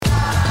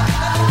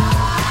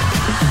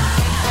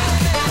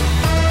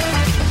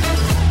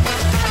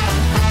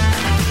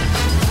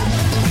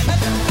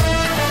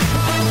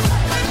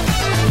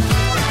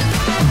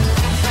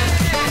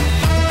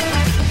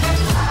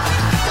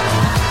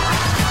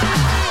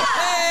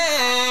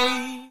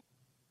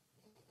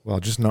Well, I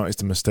just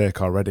noticed a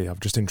mistake already. I've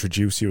just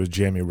introduced you as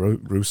Jamie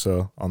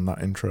Russo on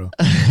that intro.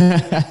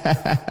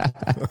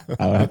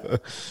 All right.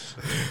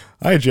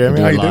 Hi,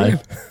 Jamie. How you doing?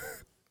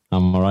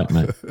 I'm all right,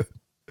 mate.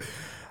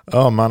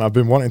 Oh, man, I've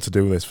been wanting to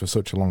do this for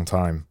such a long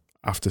time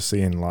after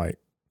seeing, like,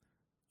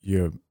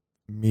 your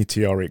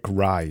meteoric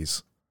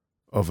rise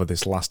over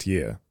this last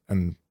year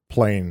and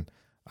playing,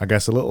 I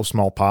guess, a little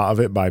small part of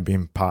it by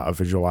being part of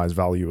Visualize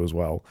Value as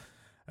well.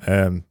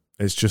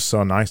 It's just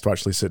so nice to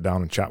actually sit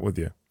down and chat with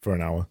you for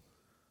an hour.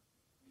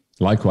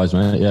 Likewise,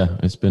 mate. Yeah,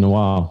 it's been a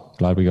while.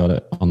 Glad we got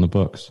it on the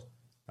books.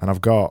 And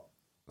I've got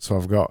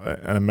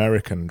an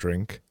American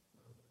drink.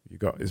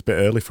 It's a bit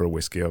early for a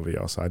whiskey over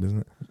your side, isn't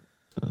it?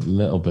 A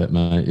little bit,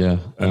 mate. Yeah,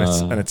 and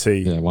a tea.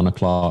 Yeah, 1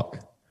 o'clock.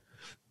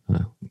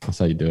 That's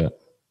how you do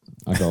it.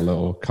 I got a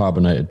little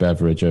carbonated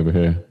beverage over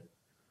here.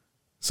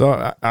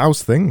 So,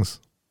 how's things?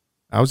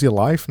 How's your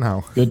life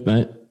now? Good,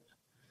 mate.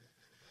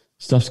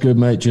 Stuff's good,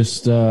 mate.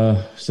 Just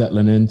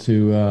settling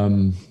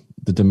into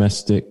the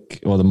domestic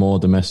or the more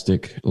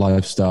domestic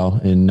lifestyle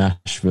in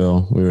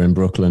Nashville. We were in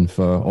Brooklyn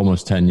for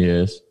almost 10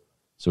 years.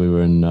 So we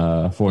were in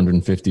a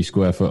 450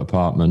 square foot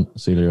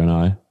apartment, Celia and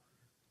I,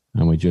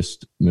 and we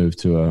just moved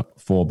to a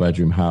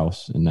 4-bedroom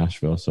house in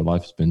Nashville. So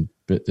life's been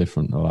a bit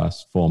different the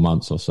last 4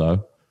 months or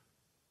so.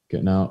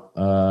 Getting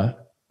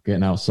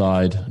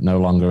outside, no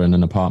longer in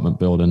an apartment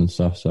building and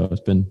stuff. So it's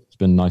been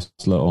a nice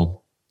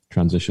little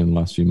transition the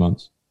last few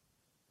months.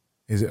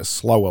 Is it a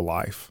slower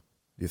life,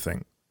 do you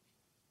think?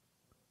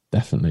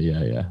 Definitely,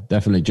 yeah.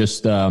 Definitely.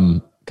 Just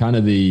kind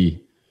of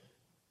the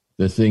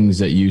things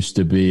that used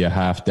to be a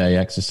half-day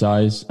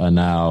exercise are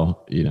now,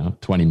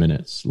 20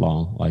 minutes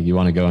long. Like you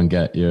want to go and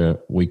get your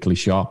weekly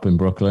shop in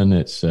Brooklyn.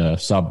 It's a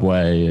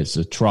subway, it's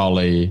a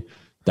trolley,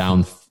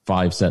 down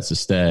 5 sets of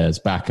stairs,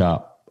 back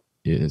up.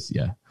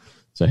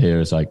 So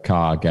here it's like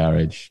car,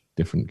 garage,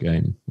 different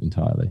game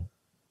entirely.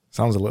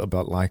 Sounds a little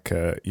bit like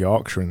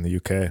Yorkshire in the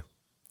UK.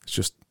 It's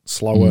just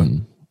slower,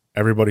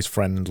 everybody's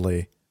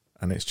friendly,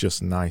 and it's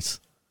just nice.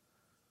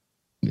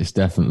 It's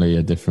definitely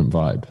a different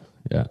vibe.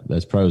 Yeah,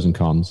 there's pros and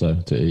cons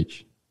to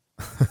each.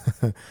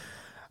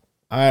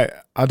 I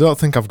don't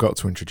think I've got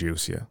to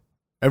introduce you.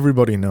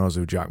 Everybody knows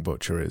who Jack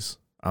Butcher is.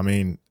 I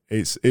mean,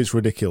 it's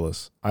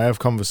ridiculous. I have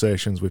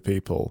conversations with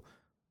people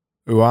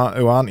who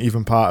aren't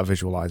even part of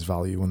Visualize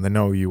Value, and they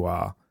know who you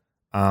are.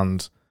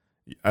 And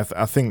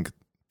I think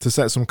to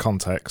set some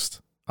context,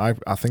 I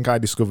think I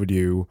discovered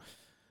you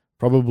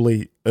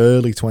probably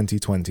early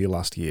 2020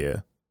 last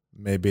year,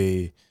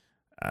 maybe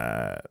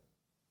I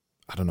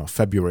don't know,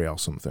 February or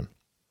something.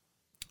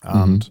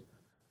 And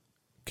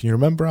can you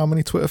remember how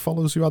many Twitter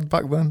followers you had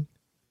back then?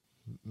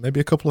 Maybe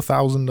a couple of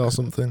thousand or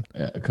something.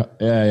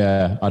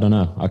 Yeah. I don't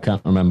know. I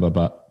can't remember,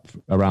 but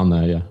around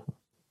there, yeah.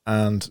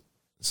 And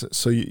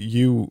so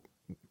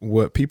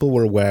people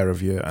were aware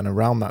of you, and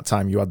around that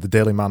time you had the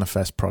Daily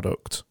Manifest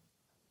product.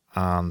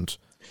 And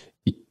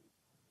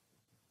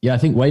yeah, I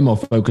think way more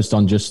focused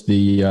on just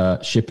the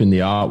shipping the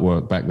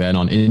artwork back then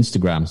on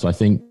Instagram. So I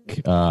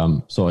think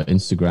sort of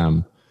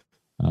Instagram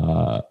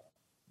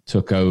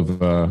took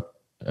over,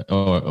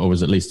 or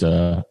was at least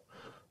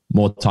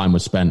more time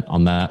was spent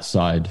on that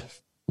side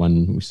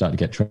when we started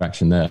to get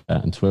traction there.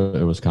 And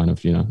Twitter was kind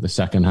of, the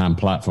second-hand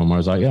platform where I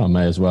was like, yeah, I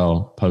may as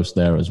well post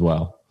there as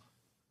well.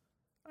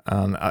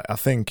 And I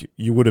think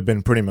you would have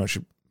been pretty much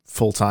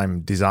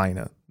full-time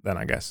designer then,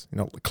 I guess,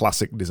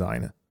 classic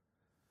designer.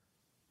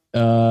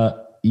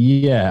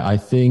 Yeah, I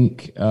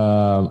think,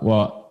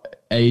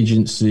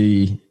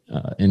 agency,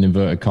 in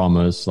inverted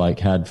commas, like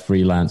had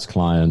freelance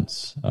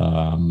clients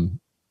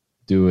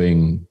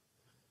doing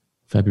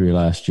February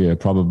last year,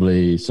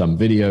 probably some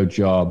video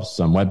jobs,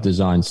 some web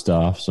design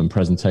stuff, some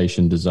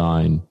presentation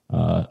design,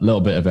 a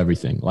little bit of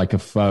everything, like a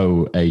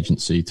faux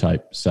agency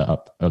type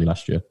setup early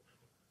last year.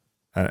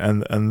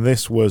 And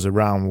this was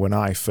around when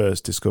I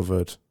first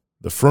discovered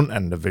the front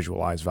end of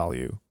Visualize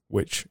Value,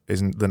 which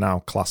isn't the now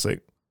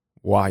classic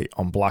white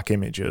on black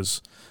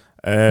images.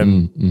 How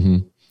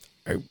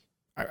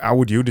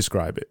would you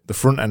describe it? The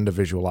front end of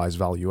Visualize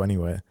Value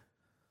anyway.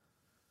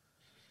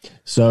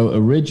 So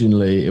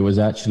originally it was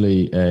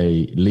actually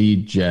a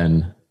lead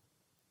gen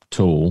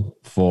tool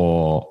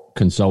for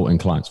consulting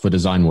clients for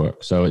design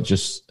work. So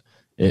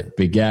it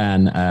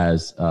began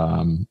as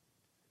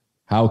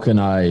how can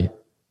I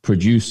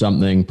produce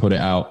something, put it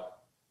out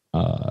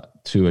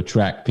to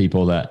attract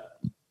people that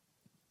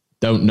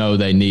don't know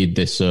they need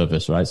this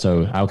service, right?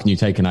 So how can you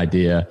take an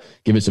idea,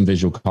 give it some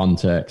visual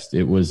context?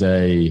 It was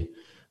a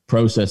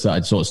process that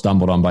I'd sort of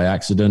stumbled on by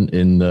accident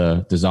in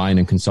the design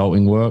and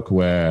consulting work,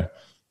 where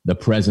the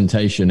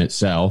presentation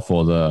itself,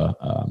 or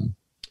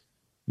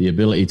the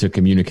ability to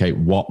communicate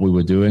what we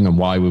were doing and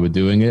why we were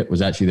doing it,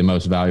 was actually the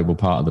most valuable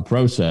part of the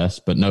process,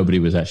 but nobody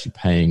was actually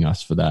paying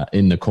us for that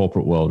in the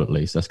corporate world, at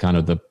least. That's kind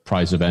of the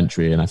price of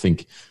entry. And I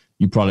think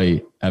you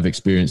probably have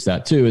experienced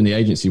that too in the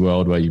agency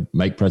world, where you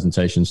make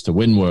presentations to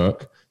win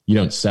work. You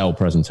don't sell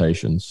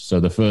presentations. So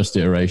the first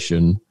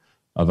iteration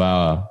of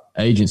our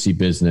agency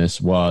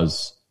business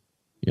was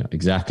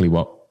exactly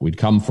what we'd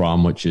come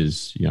from, which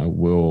is,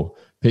 we'll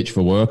pitch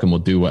for work and we'll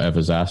do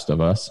whatever's asked of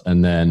us.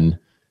 And then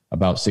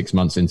about 6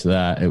 months into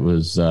that, it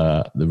was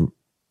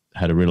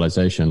had a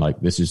realization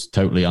like this is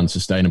totally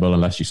unsustainable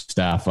unless you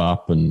staff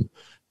up and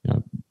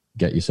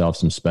get yourself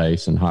some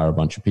space and hire a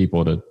bunch of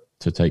people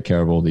to take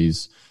care of all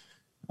these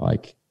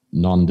like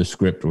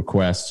nondescript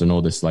requests and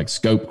all this like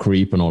scope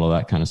creep and all of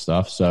that kind of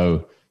stuff.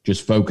 So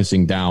just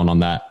focusing down on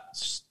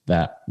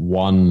that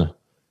one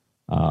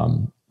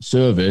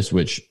service,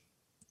 which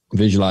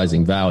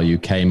visualizing value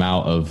came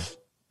out of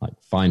like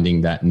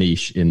finding that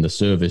niche in the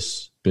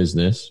service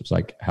business. It's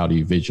like, how do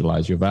you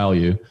visualize your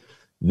value?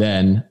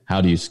 Then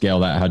how do you scale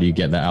that? How do you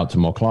get that out to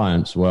more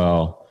clients?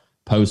 Well,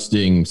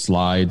 posting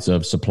slides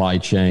of supply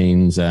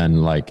chains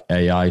and like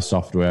AI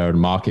software and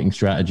marketing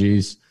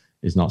strategies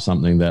is not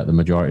something that the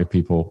majority of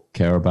people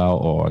care about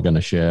or are going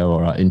to share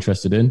or are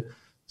interested in.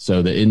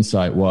 So the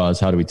insight was,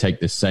 how do we take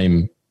this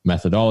same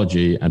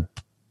methodology and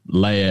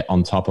lay it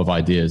on top of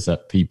ideas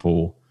that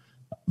people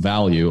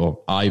value or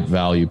I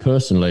value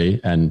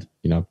personally, and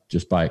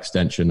just by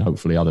extension,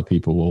 hopefully other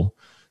people will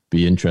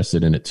be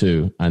interested in it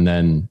too. And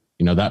then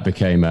that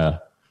became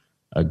a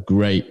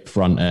great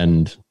front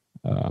end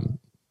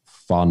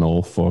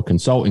funnel for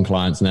consulting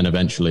clients. And then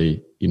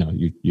eventually,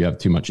 you have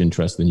too much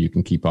interest than you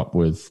can keep up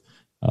with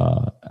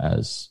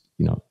as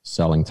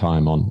selling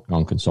time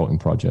on consulting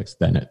projects.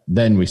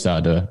 Then we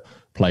started to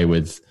play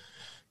with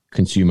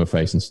consumer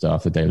facing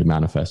stuff, the daily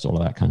manifest, all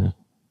of that kind of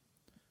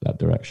that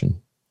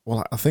direction.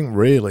 Well, I think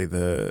really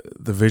the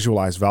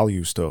visualized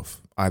value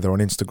stuff, either on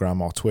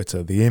Instagram or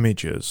Twitter, the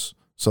images,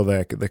 so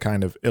they're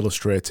kind of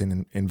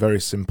illustrating in very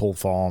simple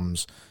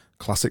forms,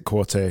 classic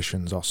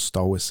quotations or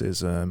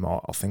stoicism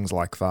or things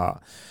like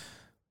that.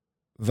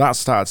 That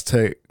started to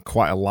take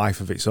quite a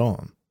life of its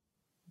own,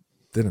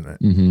 didn't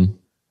it? Mm-hmm.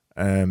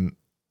 And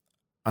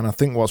I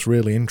think what's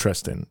really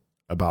interesting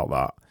about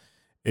that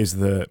is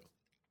that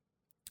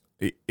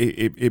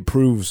it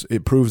proves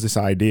this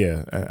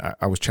idea.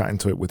 I was chatting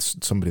to it with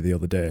somebody the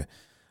other day.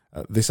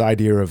 This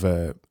idea of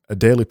a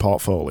daily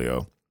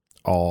portfolio,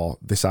 or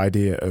this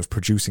idea of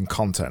producing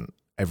content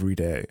every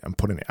day and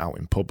putting it out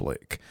in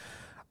public.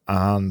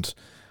 And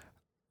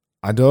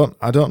I don't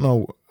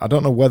know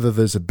whether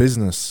there's a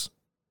business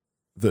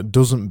that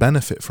doesn't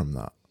benefit from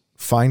that.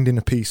 Finding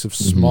a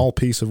small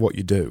piece of what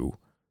you do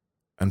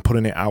and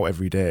putting it out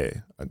every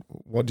day.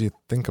 What do you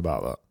think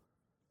about that?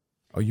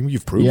 Oh,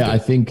 you've proved it. I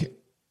think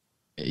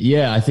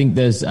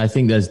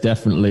there's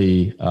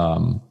definitely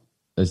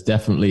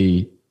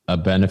a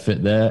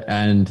benefit there,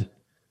 and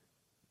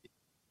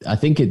I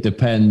think it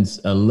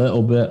depends a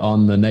little bit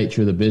on the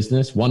nature of the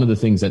business. One of the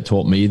things that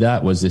taught me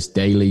that was this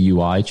daily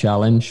UI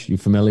challenge. You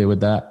familiar with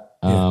that?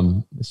 Yeah.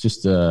 It's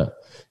just a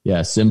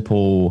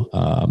simple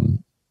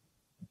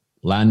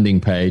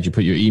landing page. You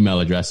put your email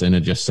address in,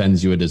 it just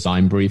sends you a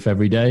design brief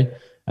every day.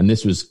 And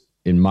this was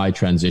in my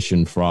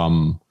transition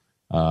from,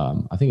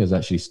 I think I was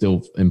actually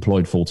still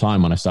employed full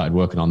time when I started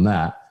working on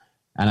that.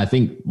 And I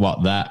think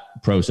what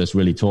that process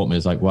really taught me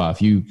is like, wow,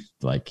 if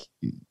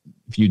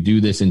you do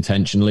this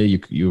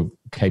intentionally, you're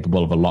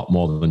capable of a lot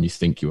more than you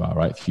think you are,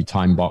 right? If you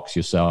time box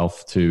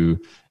yourself to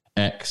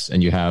X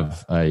and you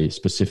have a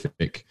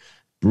specific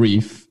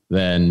brief,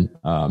 then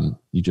I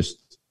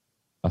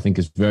think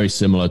it's very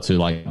similar to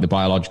like the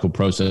biological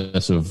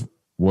process of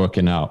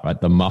working out, right?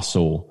 The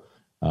muscle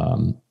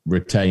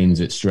retains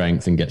its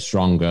strength and gets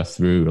stronger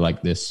through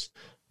like this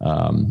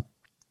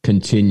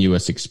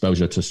continuous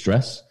exposure to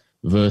stress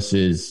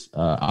versus,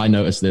 I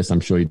noticed this, I'm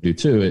sure you do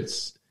too.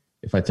 It's,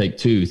 if I take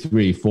 2,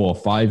 3, 4,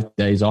 5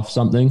 days off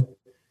something,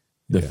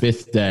 the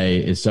fifth day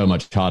is so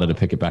much harder to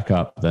pick it back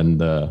up than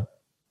the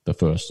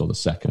first or the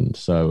second.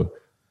 So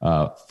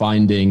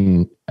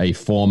finding a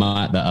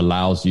format that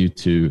allows you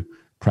to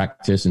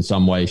practice in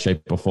some way,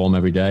 shape or form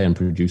every day and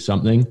produce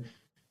something.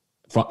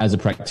 As a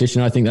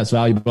practitioner, I think that's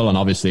valuable. And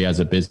obviously as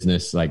a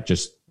business, like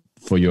just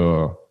for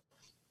your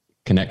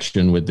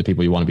connection with the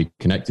people you want to be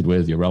connected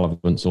with, your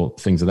relevance or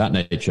things of that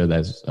nature,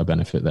 there's a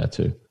benefit there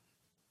too.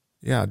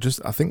 Yeah,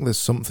 I think there's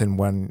something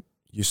when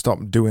you stop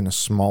doing a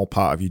small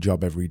part of your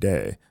job every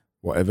day,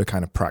 whatever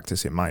kind of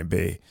practice it might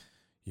be.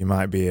 You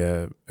might be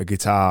a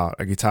guitar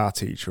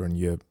teacher and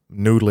you're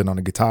noodling on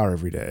a guitar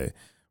every day.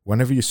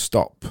 Whenever you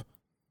stop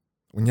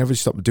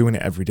doing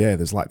it every day,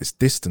 there's like this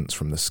distance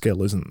from the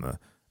skill, isn't there?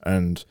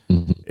 And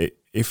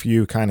if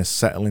you kind of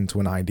settle into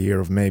an idea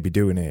of maybe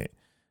doing it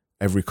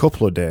every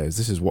couple of days,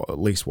 this is at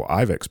least what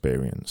I've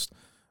experienced.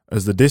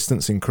 As the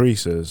distance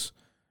increases,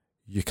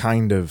 you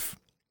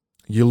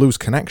lose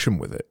connection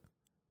with it.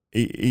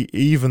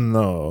 Even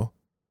though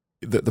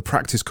the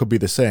practice could be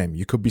the same.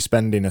 You could be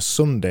spending a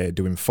Sunday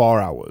doing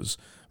 4 hours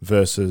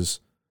versus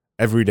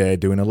every day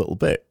doing a little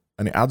bit.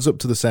 And it adds up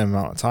to the same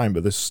amount of time,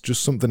 but there's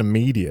just something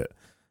immediate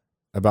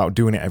about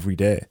doing it every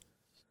day.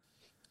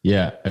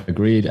 Yeah,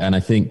 agreed. And I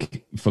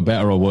think for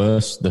better or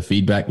worse, the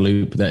feedback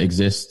loop that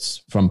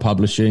exists from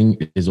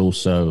publishing is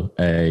also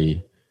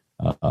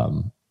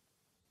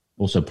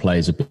also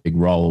plays a big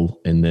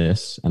role in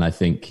this. And I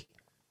think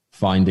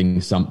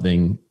finding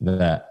something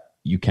that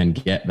you can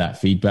get that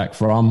feedback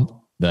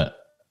from, that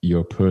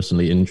you're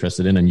personally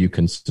interested in and you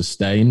can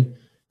sustain,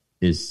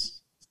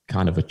 is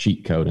kind of a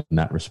cheat code in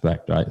that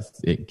respect, right?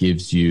 It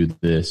gives you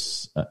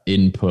this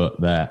input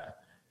that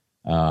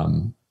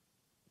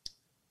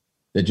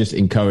that just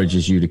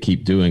encourages you to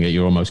keep doing it.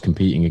 You're almost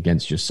competing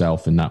against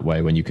yourself in that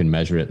way when you can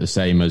measure it. The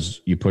same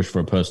as you push for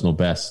a personal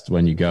best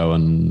when you go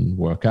and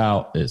work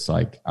out. It's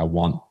like, I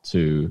want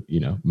to,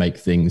 make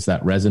things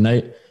that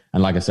resonate.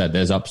 And like I said,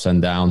 there's ups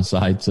and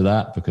downsides to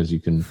that, because you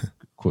can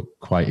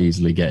quite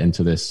easily get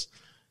into this,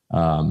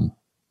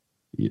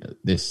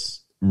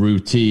 this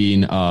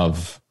routine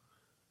of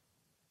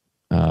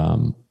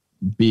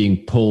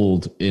being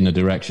pulled in a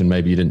direction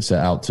maybe you didn't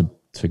set out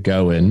to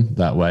go in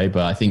that way.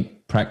 But I think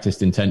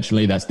practiced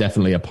intentionally, that's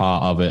definitely a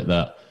part of it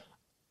that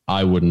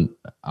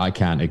I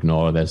can't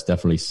ignore. There's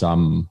definitely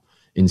some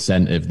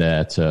incentive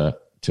there to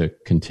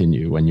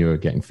continue when you're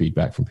getting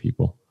feedback from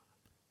people.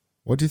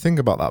 What do you think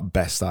about that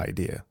best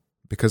idea?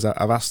 Because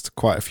I've asked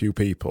quite a few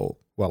people.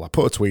 Well, I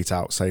put a tweet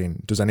out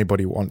saying, does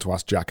anybody want to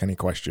ask Jack any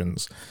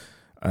questions?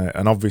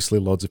 And obviously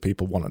loads of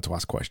people wanted to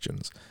ask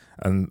questions.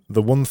 And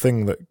the one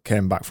thing that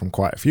came back from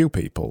quite a few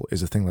people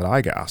is a thing that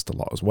I get asked a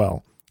lot as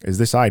well, is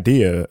this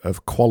idea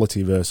of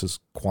quality versus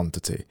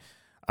quantity.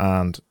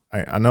 And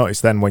I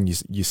noticed then when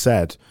you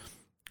said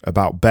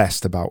about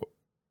best, about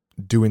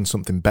doing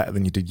something better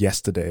than you did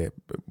yesterday,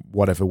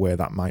 whatever way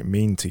that might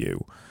mean to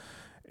you,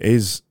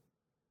 is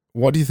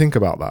what do you think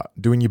about that?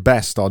 Doing your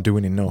best or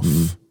doing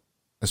enough,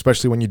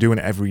 especially when you're doing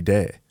it every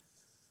day?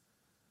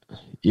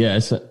 Yeah,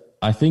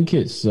 I think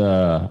it's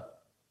a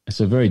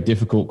very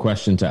difficult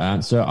question to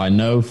answer. I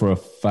know for a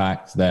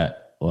fact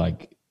that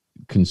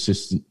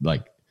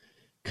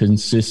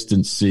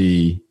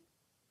consistency,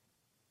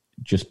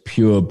 just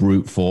pure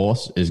brute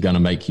force, is going to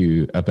make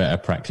you a better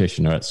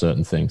practitioner at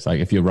certain things. Like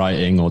if you're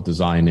writing or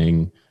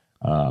designing,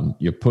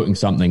 you're putting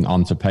something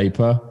onto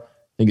paper. I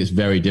think it's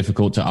very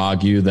difficult to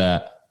argue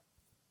that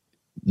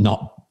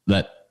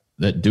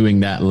doing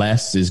that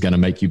less is going to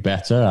make you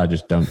better. I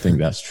just don't think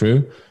that's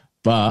true.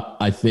 But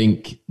I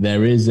think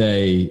there's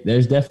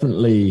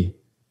definitely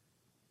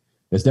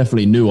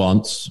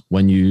nuance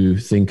when you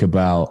think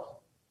about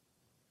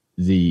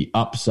the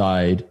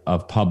upside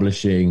of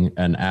publishing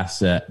an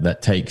asset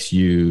that takes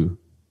you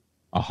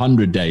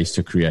 100 days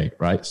to create,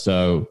 right?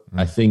 So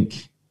I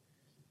think,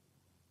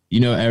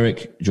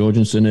 Eric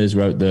Jorgensen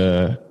wrote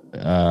the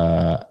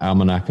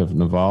Almanac of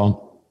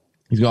Naval.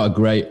 He's got a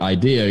great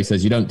idea. He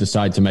says, you don't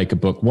decide to write a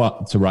book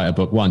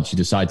once, you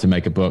decide to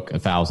make a book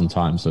 1,000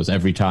 times. So it's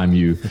every time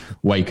you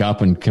wake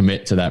up and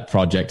commit to that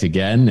project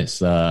again,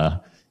 it's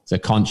a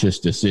conscious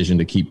decision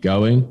to keep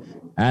going.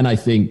 And I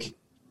think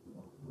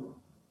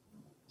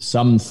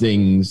some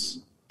things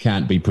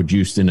can't be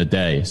produced in a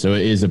day. So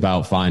it is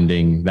about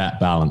finding that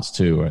balance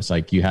too, where it's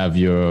like you have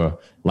your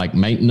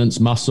maintenance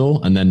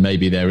muscle, and then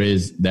maybe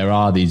there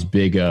are these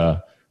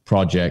bigger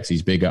projects,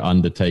 these bigger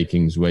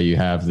undertakings where you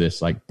have this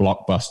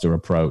blockbuster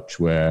approach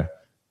where,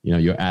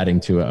 you're adding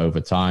to it over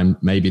time.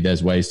 Maybe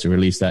there's ways to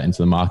release that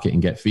into the market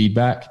and get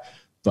feedback.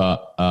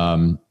 But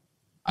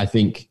I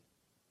think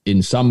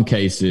in some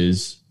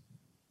cases,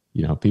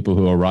 people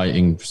who are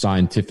writing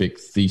scientific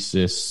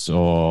thesis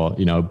or,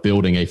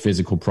 building a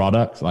physical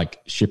product,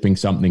 shipping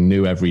something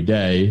new every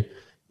day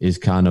is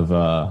kind of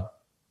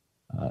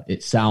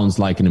it sounds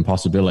like an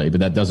impossibility, but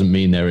that doesn't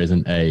mean there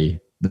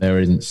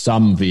isn't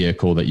some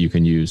vehicle that you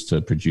can use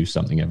to produce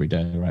something every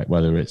day, right?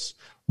 Whether it's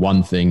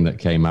one thing that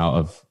came out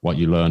of what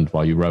you learned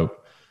while you wrote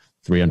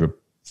 300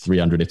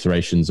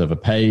 iterations of a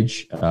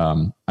page.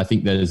 I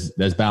think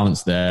there's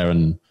balance there,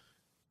 and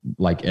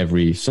like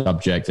every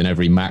subject and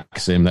every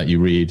maxim that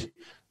you read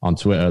on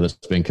Twitter that's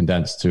been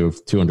condensed to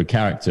 200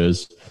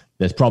 characters,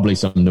 there's probably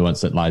some nuance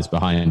that lies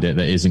behind it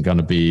that isn't going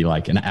to be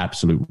an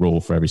absolute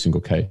rule for every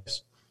single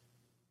case.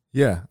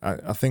 Yeah,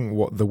 I think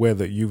the way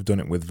that you've done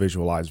it with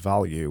Visualize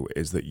Value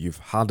is that you've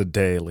had a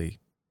daily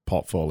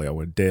portfolio,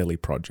 a daily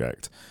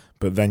project,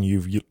 but then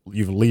you've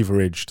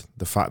leveraged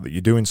the fact that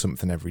you're doing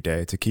something every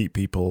day to keep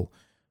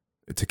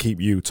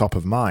you top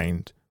of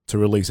mind to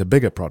release a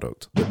bigger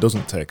product that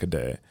doesn't take a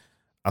day.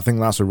 I think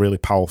that's a really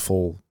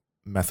powerful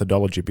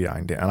methodology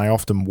behind it, and I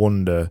often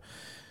wonder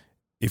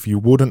if you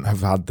wouldn't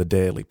have had the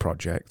daily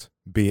project,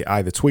 be it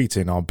either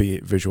tweeting or be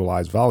it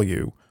Visualize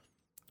Value,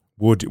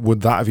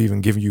 would that have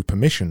even given you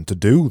permission to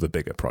do the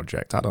bigger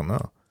project? I don't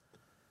know.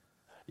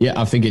 Yeah,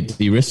 I think it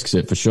de-risks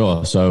it for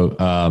sure. So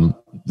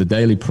the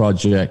daily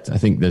project, I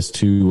think there's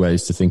two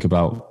ways to think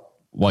about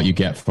what you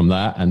get from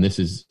that. And this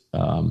is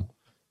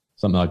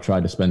something I've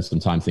tried to spend some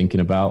time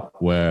thinking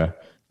about, where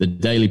the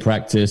daily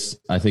practice,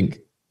 I think,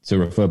 to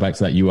refer back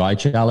to that UI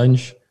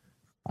challenge,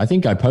 I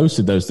think I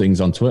posted those things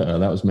on Twitter.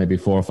 That was maybe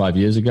 4 or 5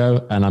 years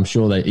ago. And I'm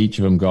sure that each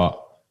of them got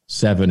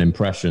 7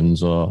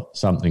 impressions or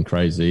something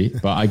crazy,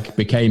 but I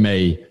became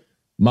a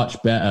much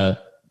better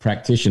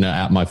practitioner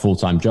at my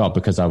full-time job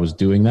because I was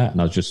doing that, and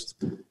I was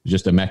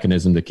just a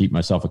mechanism to keep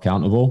myself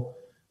accountable.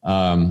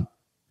 But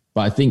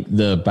I think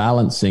the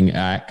balancing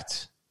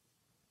act,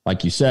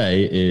 like you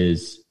say,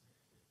 is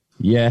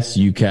yes,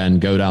 you can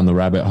go down the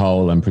rabbit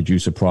hole and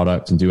produce a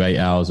product and do 8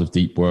 hours of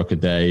deep work a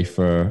day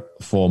for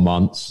 4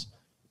 months,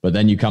 but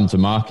then you come to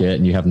market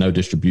and you have no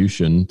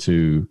distribution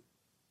to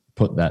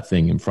put that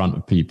thing in front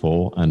of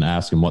people and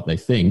ask them what they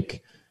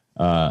think.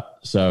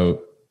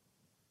 So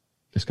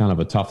it's kind of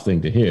a tough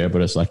thing to hear,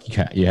 but it's like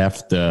you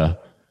have to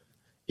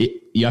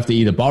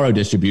either borrow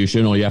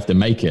distribution or you have to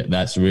make it.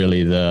 That's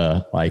really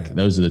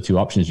those are the two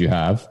options you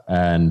have.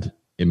 And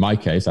in my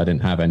case, I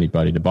didn't have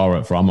anybody to borrow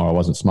it from, or I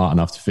wasn't smart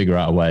enough to figure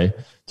out a way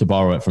to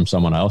borrow it from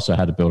someone else. So I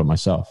had to build it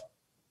myself.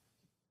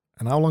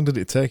 And how long did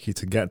it take you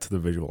to get to the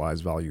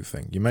visualized value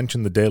thing? You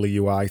mentioned the daily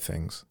UI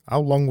things.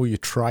 How long were you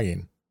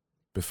trying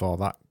before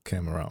that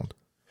came around?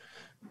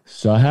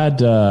 So I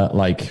had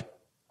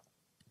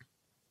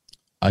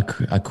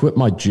I quit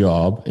my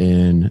job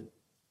in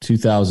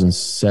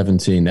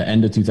 2017, the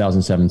end of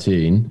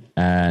 2017,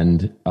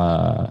 and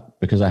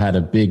because I had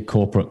a big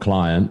corporate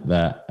client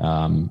that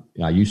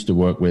I used to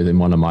work with in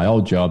one of my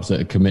old jobs that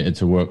had committed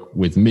to work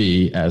with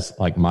me as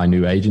like my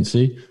new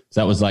agency.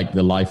 So that was like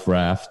the life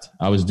raft.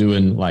 I was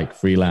doing like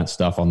freelance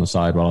stuff on the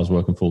side while I was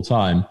working full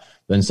time,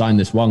 then signed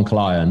this one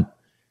client,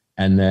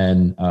 and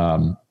then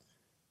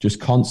just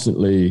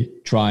constantly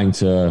trying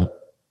to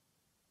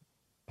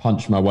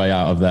punch my way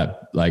out of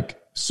that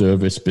like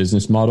service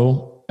business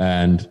model,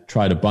 and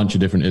tried a bunch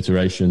of different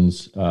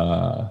iterations,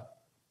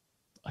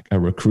 like a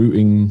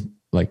recruiting,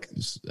 like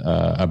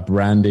a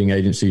branding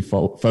agency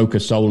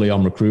focused solely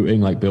on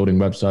recruiting, like building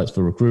websites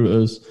for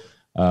recruiters,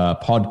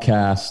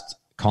 podcast,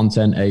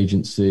 content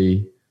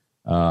agency,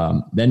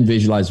 then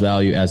visualized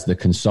value as the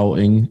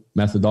consulting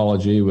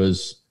methodology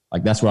was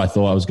like, that's where I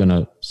thought I was going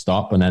to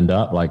stop and end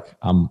up. Like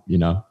I'm,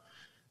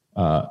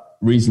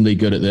 reasonably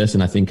good at this,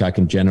 and I think I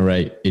can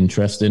generate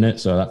interest in it.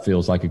 So that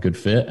feels like a good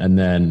fit. And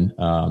then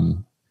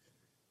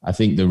I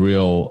think the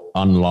real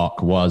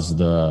unlock was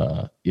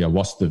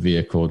what's the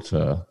vehicle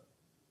to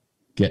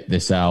get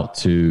this out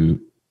to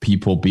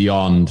people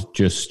beyond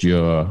just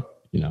your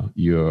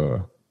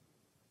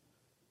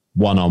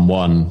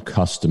one-on-one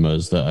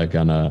customers that are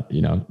gonna,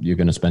 you're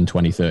gonna spend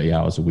 20, 30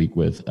 hours a week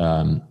with.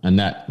 And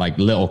that like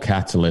little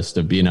catalyst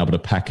of being able to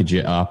package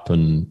it up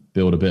and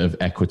build a bit of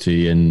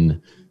equity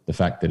in the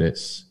fact that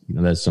it's,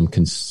 there's some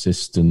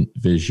consistent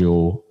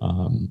visual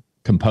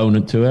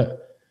component to it,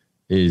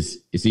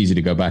 it's easy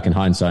to go back in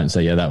hindsight and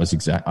say, yeah, that was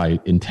I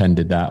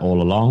intended that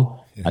all along.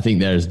 Yeah. I think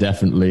there's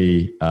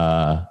definitely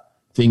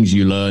things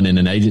you learn in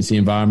an agency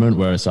environment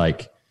where it's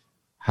like,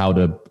 how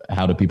do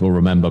people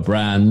remember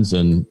brands?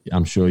 And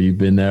I'm sure you've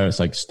been there. It's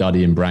like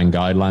studying brand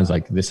guidelines.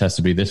 Like this has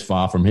to be this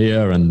far from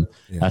here and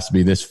has to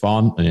be this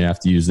font and you have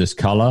to use this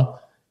color.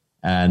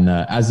 And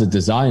as a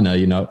designer,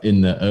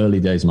 in the early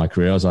days of my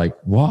career, I was like,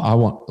 what I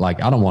want,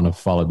 like, I don't want to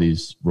follow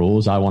these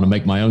rules. I want to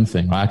make my own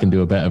thing. I can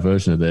do a better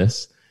version of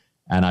this.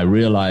 And I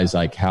realized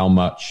like how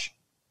much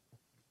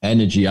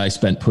energy I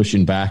spent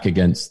pushing back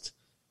against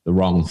the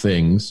wrong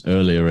things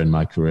earlier in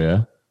my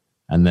career.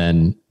 And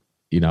then,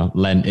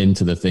 lent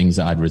into the things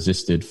that I'd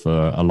resisted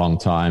for a long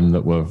time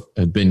that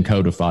had been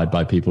codified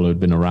by people who had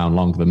been around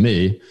longer than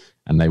me,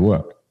 and they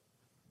work.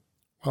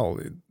 Well,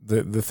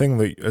 the thing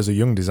that as a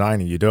young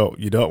designer you don't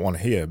want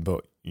to hear,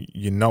 but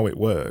it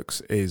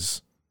works,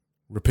 is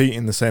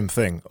repeating the same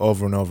thing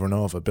over and over and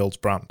over builds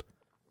brand.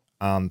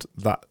 And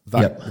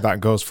that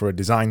goes for a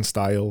design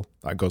style,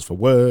 that goes for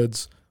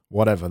words,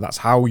 whatever. That's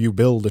how you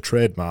build a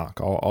trademark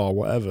or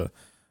whatever.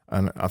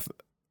 And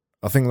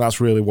I think that's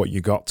really what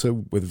you got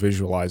to with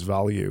visualized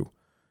value.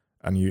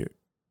 And you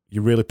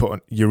really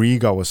put your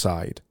ego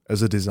aside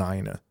as a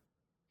designer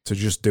to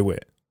just do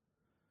it.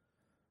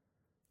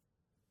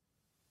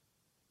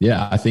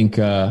 Yeah, I think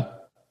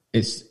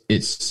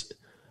it's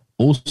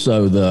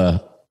also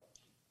the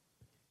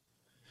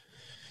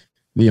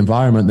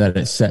environment that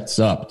it sets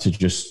up to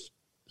just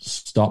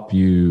stop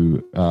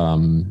you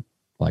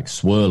like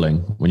swirling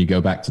when you go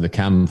back to the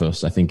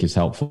canvas, I think is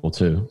helpful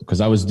too.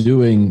 Because I was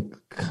doing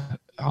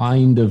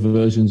kind of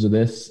versions of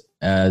this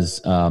as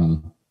I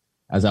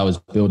was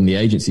building the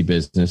agency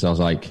business. I was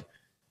like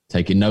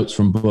taking notes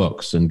from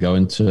books and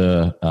going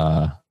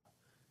to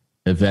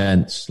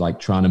events, like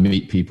trying to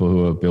meet people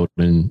who are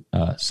building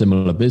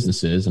similar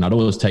businesses. And I'd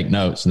always take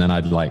notes, and then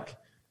I'd like,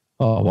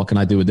 oh, what can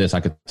I do with this? I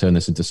could turn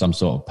this into some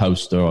sort of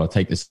poster, or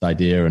take this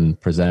idea and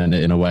present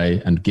it in a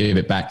way and give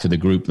it back to the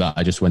group that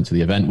I just went to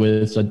the event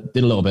with. So I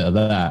did a little bit of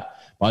that,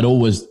 but I'd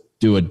always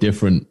do a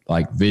different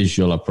like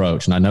visual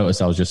approach. And I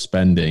noticed I was just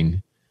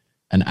spending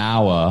an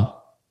hour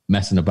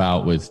messing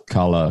about with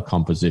color,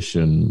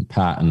 composition,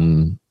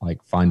 pattern,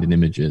 like finding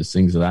images,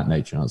 things of that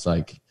nature. And I was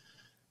like,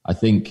 I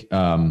think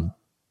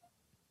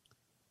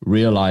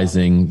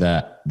realizing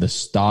that the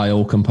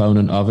style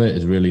component of it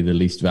is really the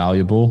least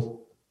valuable,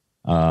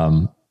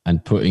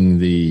 and putting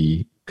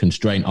the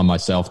constraint on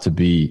myself to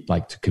be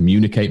like to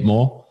communicate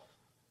more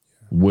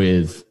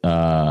with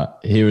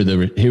here are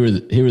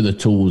the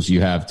tools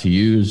you have to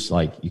use.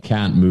 Like you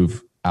can't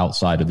move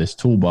outside of this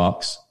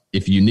toolbox.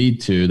 If you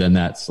need to, then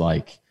that's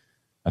like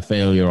a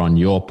failure on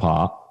your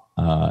part.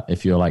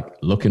 If you're like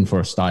looking for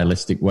a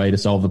stylistic way to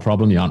solve the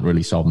problem, you aren't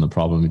really solving the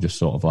problem. You're just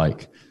sort of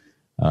like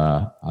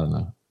I don't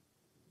know,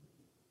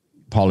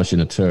 polishing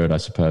a turd, I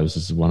suppose,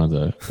 is one of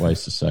the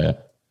ways to say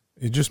it.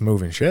 You're just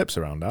moving shapes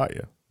around, aren't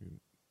you?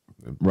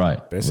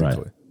 Right. Basically.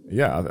 Right.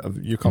 Yeah,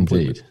 you're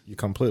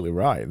completely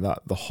right.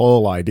 That the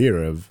whole idea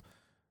of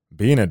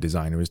being a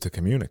designer is to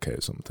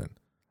communicate something.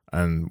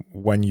 And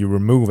when you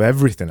remove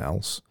everything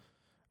else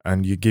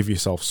and you give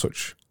yourself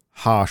such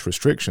harsh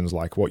restrictions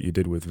like what you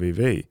did with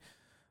VV,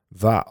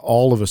 that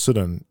all of a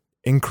sudden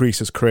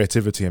increases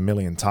creativity a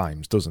million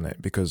times, doesn't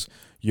it? Because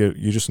you're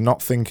just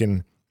not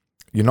thinking,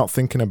 you're not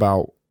thinking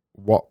about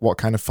what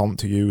kind of font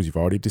to use. You've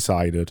already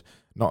decided.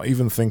 Not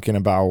even thinking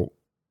about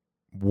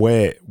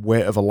weight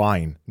of a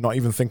line. Not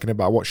even thinking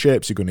about what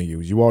shapes you're going to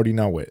use. You already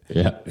know it.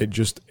 Yeah. It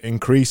just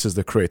increases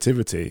the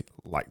creativity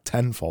like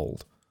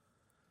tenfold.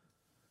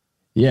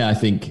 Yeah, I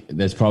think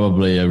there's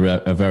probably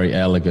a very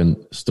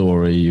elegant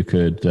story you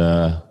could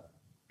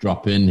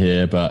drop in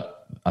here,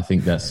 but I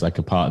think that's like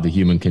a part of the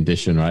human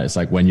condition, right? It's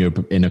like when you're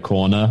in a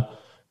corner,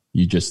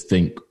 you just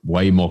think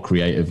way more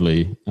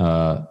creatively.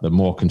 The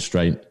more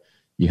constraint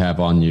you have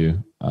on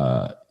you,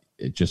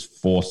 it just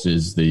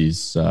forces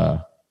these, I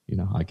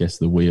guess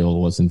the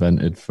wheel was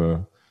invented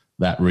for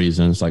that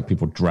reason. It's like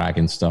people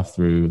dragging stuff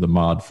through the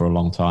mud for a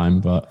long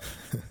time. But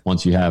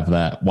once you have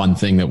that one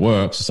thing that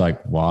works, it's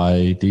like,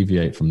 why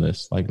deviate from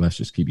this? Like, let's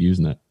just keep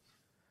using it.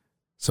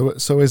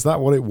 So is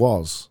that what it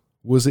was?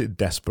 Was it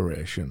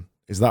desperation?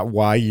 Is that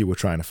why you were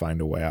trying to find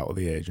a way out of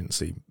the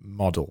agency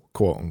model,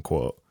 quote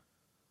unquote?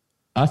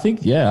 I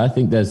think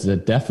there's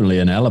definitely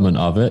an element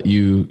of it.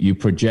 You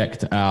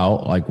project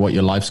out like what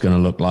your life's going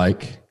to look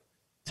like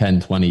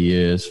 10, 20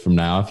 years from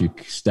now if you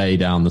stay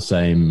down the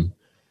same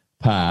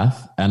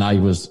path. And I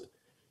was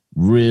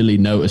really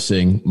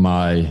noticing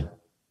my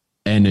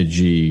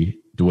energy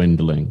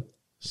dwindling.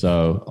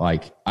 So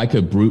like I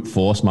could brute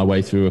force my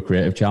way through a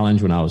creative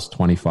challenge when I was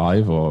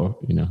 25 or,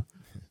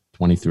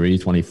 23,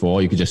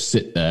 24. You could just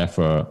sit there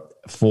for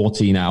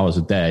 14 hours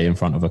a day in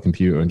front of a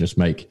computer and just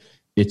make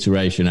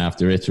iteration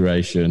after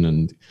iteration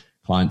and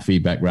client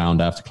feedback round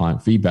after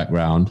client feedback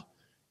round.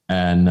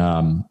 And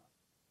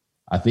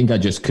I think I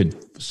just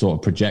could sort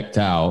of project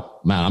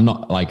out, man,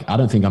 I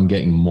don't think I'm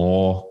getting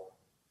more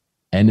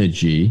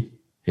energy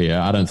here.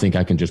 I don't think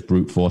I can just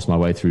brute force my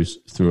way through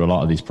a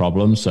lot of these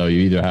problems. So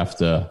you either have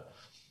to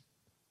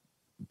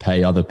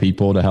pay other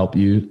people to help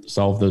you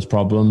solve those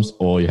problems,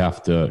 or you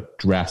have to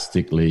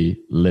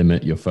drastically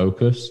limit your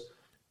focus.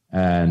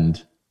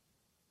 And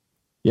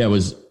yeah,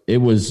 it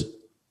was,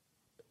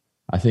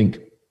 I think,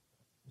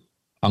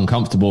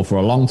 uncomfortable for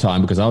a long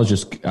time because I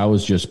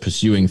was just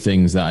pursuing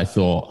things that I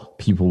thought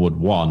people would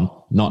want,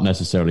 not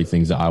necessarily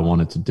things that I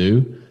wanted to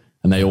do.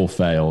 And they all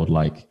failed.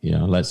 Like,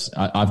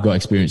 I've got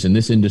experience in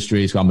this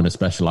industry, so I'm going to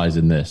specialize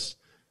in this.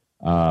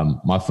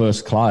 My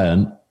first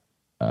client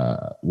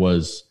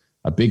was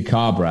a big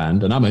car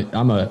brand, and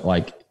I'm a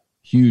like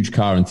huge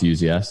car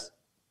enthusiast.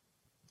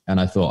 And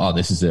I thought, oh,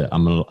 this is it.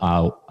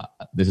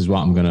 This is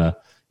what I'm going to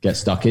get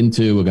stuck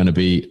into. We're going to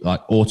be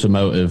like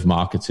automotive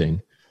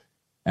marketing.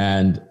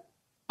 And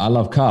I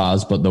love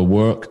cars, but the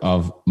work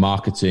of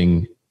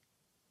marketing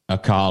a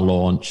car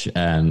launch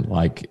and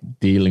like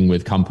dealing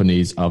with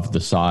companies of the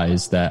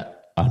size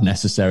that are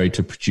necessary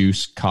to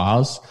produce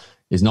cars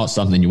is not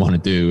something you want to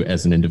do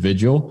as an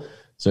individual.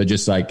 So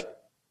just like,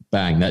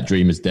 bang, that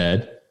dream is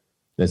dead.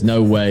 There's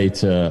no way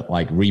to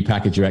like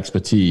repackage your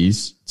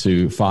expertise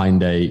to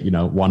find a,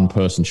 one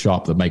person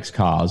shop that makes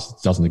cars.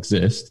 It doesn't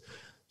exist.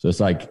 So it's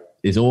like,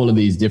 it's all of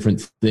these different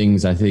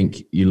things I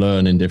think you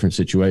learn in different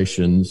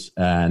situations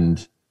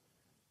and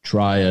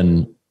try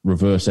and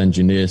reverse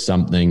engineer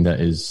something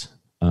that is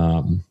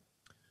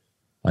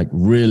like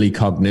really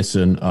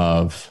cognizant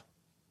of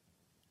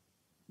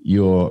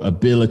your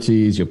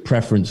abilities, your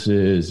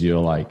preferences,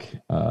 your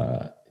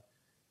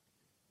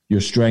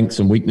strengths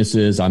and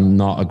weaknesses. I'm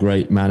not a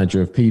great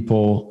manager of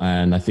people,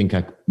 and I think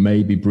I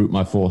maybe brute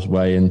my force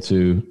way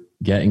into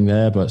getting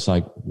there, but it's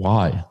like,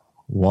 why?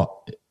 What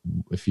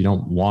if you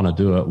don't want to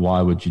do it?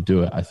 Why would you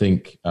do it? I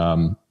think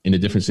in a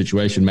different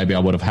situation, maybe I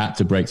would have had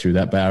to break through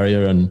that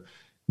barrier and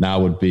now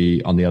would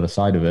be on the other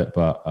side of it.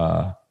 But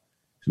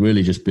it's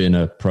really just been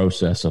a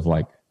process of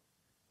like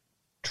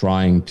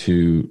trying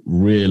to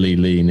really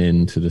lean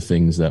into the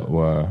things that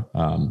were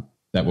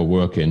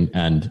working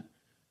and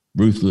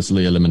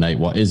ruthlessly eliminate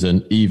what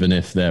isn't, even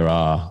if there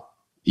are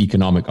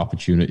economic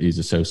opportunities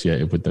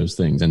associated with those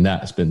things. And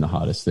that's been the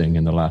hardest thing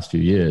in the last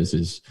few years,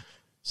 is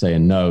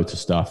saying no to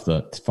stuff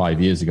that 5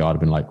 years ago I'd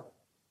have been like,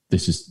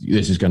 this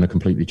is going to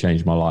completely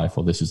change my life,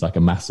 or this is like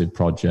a massive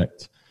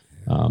project.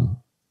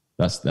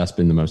 That's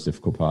been the most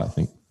difficult part, I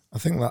think. I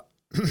think that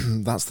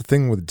that's the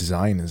thing with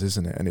designers,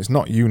 isn't it? And it's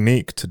not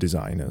unique to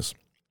designers.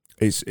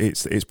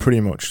 It's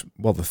pretty much,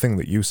 well, the thing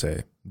that you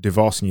say,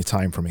 divorcing your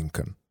time from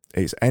income.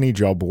 It's any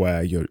job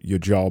where your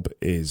job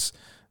is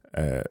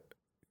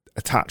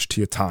attached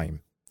to your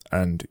time,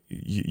 and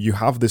you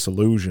have this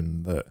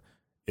illusion that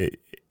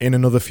in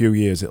another few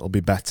years it'll be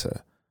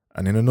better,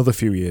 and in another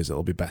few years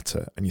it'll be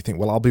better, and you think,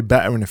 well, I'll be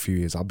better in a few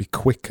years, I'll be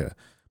quicker.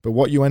 But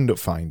what you end up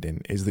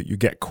finding is that you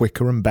get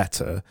quicker and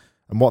better,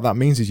 and what that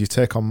means is you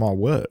take on more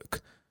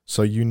work.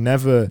 So you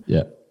never,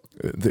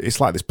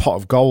 it's like this pot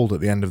of gold at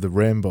the end of the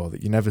rainbow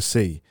that you never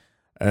see,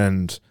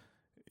 and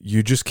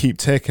you just keep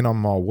taking on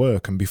more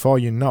work, and before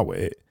you know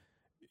it,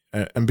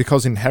 And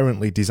because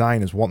inherently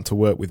designers want to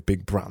work with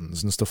big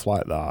brands and stuff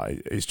like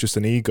that, it's just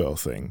an ego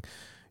thing.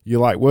 You're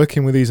like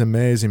working with these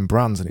amazing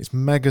brands and it's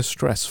mega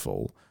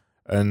stressful,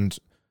 and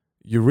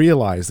you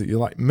realize that you're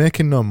like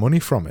making no money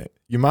from it.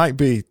 You might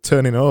be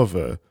turning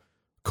over a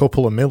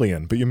couple of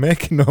million, but you're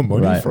making no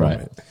money from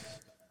it.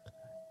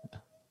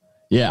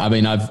 Yeah, I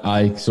mean,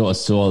 I sort of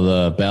saw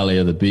the belly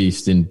of the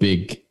beast in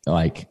big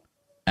like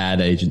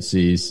ad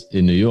agencies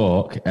in New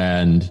York,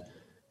 and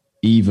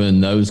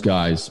even those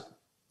guys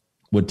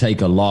would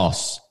take a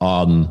loss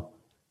on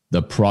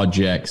the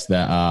projects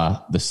that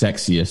are the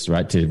sexiest,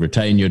 right? To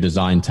retain your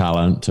design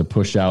talent, to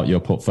push out your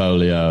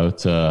portfolio,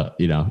 to,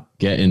 you know,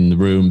 get in the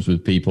rooms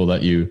with people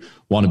that you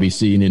want to be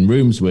seen in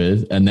rooms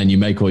with. And then you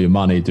make all your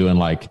money doing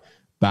like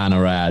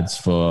banner ads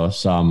for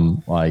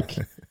some like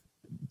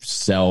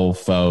cell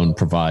phone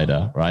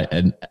provider, right?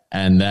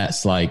 And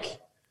that's like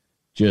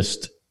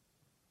just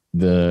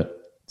the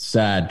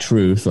sad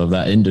truth of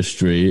that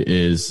industry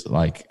is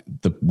like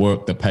the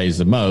work that pays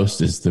the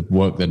most is the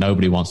work that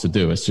nobody wants to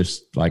do. It's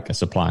just like a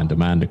supply and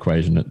demand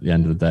equation at the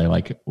end of the day.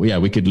 Like, well, yeah,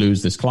 we could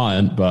lose this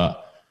client,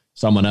 but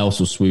someone else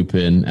will swoop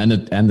in. And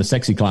the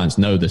sexy clients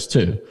know this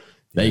too.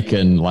 They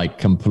can like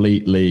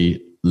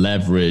completely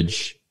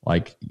leverage,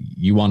 like,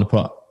 you want to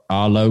put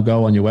our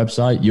logo on your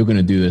website, you're going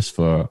to do this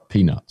for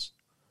peanuts.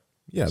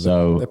 Yeah.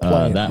 So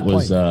that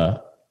was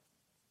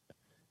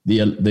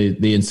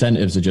the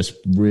incentives are just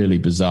really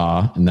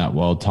bizarre in that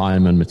world,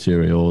 time and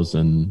materials,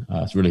 and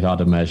it's really hard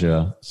to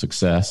measure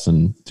success.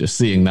 And just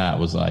seeing that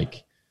was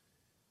like,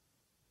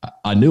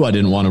 I knew I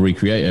didn't want to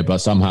recreate it, but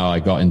somehow I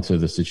got into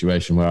the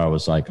situation where I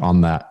was like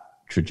on that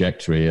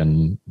trajectory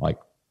and like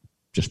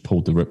just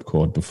pulled the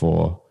ripcord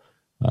before,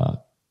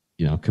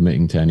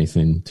 committing to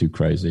anything too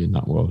crazy in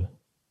that world.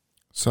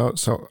 So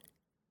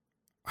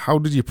how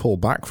did you pull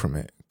back from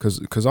it?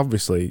 Because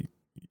obviously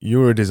you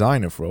were a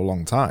designer for a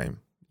long time.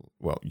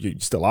 Well, you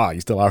still are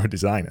a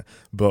designer,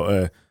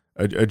 but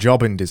a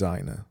job in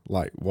designer,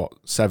 like what,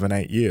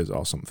 7-8 years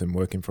or something,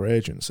 working for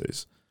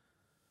agencies.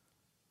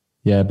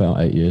 Yeah,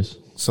 about 8 years.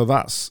 So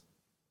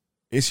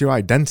it's your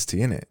identity,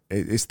 isn't it?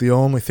 It's the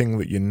only thing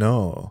that you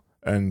know,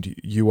 and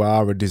you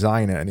are a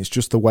designer, and it's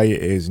just the way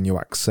it is, and you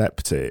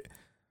accept it.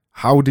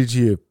 How did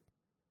you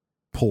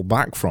pull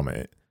back from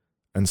it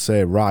and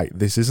say, right,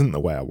 this isn't the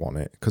way I want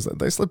it? Because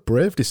it's a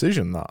brave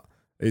decision. That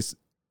it's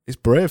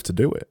brave to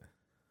do it.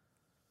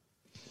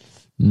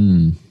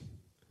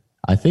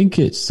 I think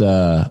it's.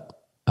 I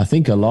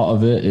think a lot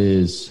of it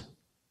is.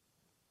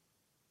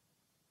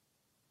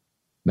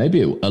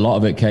 Maybe a lot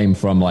of it came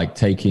from like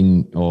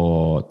taking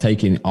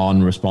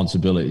on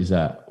responsibilities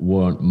that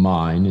weren't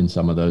mine in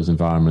some of those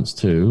environments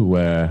too,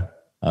 where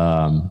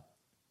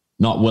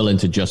not willing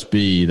to just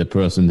be the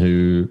person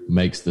who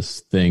makes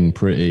this thing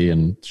pretty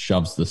and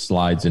shoves the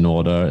slides in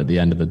order at the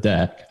end of the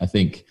deck. I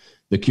think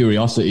the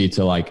curiosity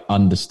to like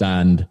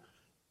understand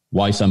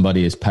why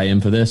somebody is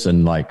paying for this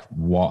and like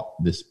what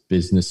this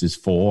business is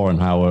for and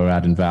how we're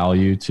adding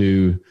value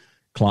to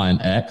client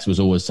X was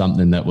always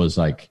something that was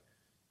like,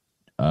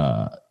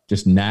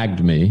 just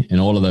nagged me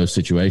in all of those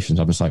situations.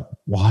 I'm just like,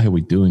 why are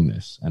we doing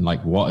this? And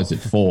like, what is it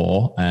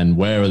for? And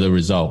where are the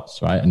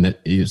results? Right. And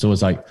it's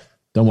always like,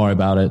 don't worry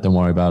about it. Don't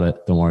worry about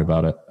it. Don't worry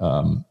about it.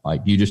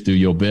 Like you just do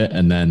your bit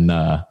and then,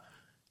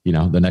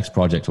 the next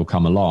project will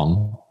come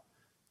along.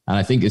 And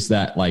I think it's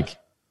that like,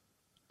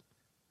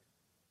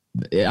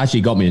 it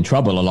actually got me in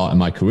trouble a lot in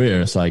my career.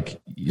 It's like,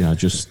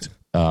 just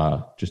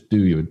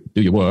do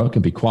your work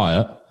and be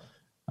quiet,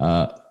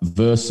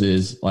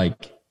 versus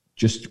like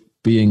just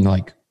being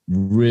like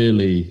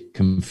really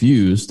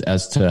confused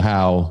as to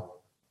how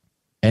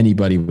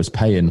anybody was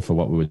paying for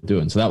what we were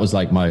doing. So that was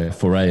like my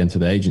foray into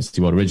the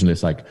agency world. Originally,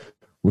 it's like,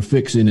 we're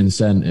fixing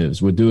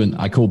incentives.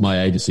 I called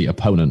my agency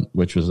Opponent,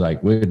 which was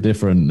like, we're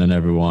different than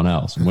everyone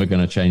else. And we're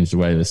going to change the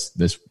way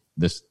this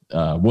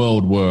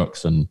world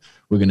works. And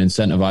we're going to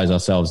incentivize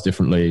ourselves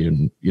differently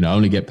and,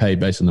 only get paid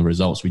based on the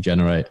results we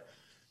generate.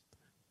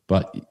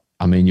 But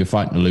I mean, you're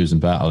fighting a losing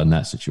battle in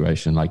that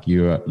situation. Like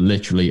you're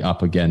literally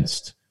up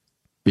against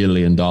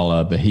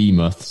billion-dollar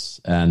behemoths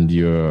and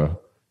your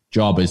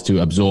job is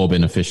to absorb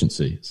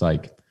inefficiency. It's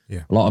like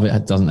a lot of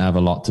it doesn't have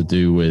a lot to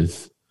do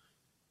with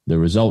the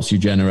results you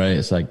generate.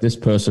 It's like this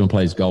person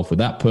plays golf with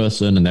that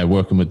person and they're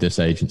working with this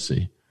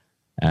agency.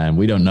 And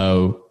we don't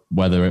know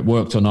whether it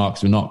worked or not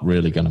because we're not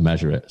really going to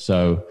measure it.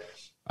 So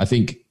I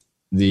think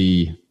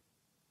the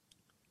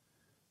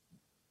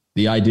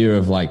idea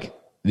of like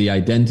the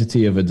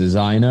identity of a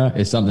designer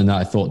is something that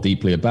I thought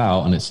deeply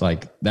about. And it's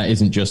like, that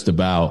isn't just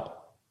about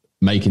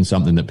making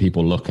something that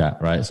people look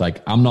at, right? It's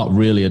like, I'm not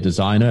really a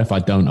designer if I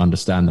don't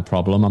understand the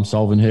problem I'm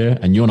solving here.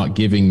 And you're not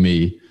giving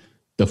me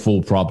the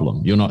full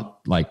problem. You're not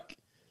like,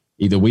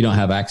 either we don't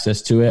have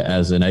access to it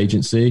as an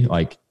agency,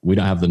 like we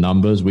don't have the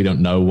numbers. We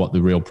don't know what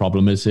the real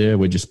problem is here.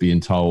 We're just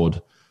being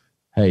told,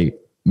 hey,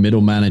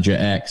 middle manager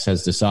X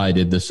has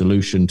decided the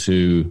solution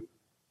to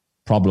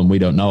problem we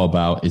don't know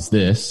about is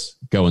this,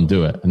 go and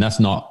do it. And that's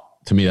not,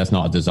 to me, that's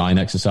not a design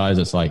exercise.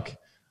 It's like,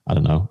 I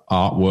don't know,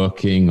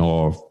 artworking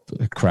or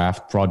a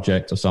craft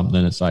project or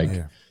something. It's like,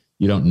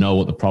 you don't know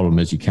what the problem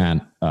is, you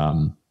can't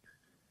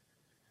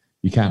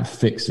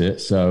fix it.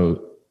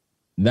 So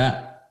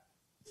that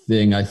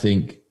thing, I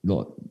think,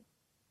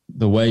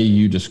 the way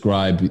you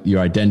describe your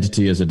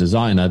identity as a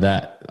designer,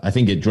 that I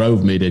think it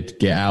drove me to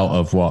get out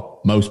of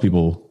what most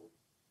people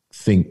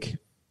think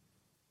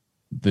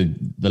the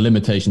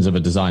limitations of a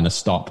designer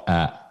stop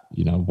at,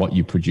 you know, what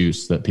you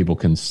produce that people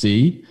can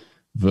see,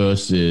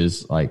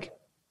 versus like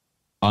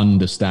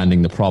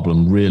understanding the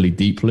problem really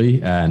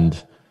deeply.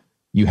 And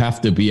you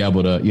have to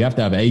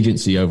have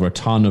agency over a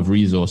ton of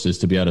resources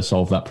to be able to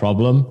solve that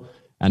problem.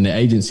 And the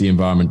agency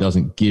environment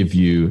doesn't give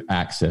you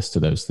access to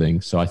those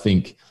things. So I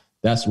think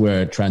that's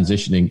where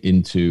transitioning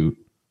into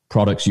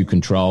products you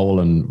control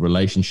and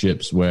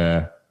relationships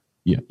where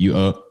you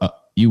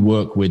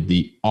work with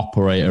the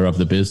operator of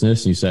the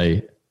business. You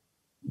say,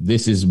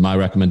 this is my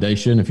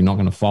recommendation. If you're not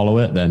going to follow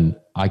it, then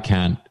I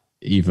can't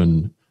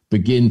even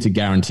begin to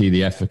guarantee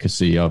the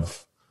efficacy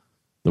of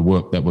the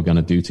work that we're going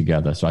to do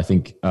together. So I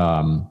think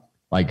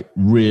like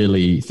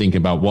really think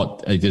about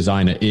what a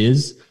designer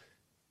is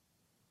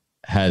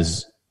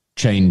has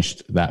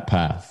changed that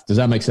path. Does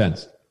that make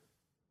sense?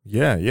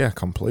 Yeah,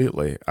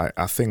 completely.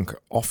 I think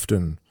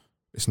often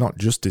it's not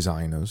just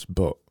designers,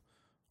 but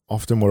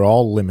often we're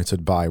all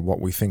limited by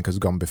what we think has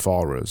gone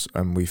before us,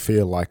 and we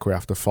feel like we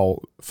have to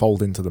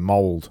fold into the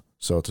mold,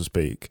 so to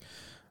speak,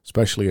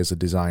 especially as a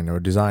designer.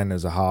 A designer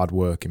is a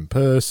hard-working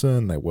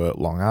person. They work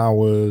long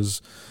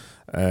hours,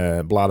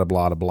 blah, blah,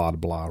 blah, blah,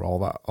 blah,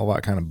 all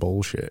that kind of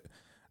bullshit.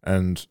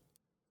 And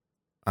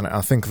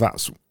I think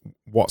that's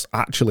what's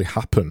actually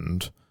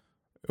happened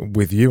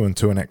with you, and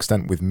to an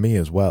extent with me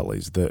as well,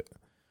 is that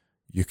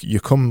you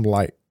come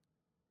like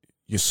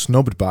you're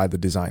snubbed by the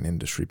design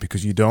industry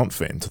because you don't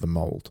fit into the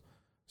mold.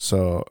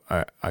 So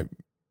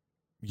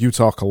you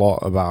talk a lot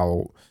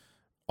about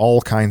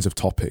all kinds of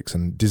topics,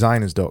 and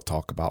designers don't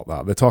talk about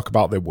that. They talk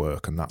about their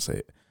work and that's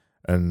it.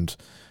 And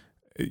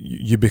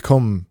you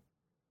become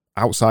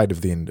outside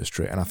of the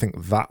industry. And I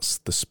think that's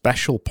the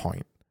special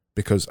point,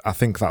 because I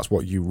think that's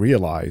what you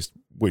realized,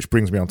 which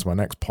brings me on to my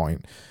next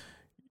point.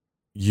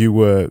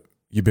 You've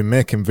been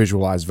making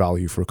visualized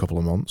value for a couple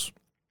of months,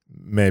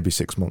 maybe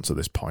 6 months at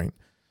this point,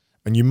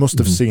 and you must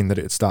have seen that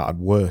it started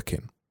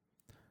working.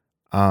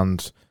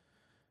 And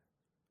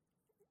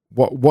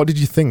what did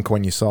you think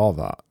when you saw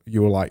that?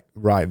 You were like,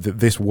 right,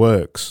 this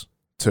works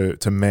to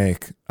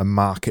make a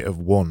market of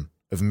one,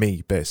 of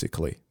me,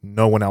 basically.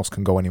 No one else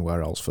can go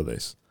anywhere else for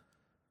this.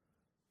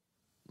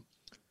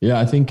 Yeah,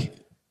 I think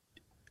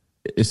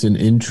it's an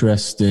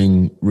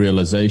interesting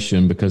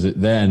realization, because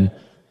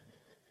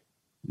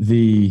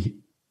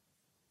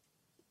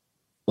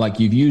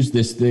you've used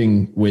this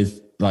thing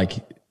with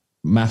like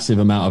massive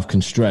amount of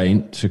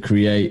constraint to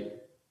create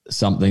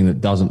something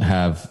that doesn't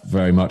have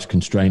very much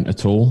constraint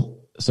at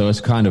all. So it's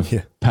kind of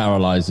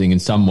paralyzing in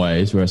some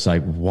ways, where it's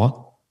like,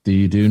 what do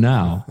you do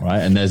now? Right.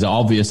 And there's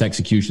obvious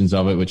executions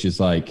of it, which is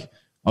like,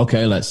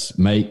 okay, let's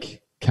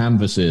make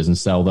canvases and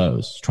sell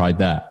those. Tried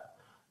that.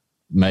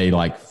 Made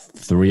like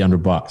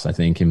 $300, I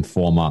think, in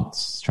 4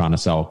 months trying to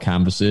sell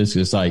canvases.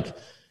 It's like,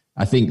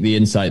 I think the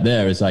insight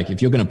there is like,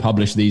 if you're going to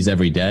publish these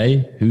every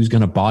day, who's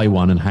going to buy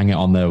one and hang it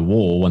on their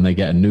wall when they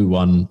get a new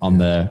one on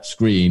their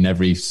screen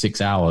every 6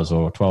 hours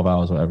or 12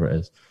 hours, whatever it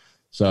is?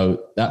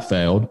 So that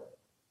failed.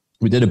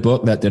 We did a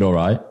book that did all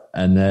right.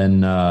 And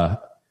then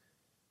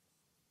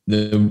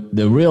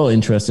the real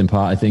interesting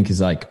part, I think, is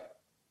like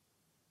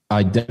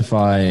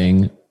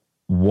identifying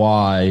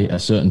why a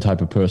certain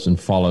type of person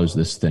follows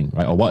this thing,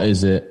 right? Or what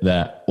is it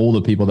that all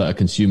the people that are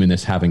consuming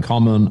this have in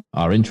common,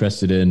 are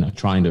interested in, are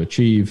trying to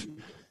achieve?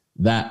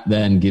 That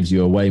then gives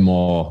you a way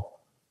more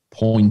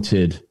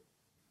pointed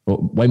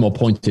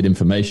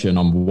information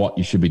on what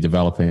you should be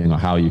developing or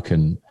how you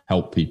can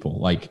help people.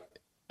 Like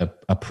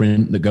a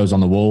print that goes on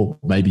the wall,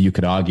 maybe you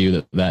could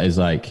argue that is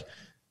like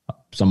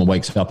someone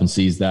wakes up and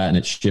sees that and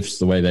it shifts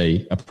the way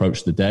they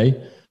approach the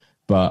day.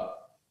 But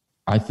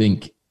I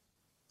think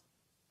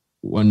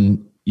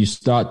when you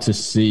start to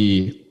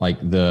see like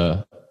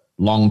the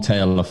long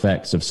tail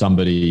effects of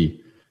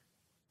somebody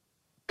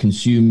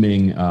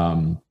consuming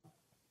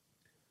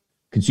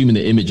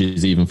the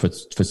images even for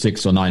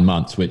 6 or 9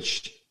 months,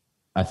 which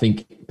I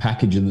think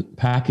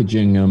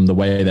packaging them the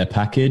way they're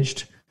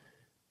packaged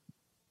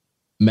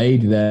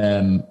made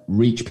them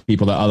reach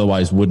people that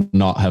otherwise would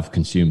not have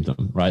consumed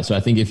them, right? So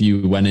I think if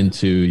you went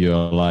into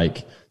your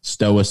like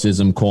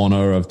stoicism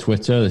corner of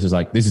Twitter, this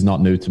is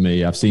not new to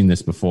me. I've seen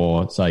this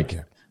before. It's like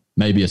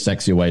maybe a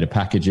sexier way to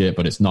package it,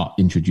 but it's not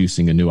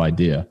introducing a new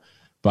idea.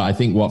 But I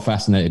think what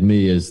fascinated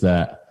me is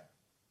that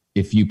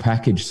if you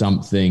package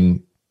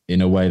something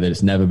in a way that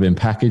it's never been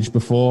packaged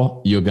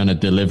before, you're going to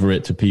deliver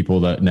it to people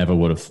that never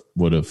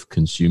would have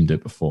consumed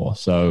it before.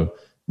 So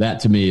that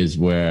to me is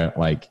where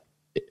like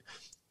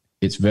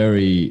it's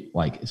very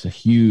like it's a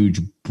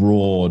huge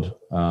broad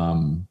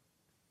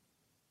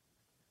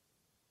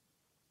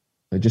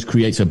it just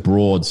creates a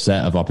broad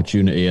set of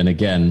opportunity. And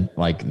again,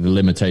 like the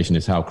limitation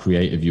is how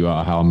creative you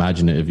are, how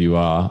imaginative you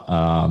are,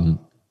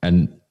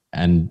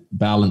 and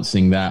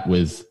balancing that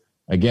with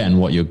again,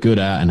 what you're good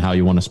at and how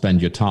you want to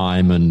spend your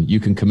time. And you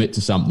can commit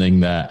to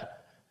something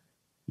that,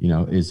 you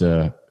know, is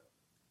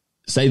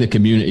say the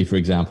community, for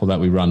example,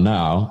 that we run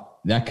now,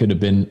 that could have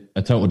been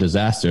a total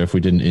disaster if we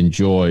didn't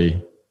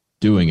enjoy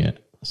doing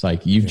it. It's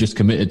like you've just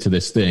committed to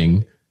this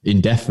thing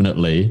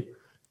indefinitely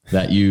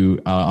that you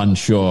are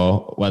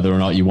unsure whether or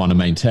not you want to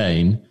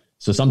maintain.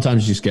 So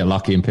sometimes you just get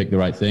lucky and pick the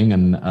right thing.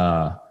 And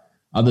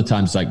other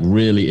times, like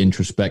really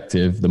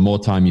introspective, the more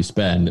time you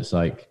spend, it's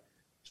like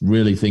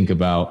really think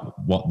about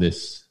what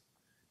this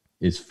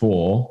is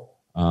for,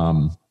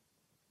 and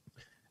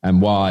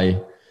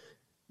why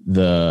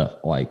the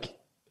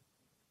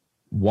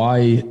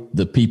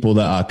people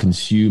that are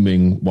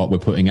consuming what we're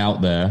putting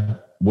out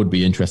there would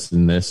be interested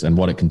in this and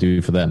what it can do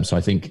for them. So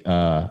I think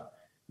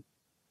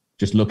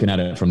just looking at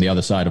it from the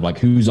other side of like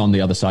who's on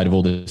the other side of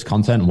all this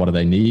content and what do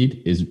they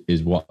need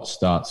is what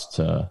starts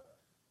to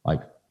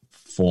like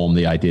form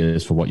the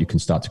ideas for what you can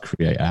start to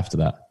create after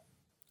that.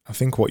 I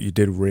think what you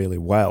did really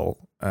well,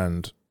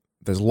 and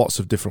there's lots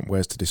of different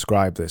ways to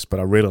describe this, but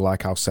I really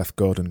like how Seth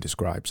Godin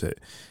describes it,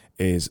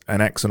 is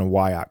an X and a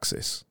Y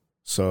axis.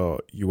 So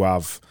you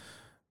have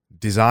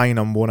design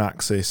on one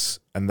axis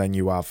and then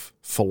you have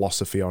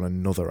philosophy on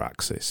another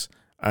axis.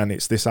 And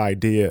it's this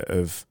idea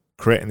of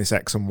creating this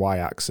X and Y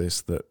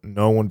axis that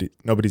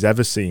nobody's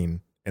ever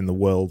seen in the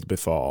world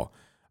before.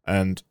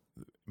 And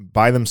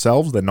by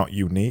themselves, they're not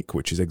unique,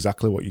 which is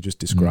exactly what you just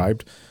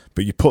described.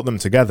 But you put them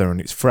together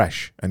and it's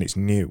fresh and it's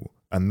new.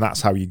 And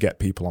that's how you get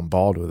people on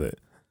board with it.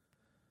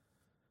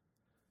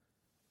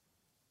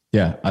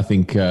 Yeah, I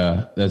think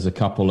there's a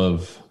couple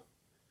of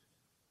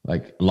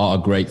like a lot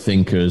of great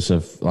thinkers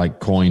have like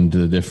coined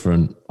the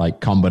different like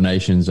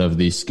combinations of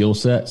these skill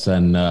sets.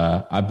 And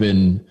I've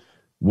been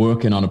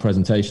working on a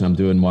presentation. I'm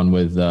doing one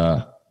with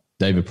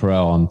David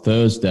Perel on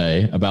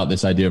Thursday about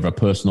this idea of a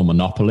personal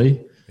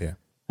monopoly,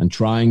 and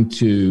trying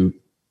to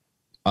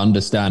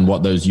understand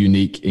what those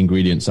unique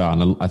ingredients are.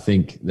 And I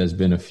think there's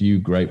been a few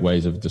great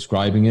ways of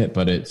describing it,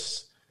 but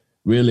it's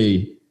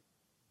really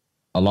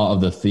a lot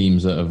of the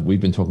themes that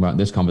we've been talking about in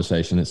this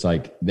conversation. It's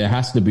like there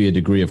has to be a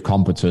degree of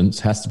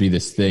competence, has to be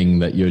this thing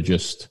that you're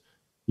just,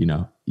 you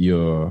know,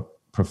 you're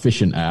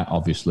proficient at,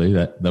 obviously,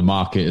 that the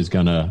market is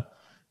going to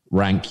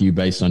rank you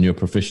based on your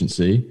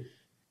proficiency.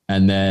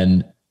 And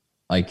then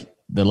like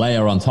the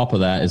layer on top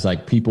of that is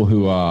like people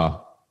who are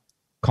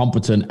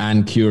competent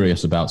and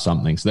curious about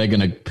something. So they're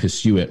going to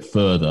pursue it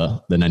further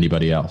than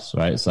anybody else,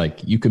 right? It's like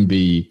you can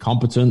be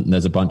competent and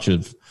there's a bunch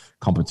of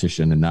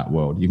competition in that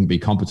world. You can be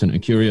competent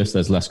and curious,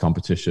 there's less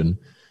competition.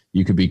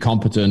 You could be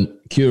competent,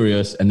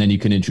 curious, and then you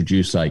can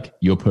introduce like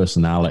your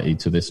personality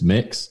to this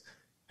mix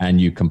and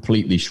you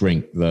completely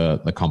shrink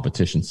the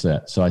competition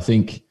set. So I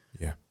think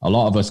a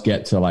lot of us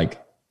get to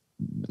like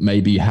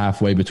maybe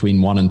halfway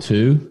between 1 and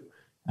 2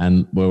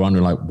 and we're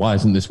wondering like, why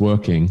isn't this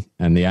working?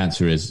 And the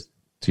answer is,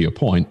 to your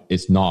point,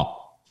 it's not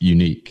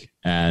unique.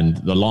 And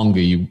the longer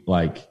you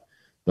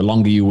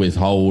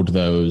withhold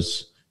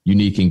those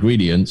unique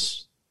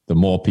ingredients, the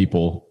more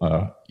people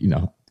are, you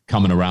know,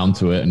 coming around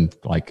to it and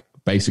like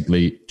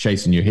basically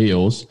chasing your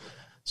heels.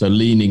 So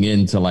leaning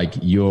into like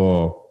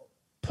your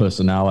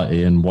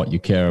personality and what you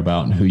care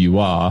about and who you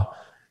are,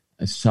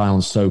 it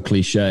sounds so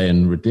cliche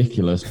and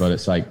ridiculous, but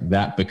it's like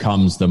that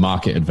becomes the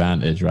market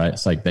advantage, right?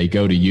 It's like they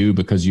go to you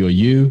because you're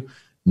you,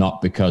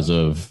 not because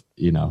of,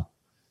 you know,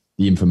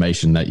 the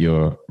information that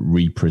you're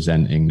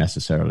representing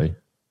necessarily.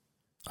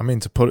 I mean,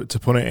 to put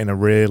it in a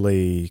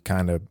really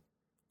kind of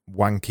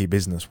wanky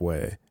business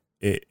way,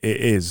 it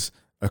is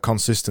a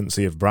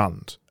consistency of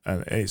brand,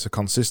 and it's a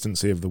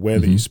consistency of the way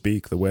that you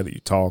speak, the way that you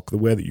talk, the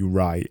way that you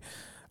write,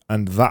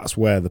 and that's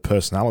where the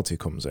personality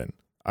comes in.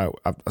 I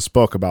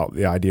spoke about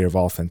the idea of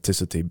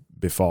authenticity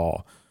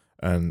before,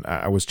 and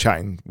I was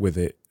chatting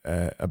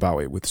about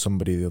it with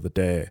somebody the other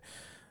day,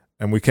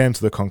 and we came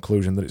to the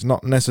conclusion that it's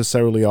not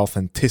necessarily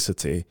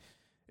authenticity,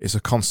 it's a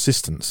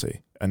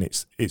consistency, and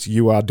it's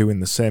you are doing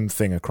the same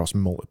thing across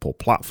multiple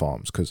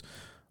platforms, because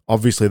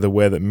obviously the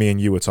way that me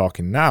and you are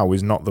talking now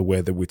is not the way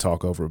that we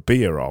talk over a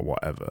beer or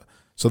whatever.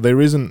 So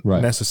there isn't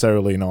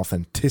necessarily an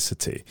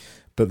authenticity,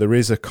 but there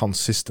is a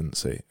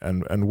consistency.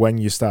 And when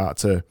you start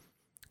to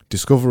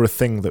discover a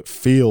thing that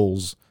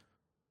feels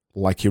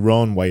like your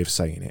own way of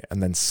saying it,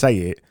 and then say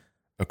it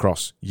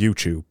across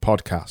YouTube,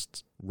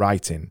 podcasts,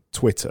 writing,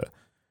 Twitter,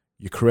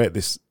 you create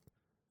this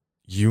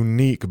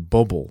unique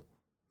bubble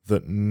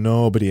that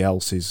nobody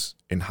else is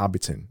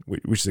inhabiting,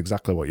 which is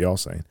exactly what you're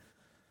saying.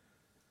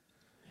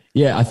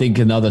 Yeah, I think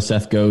another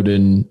Seth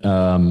Godin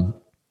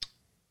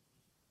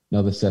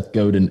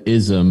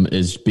ism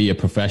is be a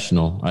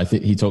professional. I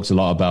think he talks a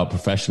lot about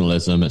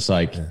professionalism. It's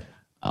like,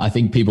 I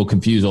think people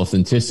confuse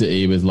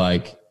authenticity with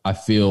like, I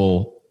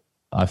feel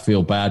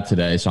bad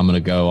today, so I'm going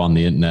to go on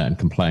the internet and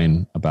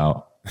complain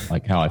about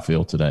like how I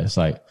feel today. It's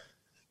like,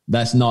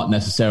 that's not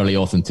necessarily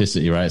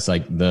authenticity, right? It's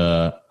like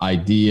the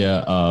idea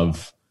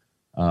of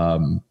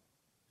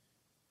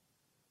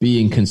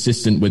being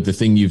consistent with the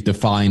thing you've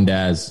defined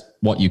as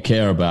what you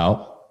care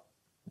about,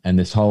 and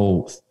this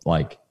whole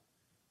like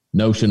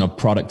notion of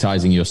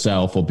productizing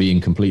yourself or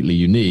being completely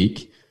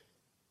unique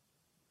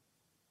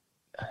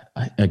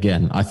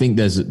again, I think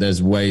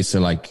there's ways to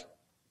like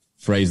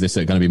phrase this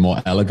that are going to be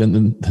more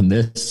elegant than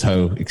this.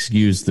 So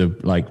excuse the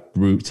like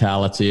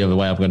brutality of the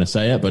way I'm going to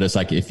say it, but it's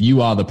like, if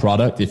you are the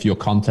product, if your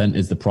content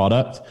is the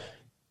product,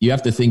 you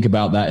have to think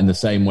about that in the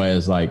same way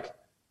as like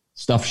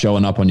stuff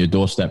showing up on your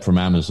doorstep from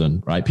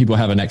Amazon, right? People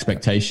have an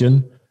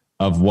expectation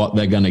of what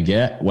they're going to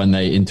get when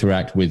they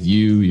interact with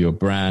you, your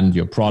brand,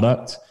 your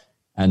product.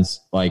 And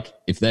like,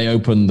 if they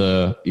open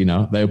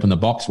the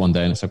box one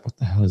day and it's like, what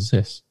the hell is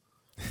this?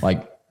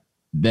 Like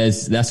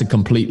that's a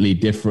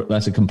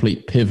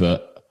complete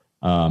pivot.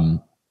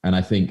 And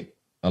I think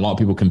a lot of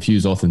people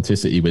confuse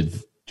authenticity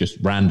with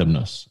just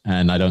randomness.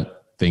 And I don't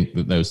think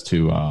that those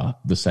two are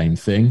the same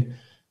thing.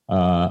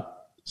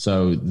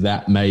 So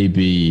that may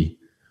be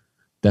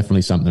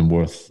definitely something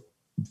worth,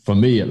 for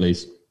me at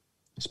least,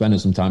 spending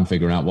some time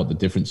figuring out what the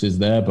difference is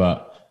there.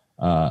 But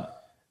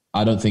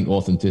I don't think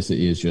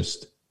authenticity is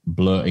just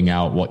blurting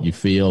out what you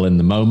feel in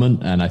the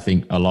moment. And I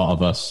think a lot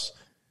of us,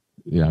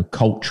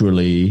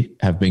 culturally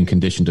have been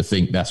conditioned to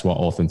think that's what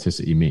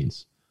authenticity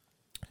means.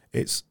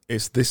 It's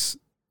this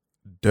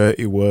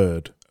dirty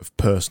word of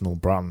personal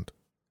brand,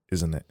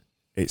 isn't it?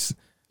 It's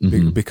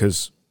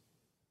because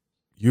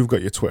you've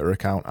got your Twitter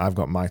account, I've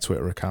got my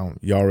Twitter account,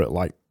 you're at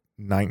like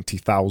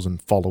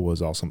 90,000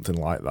 followers or something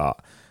like that,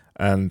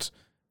 and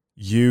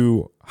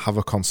you have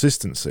a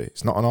consistency.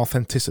 It's not an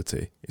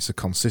authenticity, it's a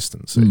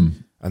consistency,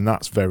 and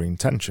that's very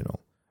intentional.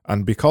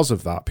 And because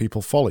of that,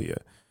 people follow you,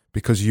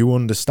 because you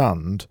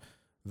understand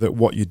that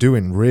what you're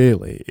doing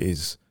really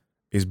is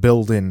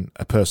building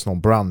a personal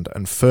brand.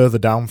 And further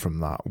down from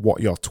that, what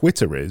your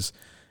Twitter is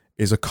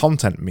a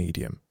content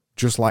medium,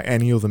 just like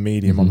any other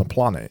medium on the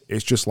planet.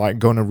 It's just like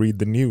going to read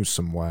the news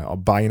somewhere or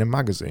buying a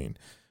magazine.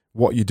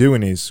 What you're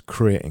doing is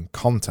creating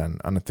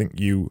content, and I think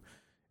you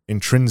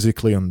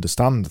intrinsically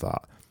understand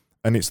that.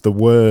 And it's the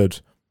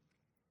word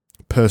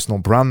personal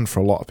brand for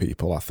a lot of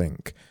people, I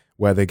think,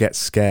 where they get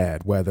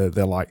scared, where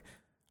they're like,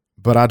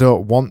 but I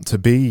don't want to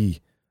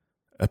be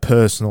a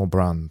personal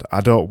brand. I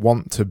don't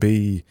want to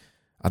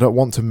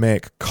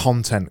make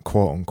content,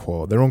 quote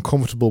unquote. They're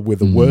uncomfortable with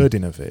the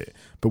wording of it,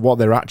 but what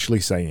they're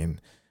actually saying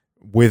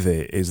with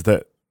it is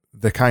that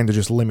they're kind of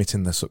just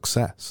limiting their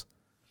success.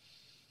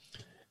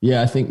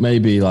 Yeah, I think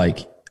maybe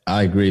like,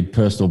 I agree,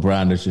 personal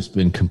brand has just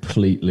been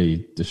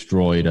completely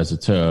destroyed as a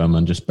term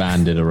and just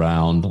banded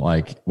around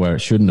like where it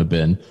shouldn't have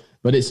been.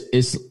 But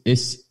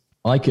it's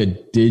like a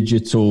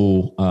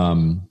digital,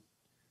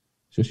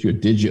 just your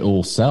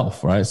digital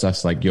self, right? So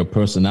that's like your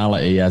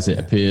personality as it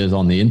appears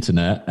on the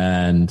internet,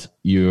 and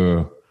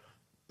you're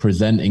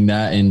presenting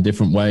that in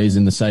different ways,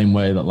 in the same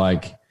way that,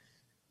 like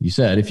you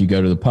said, if you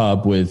go to the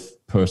pub with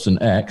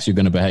person X, you're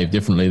going to behave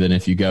differently than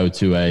if you go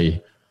to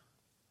a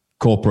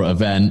corporate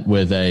event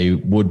with a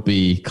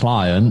would-be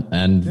client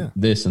and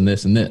this and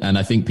this and this. And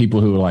I think people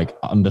who like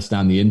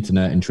understand the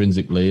internet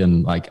intrinsically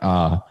and like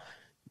are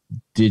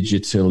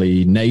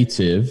digitally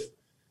native,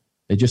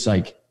 they just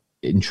like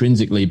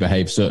intrinsically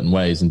behave certain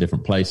ways in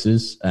different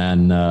places.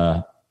 And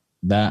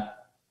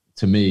that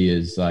to me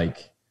is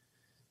like,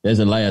 there's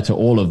a layer to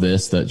all of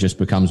this that just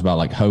becomes about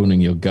like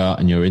honing your gut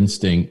and your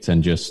instinct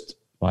and just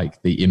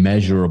like the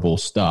immeasurable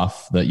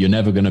stuff that you're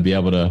never going to be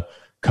able to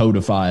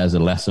codify as a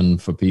lesson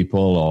for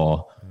people,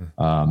 or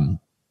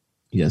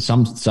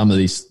some of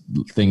these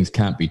things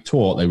can't be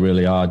taught. They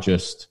really are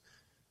just,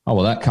 oh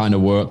well, that kind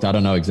of worked, I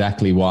don't know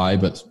exactly why,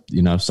 but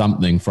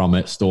something from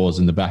it stores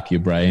in the back of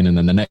your brain, and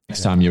then the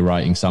next time you're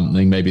writing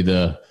something, maybe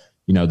the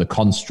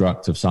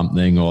construct of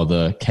something or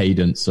the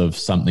cadence of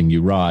something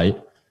you write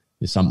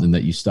is something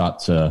that you start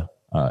to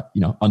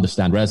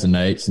understand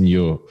resonates, and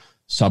you're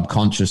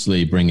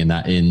subconsciously bringing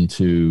that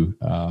into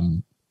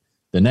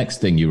the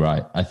next thing you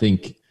write. I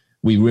think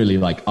we really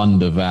like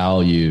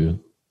undervalue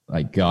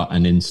like gut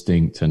and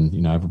instinct,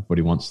 and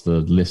everybody wants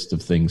the list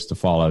of things to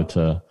follow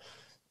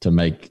to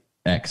make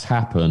X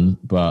happen,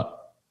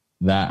 but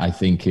that I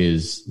think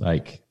is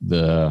like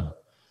the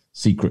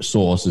secret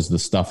sauce, is the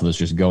stuff that's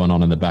just going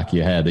on in the back of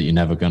your head that you're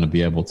never going to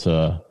be able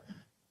to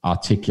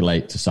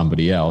articulate to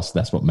somebody else.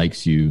 That's what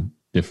makes you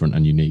different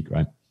and unique,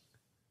 right?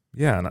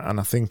 Yeah, and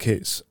I think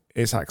it's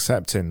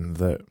accepting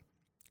that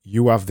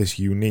you have this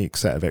unique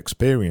set of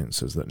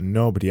experiences that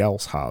nobody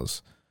else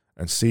has,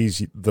 and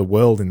sees the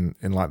world in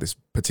like this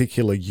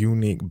particular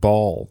unique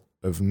ball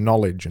of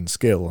knowledge and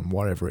skill and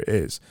whatever it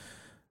is.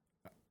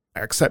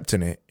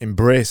 Accepting it,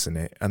 embracing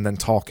it, and then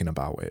talking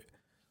about it.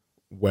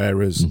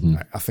 Whereas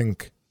I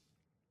think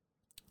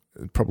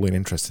probably an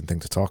interesting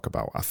thing to talk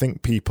about. I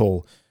think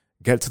people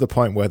get to the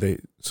point where they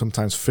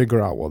sometimes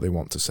figure out what they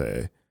want to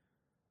say,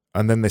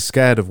 and then they're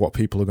scared of what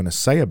people are going to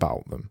say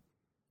about them.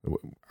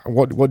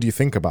 What do you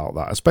think about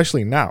that?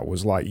 Especially now,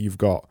 as like you've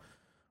got,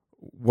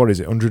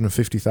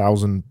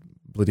 150,000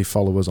 bloody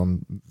followers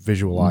on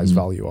Visualize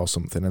Value or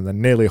something, and then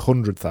nearly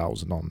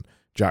 100,000 on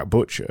Jack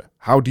Butcher.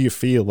 How do you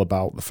feel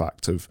about the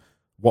fact of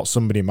what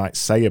somebody might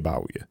say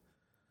about you?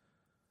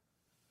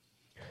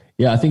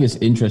 Yeah, I think it's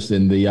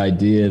interesting, the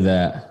idea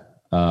that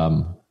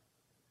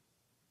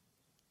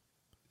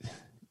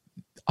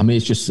I mean,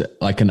 it's just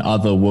like an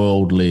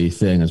otherworldly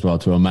thing as well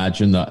to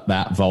imagine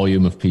that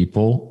volume of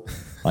people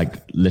like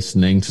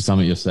listening to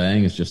something you're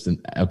saying is just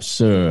an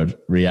absurd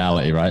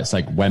reality, right? It's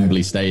like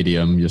Wembley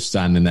Stadium. You're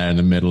standing there in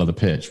the middle of the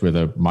pitch with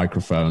a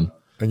microphone.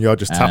 And you're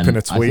just tapping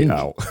a tweet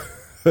out.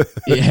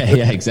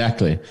 yeah,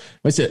 exactly.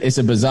 It's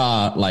a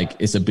bizarre,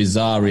 it's a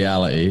bizarre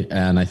reality.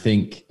 And I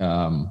think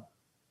I've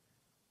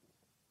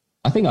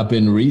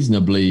been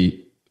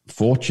reasonably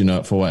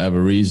fortunate for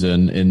whatever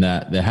reason in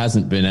that there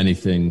hasn't been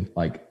anything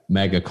like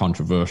mega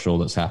controversial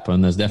that's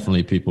happened. There's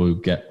definitely people who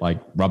get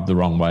like rubbed the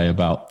wrong way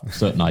about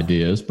certain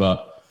ideas,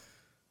 but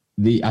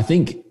I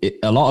think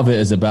a lot of it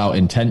is about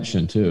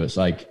intention too. It's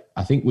like,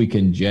 I think we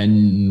can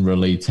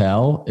generally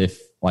tell if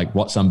like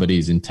what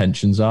somebody's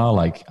intentions are.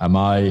 Like, am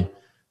I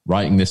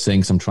writing this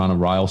thing because I'm trying to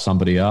rile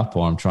somebody up,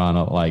 or I'm trying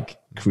to like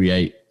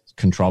create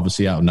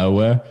controversy out of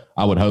nowhere?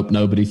 I would hope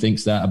nobody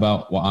thinks that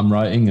about what I'm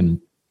writing. And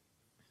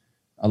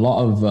a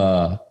lot of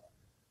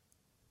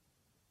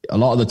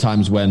the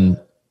times when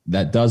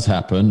that does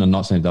happen, I'm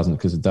not saying it doesn't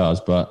because it does,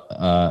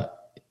 but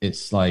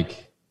it's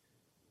like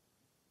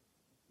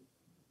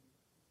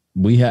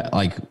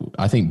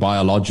I think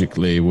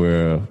biologically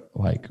we're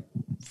like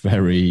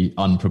very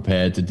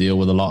unprepared to deal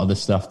with a lot of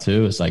this stuff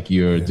too. It's like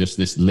you're just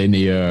this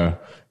linear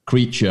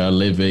creature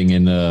living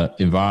in an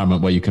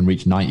environment where you can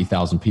reach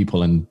 90,000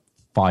 people in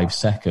 5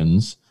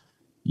 seconds.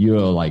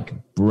 Your like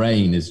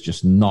brain is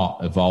just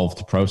not evolved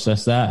to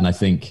process that. And I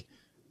think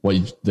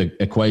the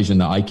equation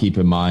that I keep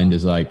in mind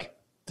is like,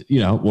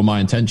 well,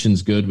 my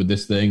intention's good with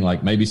this thing.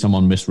 Like maybe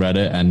someone misread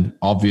it, and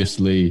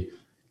obviously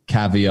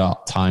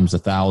caveat times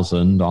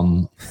 1,000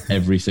 on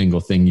every single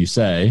thing you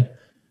say.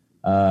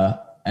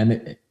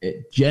 And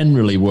it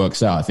generally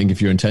works out. I think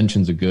if your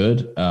intentions are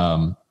good,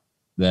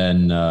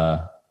 then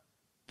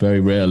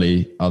very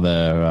rarely are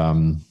there,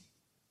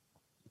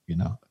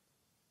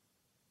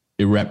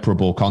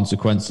 irreparable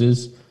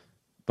consequences.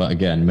 But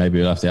again, maybe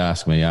you'll have to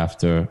ask me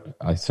after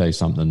I say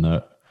something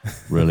that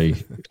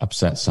really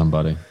upsets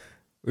somebody.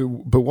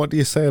 But what do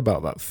you say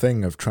about that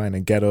thing of trying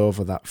to get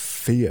over that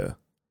fear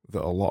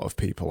that a lot of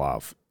people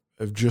have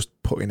of just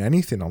putting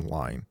anything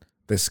online?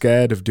 They're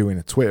scared of doing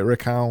a Twitter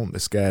account. They're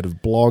scared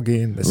of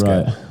blogging.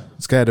 They're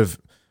scared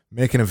of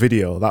making a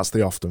video. That's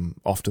often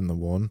the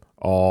one,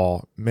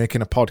 or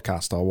making a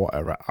podcast or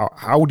whatever.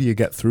 How do you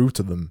get through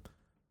to them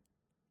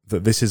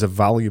that this is a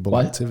valuable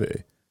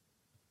activity?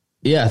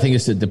 Yeah, I think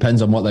it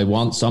depends on what they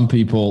want. Some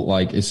people,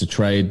 like, it's a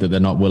trade that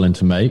they're not willing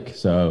to make.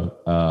 So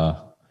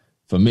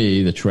for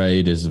me, the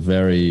trade is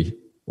very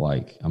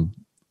like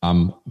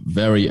I'm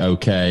very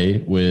okay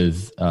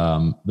with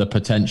the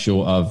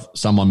potential of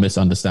someone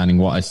misunderstanding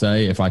what I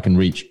say. If I can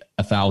reach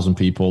 1,000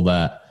 people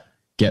that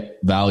get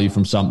value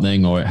from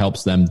something, or it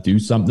helps them do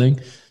something,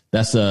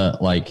 that's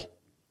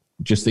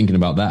just thinking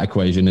about that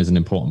equation is an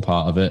important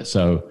part of it.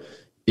 So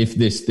if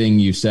this thing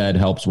you said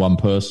helps one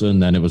person,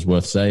 then it was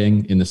worth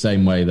saying. In the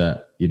same way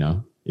that,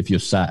 if you're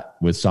sat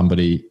with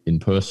somebody in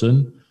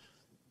person,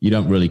 you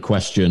don't really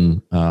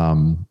question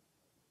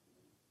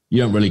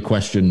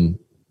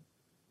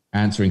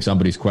answering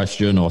somebody's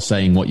question or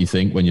saying what you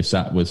think when you're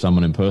sat with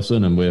someone in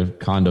person. And we're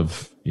kind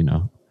of,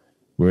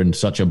 we're in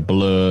such a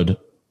blurred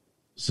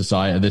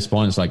society at this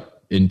point. It's like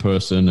in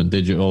person and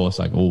digital. It's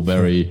like all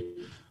very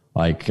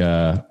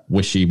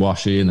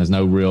wishy-washy, and there's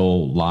no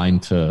real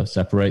line to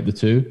separate the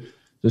two.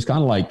 So it's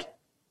kind of like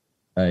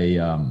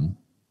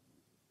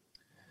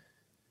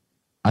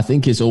I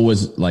think it's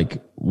always like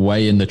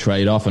weighing the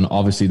trade-off, and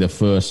obviously the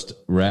first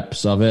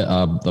reps of it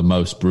are the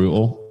most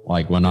brutal.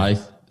 Like when I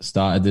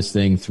started this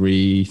thing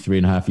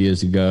 3.5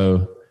 years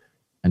ago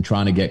and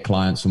trying to get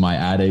clients for my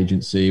ad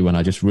agency when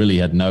I just really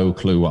had no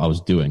clue what I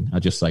was doing. I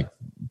just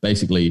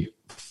basically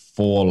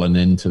fallen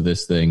into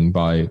this thing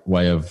by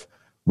way of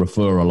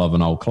referral of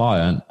an old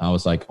client. I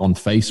was on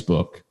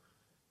Facebook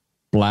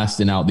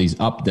blasting out these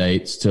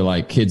updates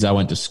to kids I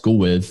went to school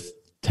with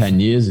 10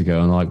 years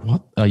ago. And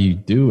what are you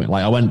doing?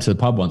 I went to the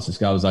pub once. This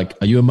guy was like,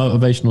 "Are you a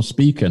motivational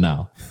speaker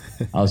now?"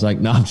 I was like,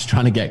 "No, I'm just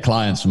trying to get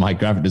clients for my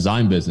graphic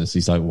design business."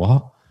 He's like,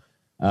 "What?"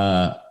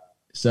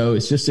 So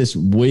it's just this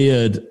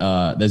weird,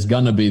 there's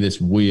going to be this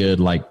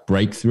weird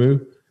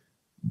breakthrough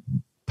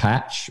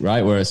patch,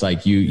 right? Where it's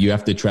you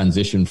have to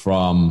transition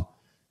from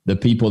the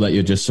people that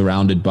you're just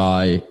surrounded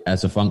by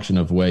as a function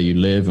of where you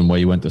live and where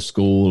you went to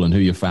school and who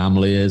your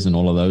family is and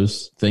all of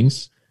those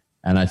things.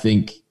 And I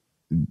think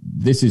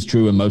this is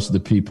true in most of the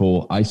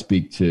people I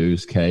speak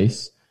to's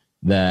case,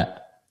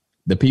 that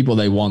the people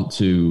they want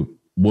to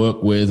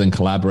work with and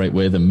collaborate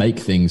with and make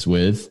things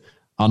with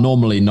are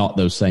normally not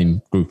those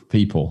same group of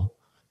people.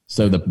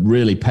 So the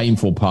really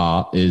painful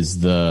part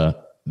is the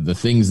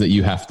things that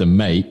you have to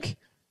make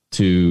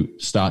to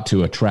start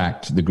to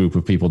attract the group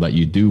of people that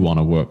you do want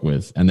to work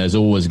with. And there's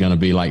always going to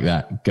be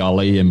that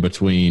gully in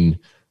between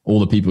all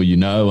the people you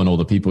know and all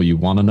the people you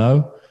want to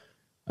know.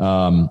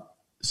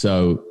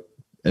 So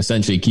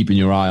essentially keeping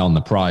your eye on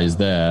the prize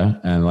there,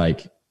 and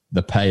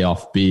the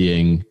payoff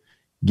being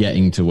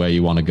getting to where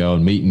you want to go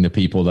and meeting the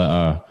people that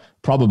are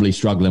probably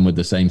struggling with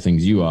the same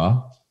things you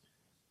are,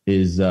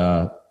 is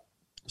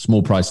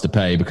small price to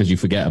pay because you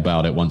forget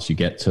about it once you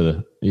get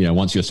to,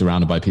 once you're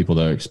surrounded by people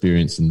that are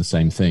experiencing the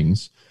same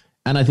things.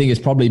 And I think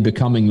it's probably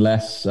becoming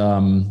less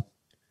of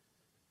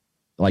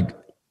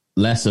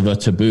a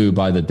taboo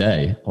by the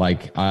day.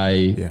 Like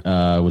I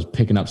was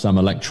picking up some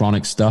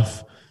electronic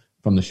stuff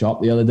from the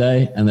shop the other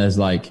day, and there's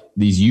like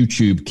these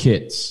YouTube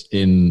kits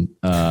in,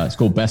 it's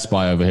called Best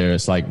Buy over here.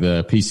 It's like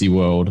the PC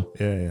World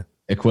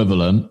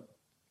equivalent.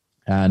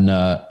 And,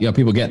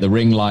 people get the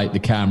ring light, the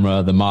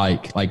camera, the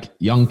mic, like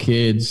young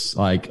kids,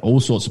 like all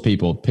sorts of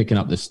people picking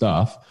up this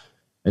stuff.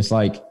 It's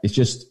like, it's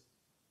just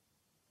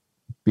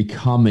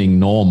becoming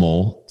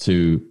normal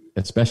to,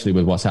 especially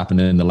with what's happened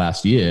in the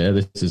last year.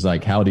 This is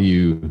like, how do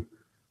you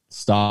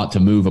start to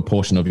move a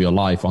portion of your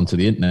life onto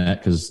the internet?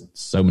 Because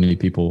so many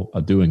people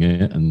are doing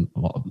it, and a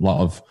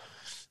lot of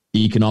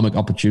economic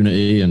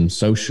opportunity and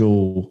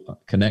social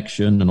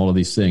connection and all of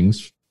these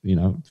things,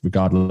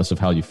 regardless of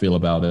how you feel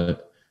about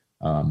it.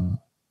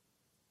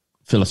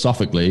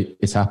 Philosophically,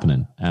 it's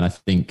happening. And I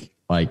think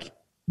like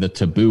the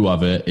taboo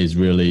of it is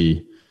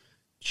really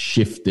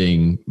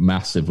shifting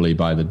massively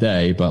by the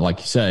day. But like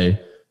you say,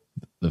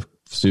 the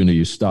sooner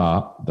you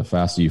start, the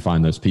faster you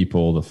find those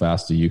people, the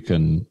faster you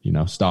can,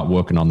 start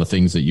working on the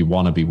things that you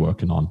want to be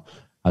working on.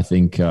 I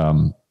think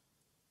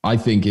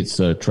it's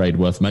a trade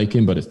worth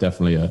making, but it's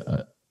definitely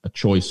a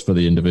choice for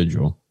the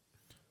individual.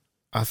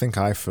 I think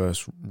I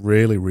first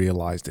really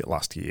realized it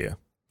last year.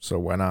 So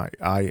when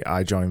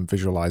I joined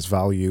Visualize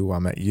Value, I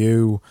met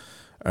you,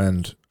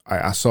 and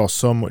I saw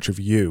so much of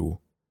you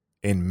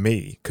in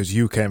me, because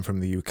you came from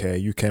the UK,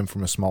 you came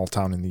from a small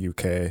town in the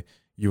UK,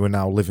 you are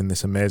now living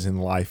this amazing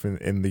life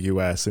in the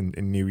US, in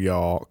New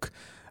York,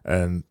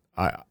 and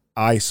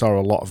I saw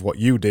a lot of what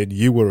you did.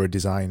 You were a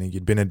designer,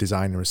 you'd been a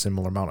designer a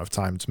similar amount of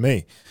time to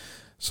me.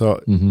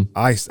 So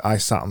I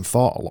sat and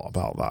thought a lot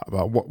about that,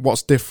 about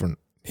what's different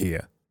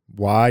here.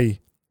 Why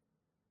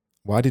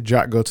did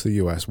Jack go to the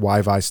US? Why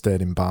have I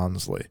stayed in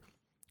Barnsley?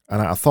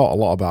 And I thought a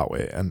lot about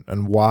it,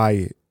 and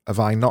why have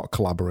I not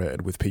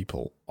collaborated with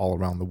people all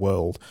around the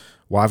world?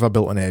 Why have I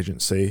built an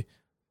agency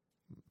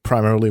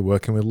primarily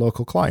working with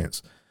local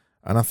clients?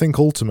 And I think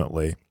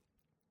ultimately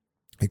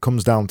it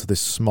comes down to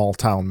this small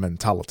town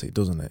mentality,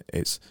 doesn't it?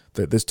 It's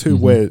that there's two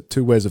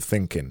ways of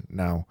thinking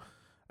now,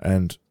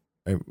 and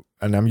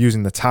I'm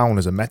using the town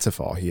as a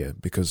metaphor here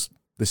because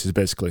this is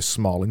basically a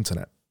small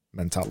internet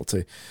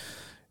mentality.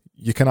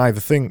 You can either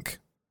think,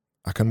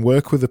 I can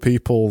work with the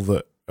people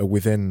that are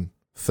within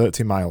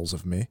 30 miles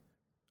of me,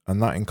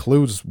 and that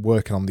includes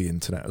working on the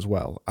internet as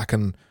well. I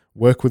can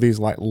work with these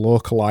like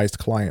localized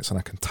clients, and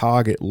I can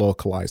target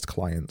localized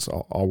clients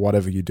or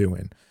whatever you're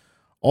doing.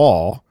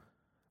 Or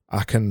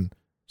I can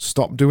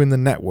stop doing the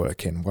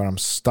networking where I'm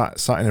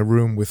sat in a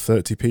room with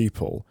 30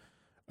 people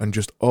and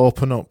just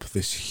open up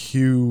this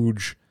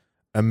huge,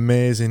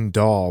 amazing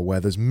door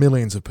where there's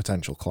millions of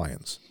potential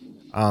clients.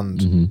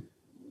 And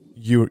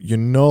you're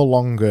no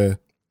longer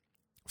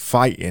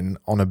fighting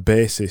on a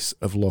basis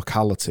of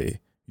locality.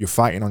 You're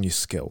fighting on your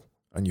skill,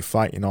 and you're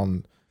fighting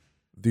on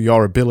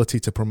your ability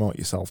to promote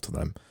yourself to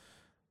them.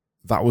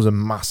 That was a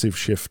massive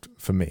shift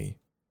for me.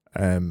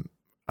 And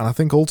I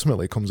think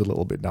ultimately it comes a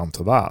little bit down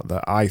to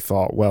that I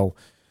thought, well,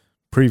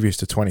 previous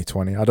to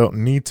 2020, I don't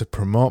need to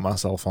promote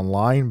myself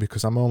online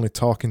because I'm only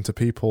talking to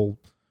people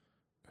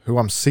who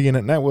I'm seeing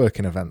at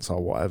networking events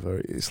or whatever.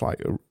 It's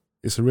like,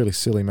 it's a really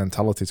silly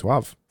mentality to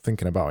have,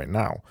 thinking about it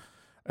now.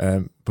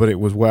 But it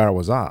was where I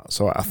was at.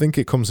 So I think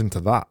it comes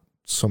into that.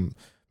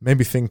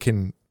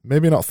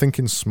 Maybe not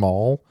thinking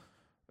small,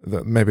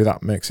 that maybe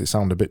that makes it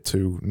sound a bit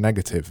too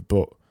negative,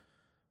 but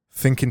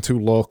thinking too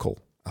local.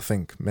 I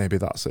think maybe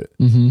that's it.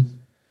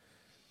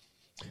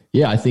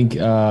 Yeah, I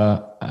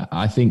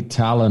think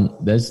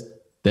talent,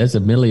 there's a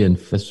million,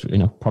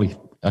 probably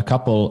a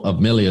couple of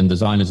million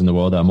designers in the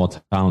world that are more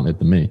talented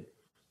than me.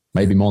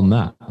 Maybe more than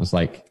that. It's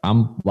like,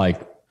 I'm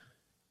like,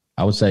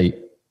 I would say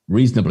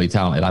reasonably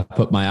talented. I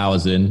put my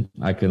hours in,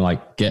 I can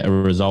like get a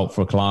result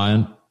for a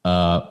client.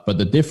 But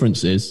the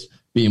difference is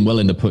being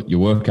willing to put your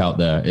work out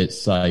there.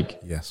 It's like,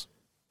 yes,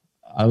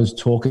 I was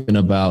talking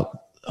about,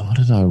 what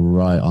did I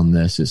write on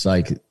this? It's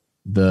like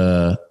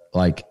the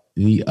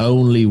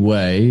only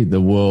way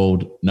the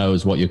world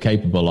knows what you're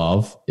capable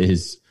of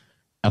is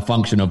a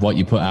function of what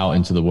you put out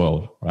into the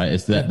world, right?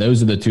 It's that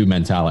those are the two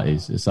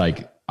mentalities. It's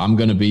like, I'm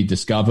going to be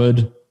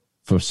discovered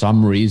for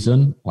some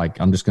reason. Like,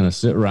 I'm just going to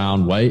sit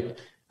around, wait,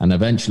 and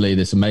eventually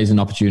this amazing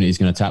opportunity is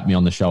going to tap me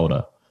on the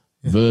shoulder.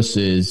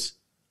 Versus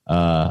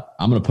I'm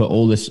going to put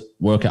all this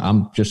work out.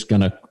 I'm just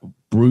going to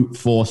brute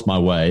force my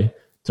way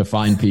to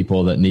find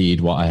people that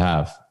need what I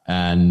have.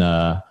 And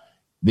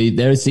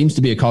there seems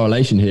to be a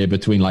correlation here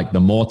between like the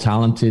more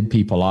talented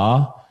people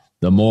are,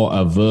 the more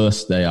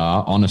averse they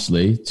are,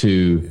 honestly,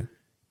 to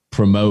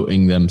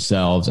promoting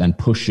themselves and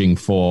pushing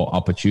for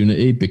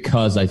opportunity,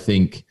 because I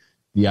think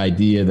the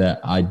idea that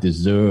I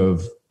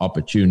deserve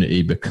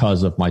opportunity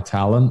because of my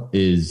talent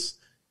is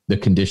the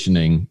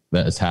conditioning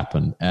that has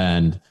happened.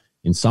 And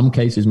in some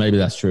cases, maybe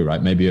that's true,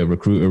 right? Maybe a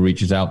recruiter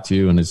reaches out to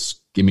you and is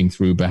skimming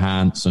through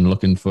Behance and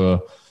looking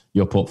for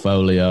your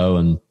portfolio.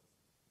 And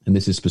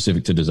this is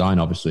specific to design,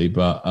 obviously.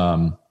 But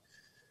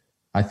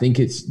I think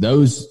it's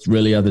those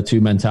really are the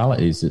two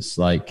mentalities. It's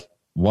like,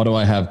 what do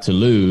I have to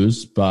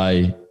lose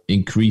by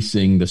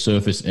increasing the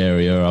surface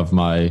area of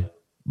my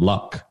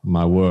luck,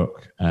 my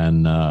work?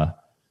 And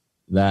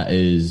that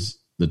is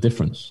the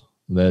difference.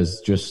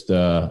 There's just,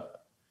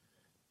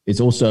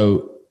 it's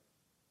also,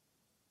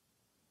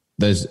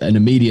 there's an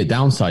immediate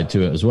downside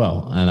to it as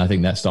well. And I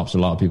think that stops a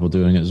lot of people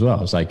doing it as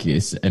well. It's like,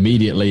 it's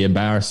immediately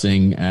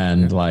embarrassing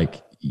and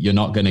like, you're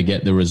not going to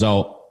get the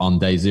result on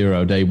day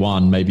 0, day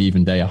 1, maybe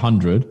even day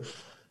 100.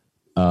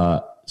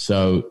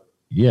 So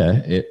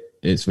yeah,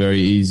 it's very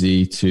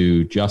easy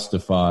to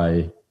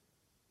justify,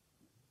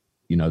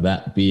 you know,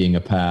 that being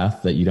a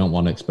path that you don't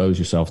want to expose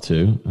yourself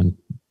to. And,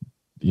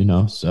 you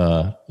know,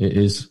 so it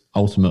is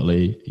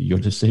ultimately your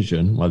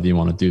decision whether you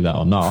want to do that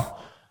or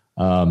not.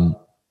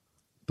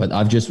 But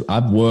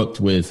I've worked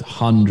with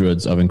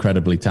hundreds of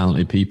incredibly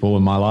talented people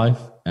in my life,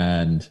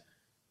 and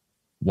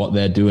what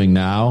they're doing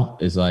now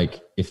is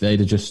like, if they'd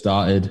have just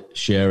started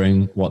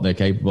sharing what they're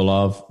capable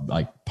of,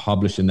 like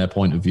publishing their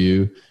point of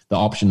view, the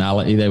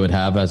optionality they would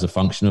have as a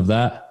function of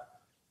that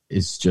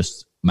is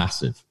just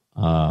massive.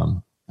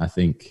 I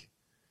think,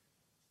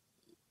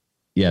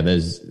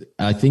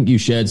 I think you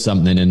shared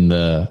something in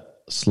the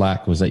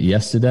Slack, was that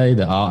yesterday,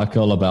 the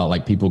article about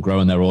like people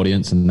growing their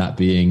audience and that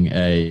being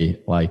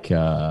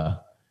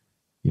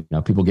you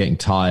know, people getting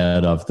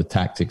tired of the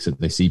tactics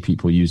that they see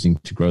people using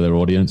to grow their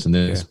audience, and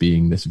this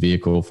being this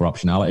vehicle for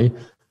optionality.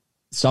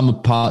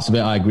 Some parts of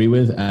it I agree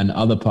with, and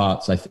other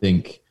parts I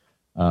think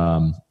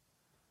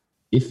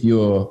if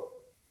you're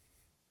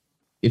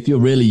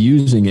really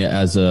using it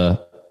as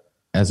a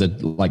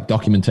like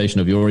documentation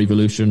of your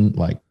evolution,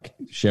 like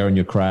sharing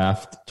your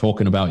craft,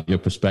 talking about your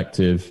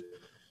perspective,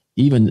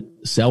 even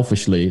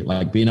selfishly,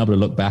 like being able to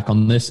look back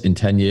on this in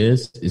 10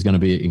 years is going to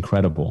be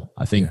incredible.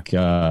 I think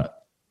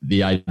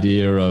the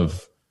idea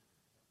of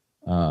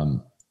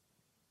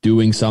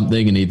doing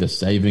something and either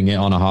saving it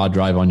on a hard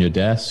drive on your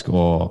desk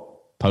or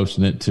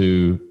posting it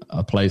to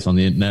a place on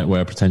the internet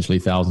where potentially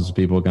thousands of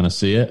people are going to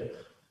see it.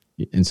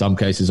 In some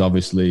cases,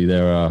 obviously,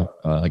 there are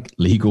like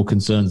legal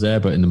concerns there,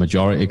 but in the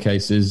majority of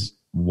cases,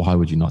 why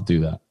would you not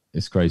do that?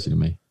 It's crazy to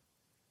me.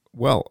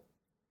 Well,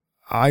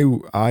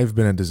 I've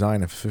been a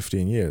designer for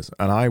 15 years,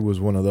 and I was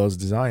one of those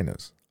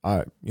designers.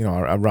 I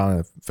ran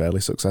a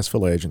fairly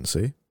successful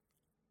agency,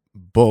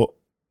 but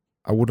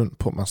I wouldn't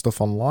put my stuff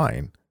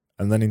online.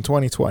 And then in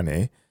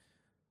 2020,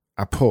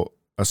 I put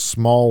a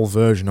small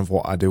version of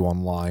what I do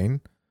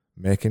online,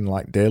 making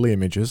like daily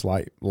images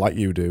like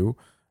you do,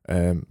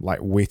 like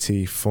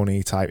witty,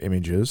 funny type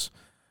images.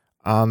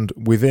 And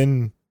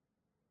within,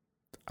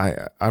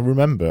 I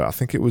remember, I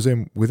think it was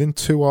within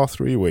 2 or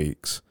 3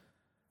 weeks,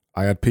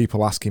 I had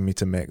people asking me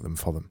to make them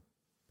for them.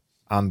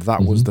 And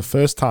that was the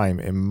first time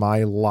in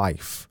my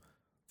life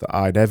that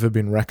I'd ever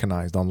been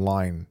recognized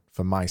online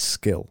for my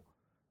skill.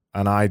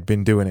 And I'd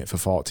been doing it for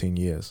 14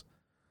 years.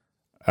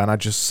 And I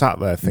just sat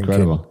there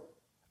thinking,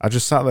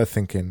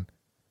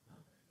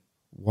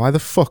 why the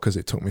fuck has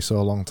it took me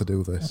so long to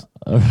do this?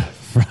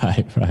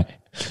 Right.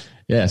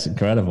 Yeah, it's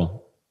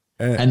incredible.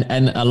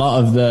 And a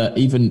lot of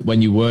even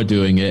when you were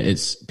doing it,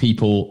 it's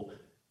people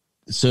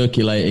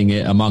circulating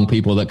it among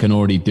people that can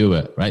already do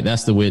it, right?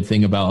 That's the weird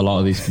thing about a lot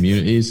of these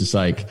communities. It's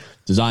like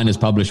designers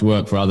publish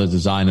work for other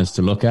designers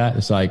to look at.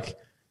 It's like,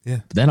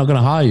 they're not going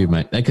to hire you,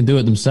 mate. They can do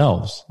it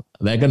themselves.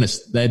 They're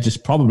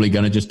just probably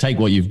going to just take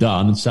what you've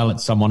done and sell it to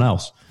someone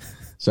else.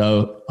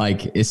 So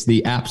like, it's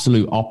the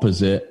absolute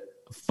opposite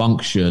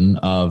function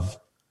of,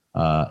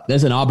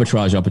 there's an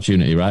arbitrage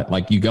opportunity, right?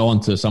 Like you go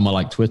onto somewhere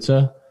like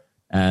Twitter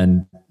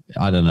and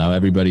I don't know,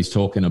 everybody's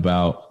talking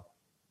about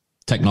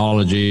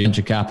technology,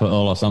 venture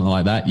capital or something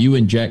like that. You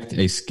inject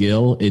a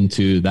skill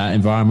into that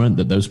environment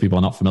that those people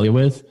are not familiar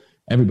with.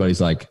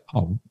 Everybody's like,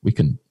 oh, we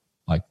can,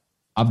 like,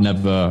 I've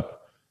never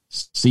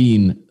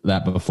seen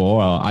that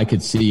before. I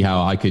could see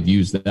how I could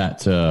use that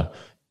to,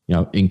 you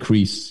know,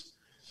 increase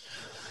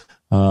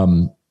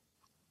the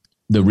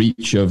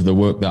reach of the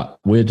work that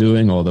we're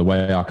doing or the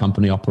way our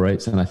company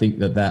operates. And I think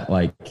that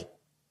like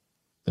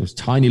those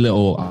tiny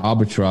little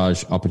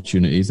arbitrage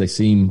opportunities, they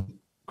seem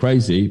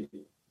crazy,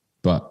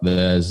 but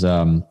there's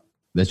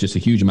just a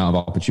huge amount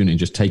of opportunity in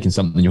just taking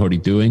something you're already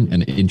doing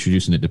and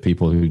introducing it to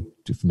people who've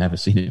never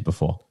seen it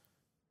before.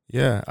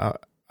 Yeah,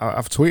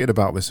 I've tweeted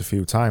about this a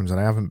few times and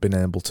I haven't been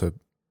able to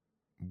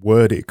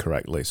word it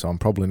correctly, so I'm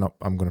going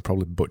to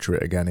probably butcher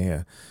it again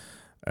here.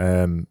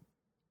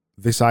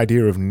 This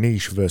idea of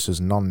niche versus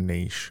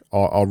non-niche,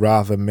 or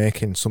rather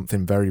making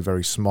something very,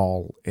 very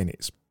small in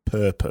its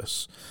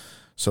purpose.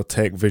 So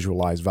take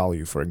visualize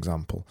value, for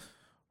example.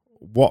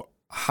 What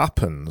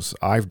happens,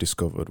 I've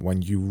discovered,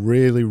 when you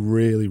really,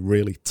 really,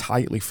 really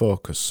tightly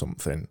focus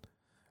something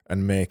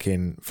and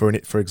making,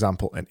 for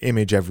example, an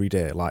image every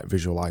day, like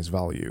visualize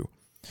value,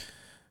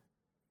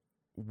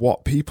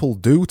 what people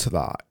do to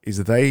that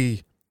is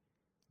they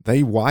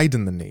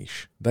widen the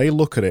niche. They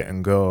look at it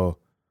and go,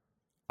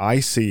 I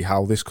see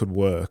how this could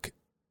work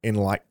in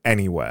like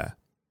anywhere.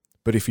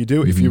 But if you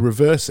do, if you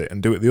reverse it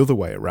and do it the other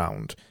way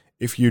around,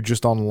 if you're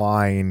just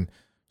online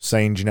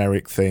saying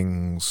generic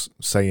things,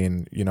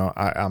 saying, you know,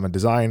 I'm a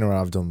designer,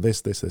 I've done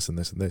this, this, this, and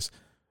this, and this.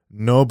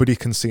 Nobody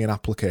can see an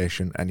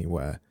application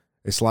anywhere.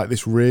 It's like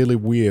this really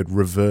weird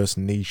reverse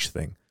niche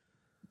thing.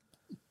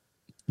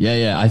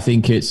 Yeah. I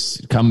think it's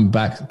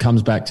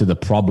comes back to the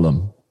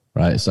problem,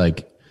 right? It's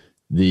like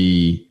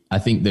I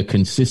think the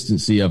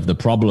consistency of the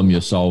problem you're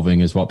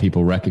solving is what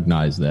people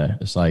recognize there.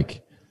 It's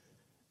like,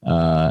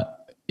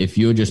 if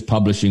you're just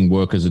publishing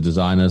work as a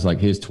designer, it's like,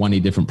 here's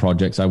 20 different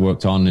projects I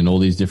worked on in all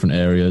these different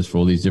areas for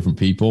all these different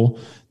people.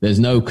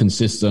 There's no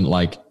consistent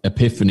like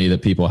epiphany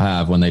that people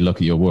have when they look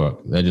at your work.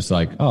 They're just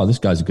like, oh, this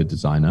guy's a good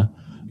designer.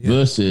 Yeah.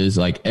 Versus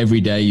like every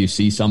day you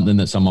see something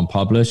that someone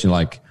published, you're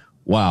like,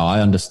 wow,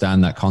 I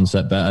understand that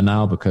concept better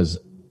now because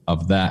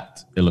of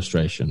that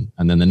illustration.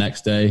 And then the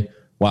next day,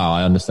 wow,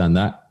 I understand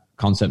that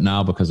concept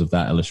now because of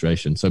that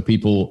illustration. So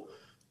people,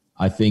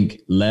 I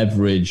think,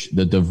 leverage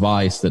the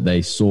device that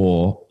they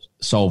saw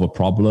solve a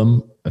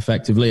problem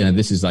effectively. And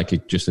this is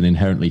like just an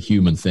inherently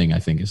human thing. I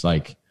think it's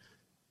like,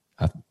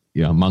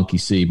 you know, monkey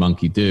see,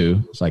 monkey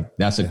do. It's like,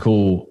 that's a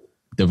cool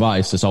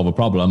device to solve a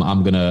problem.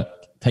 I'm going to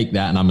take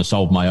that and I'm going to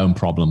solve my own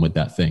problem with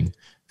that thing.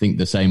 I think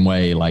the same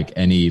way, like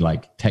any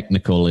like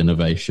technical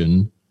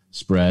innovation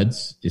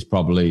spreads is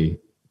probably,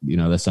 you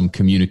know, there's some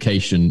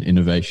communication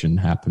innovation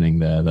happening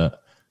there that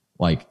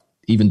like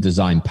even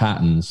design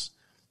patterns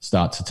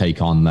start to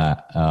take on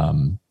that.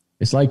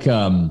 It's like,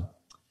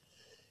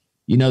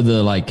 you know,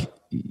 the like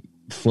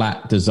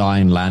flat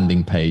design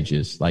landing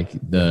pages, like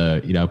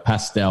the, you know,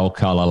 pastel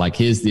color, like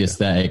here's the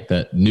aesthetic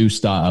that new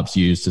startups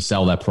use to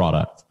sell their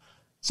product.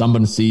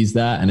 Someone sees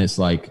that and it's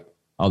like,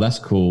 oh, that's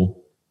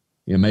cool.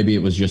 You know, maybe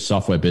it was just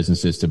software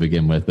businesses to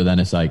begin with, but then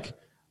it's like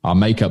our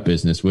makeup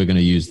business, we're going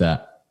to use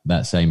that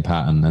same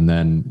pattern. And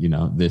then, you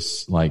know,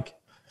 this like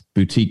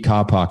boutique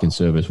car parking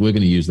service, we're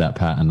going to use that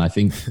pattern. I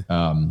think,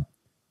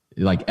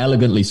 like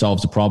elegantly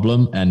solves a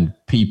problem and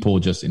people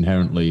just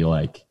inherently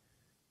like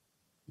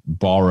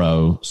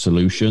borrow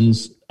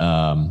solutions.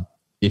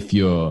 If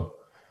you're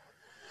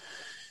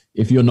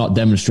not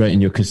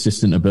demonstrating your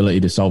consistent ability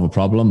to solve a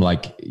problem,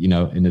 like, you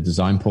know, in a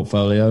design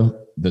portfolio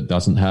that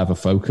doesn't have a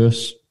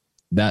focus,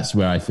 that's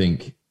where I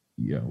think,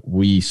 you know,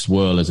 we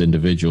swirl as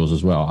individuals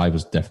as well. I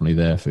was definitely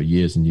there for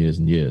years and years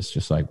and years.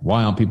 Just like,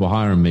 why aren't people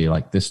hiring me?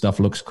 Like, this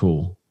stuff looks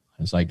cool.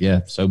 It's like,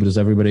 yeah, so does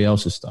everybody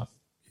else's stuff.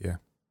 Yeah.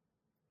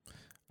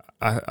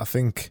 I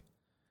think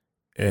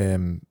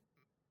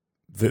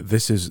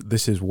this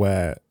is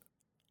where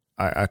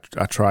I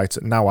try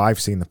to, now I've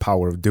seen the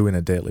power of doing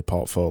a daily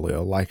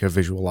portfolio, like a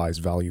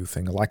visualized value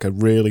thing, like a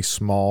really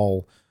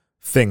small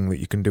thing that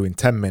you can do in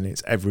 10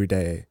 minutes every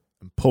day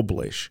and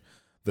publish.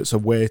 That's a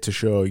way to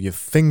show your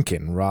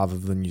thinking rather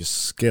than your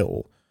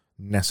skill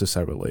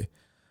necessarily.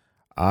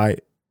 I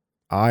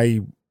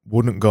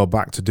wouldn't go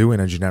back to doing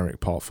a generic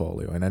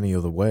portfolio in any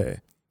other way.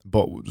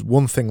 But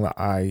one thing that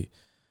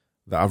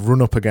I've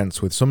run up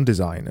against with some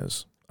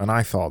designers, and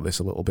I thought this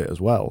a little bit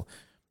as well,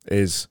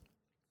 is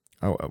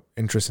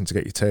interesting to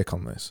get your take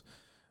on this.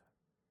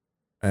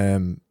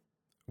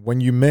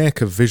 When you make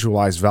a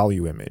visualized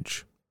value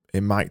image,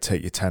 it might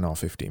take you 10 or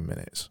 15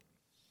 minutes.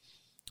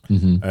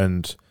 Mm-hmm.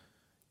 And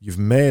you've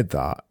made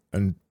that,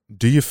 and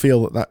do you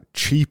feel that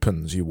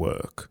cheapens your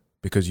work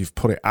because you've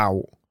put it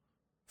out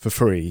for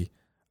free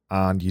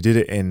and you did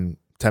it in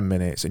 10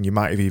 minutes and you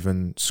might have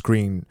even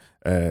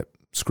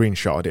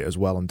screenshotted it as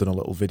well and done a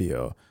little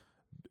video?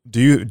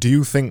 Do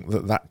you think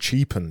that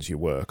cheapens your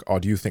work,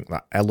 or do you think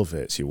that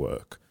elevates your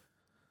work?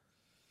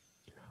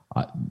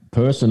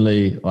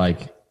 Personally,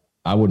 like,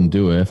 I wouldn't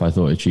do it if I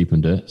thought it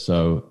cheapened it.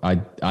 So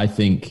I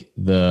think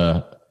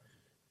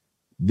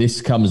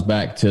this comes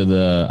back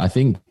to I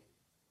think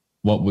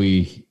what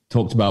we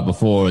talked about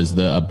before is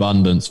the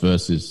abundance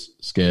versus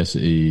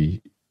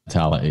scarcity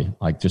mentality.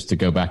 Like, just to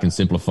go back and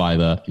simplify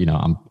you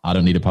know, I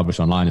don't need to publish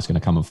online. It's going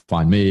to come and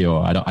find me,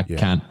 or I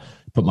can't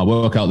put my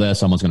work out there.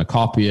 Someone's going to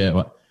copy it.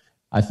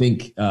 I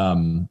think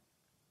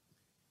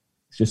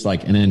it's just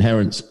like an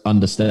inherent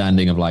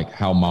understanding of like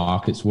how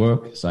markets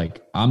work. It's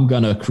like, I'm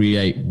going to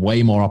create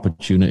way more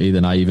opportunity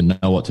than I even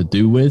know what to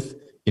do with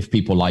if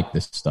people like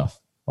this stuff.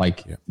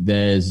 Like,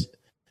 there's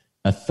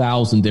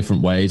 1,000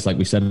 different ways, like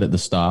we said at the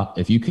start.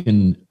 If you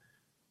can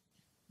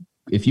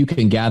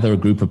gather a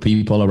group of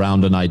people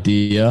around an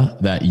idea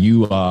that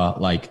you are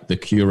like the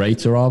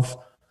curator of,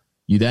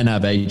 you then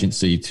have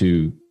agency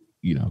to,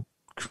 you know,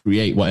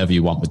 create whatever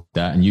you want with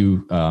that. And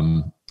you,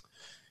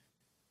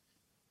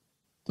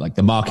 like,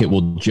 the market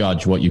will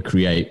judge what you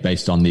create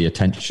based on the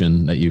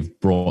attention that you've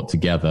brought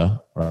together,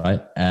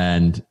 right?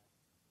 And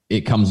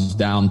it comes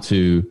down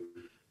to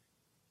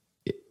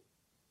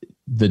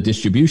the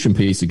distribution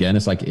piece again.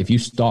 It's like, if you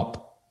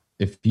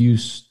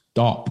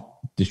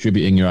stop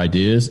distributing your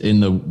ideas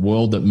in the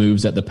world that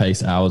moves at the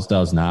pace ours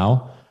does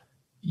now,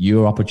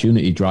 your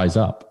opportunity dries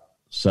up.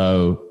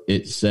 So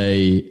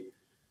the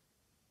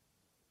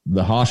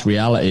harsh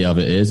reality of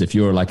it is, if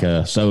you're like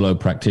a solo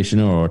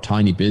practitioner or a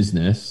tiny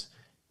business,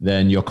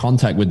 then your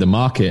contact with the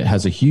market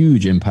has a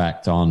huge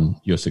impact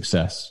on your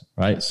success,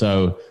 right?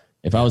 So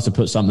if I was to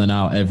put something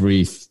out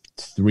every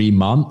 3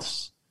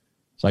 months,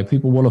 it's like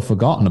people will have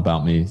forgotten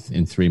about me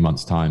in 3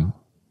 months' time.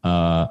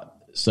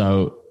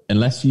 So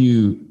unless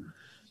I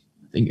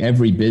think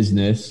every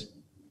business,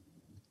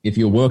 if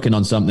you're working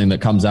on something that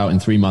comes out in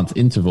 3-month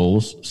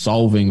intervals,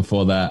 solving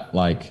for that,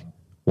 like,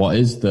 what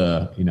is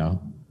the,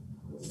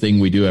 thing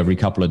we do every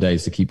couple of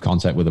days to keep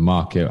contact with the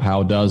market?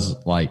 How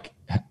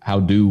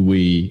do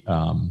we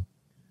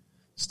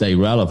stay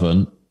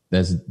relevant?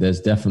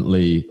 There's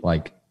definitely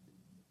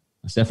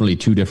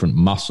two different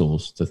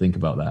muscles to think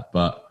about that.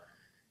 But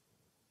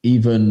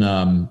even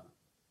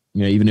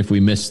if we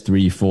miss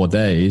 3-4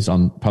 days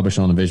on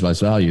publishing on a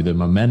visualized value, the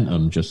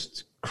momentum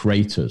just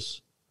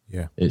craters.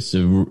 Yeah, it's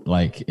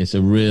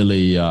a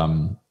really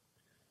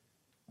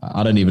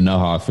I don't even know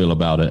how I feel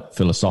about it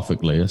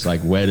philosophically. It's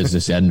like, where does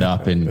this end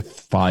up in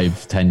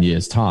 5-10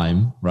 years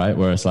time, right?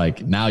 Where it's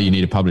like, now you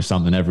need to publish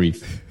something every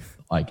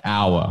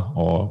hour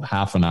or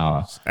half an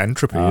hour. It's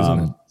entropy, isn't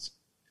it?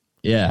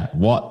 Yeah.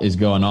 What is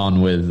going on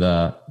with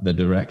the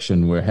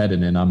direction we're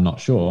heading in? I'm not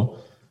sure.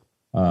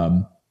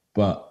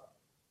 But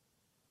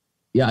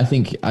yeah, I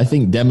think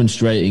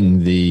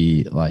demonstrating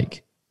the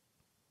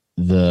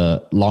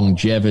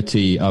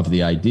longevity of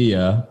the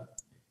idea,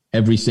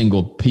 every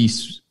single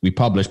piece we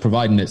publish,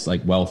 providing it's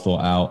well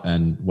thought out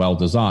and well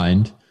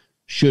designed,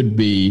 should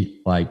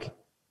be like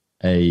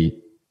a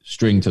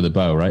string to the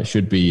bow, right? It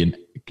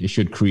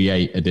should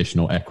create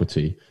additional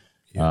equity.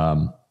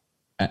 Yeah.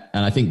 And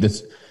I think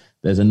there's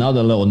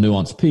another little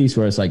nuanced piece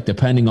where it's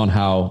depending on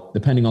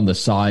the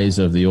size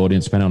of the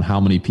audience, depending on how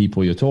many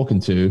people you're talking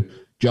to,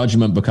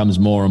 judgment becomes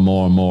more and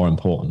more and more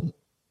important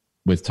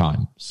with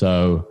time.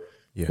 So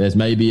there's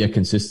maybe a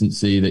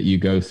consistency that you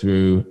go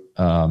through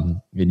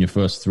in your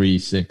first 3,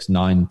 6,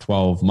 9,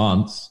 12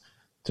 months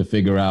to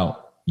figure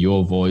out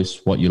your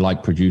voice, what you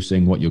like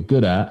producing, what you're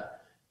good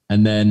at.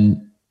 And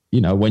then,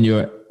 when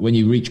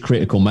you reach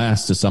critical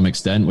mass to some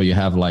extent, where you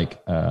have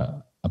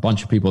a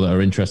bunch of people that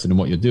are interested in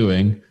what you're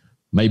doing,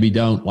 maybe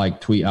don't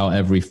tweet out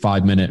every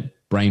 5-minute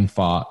brain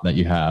fart that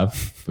you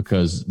have,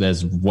 because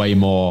there's way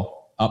more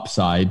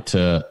upside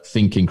to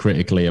thinking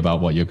critically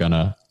about what you're going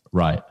to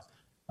write.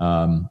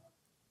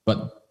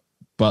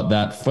 But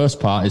that first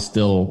part is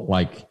still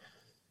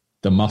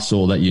the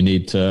muscle that you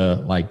need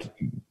to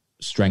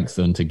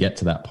strengthen to get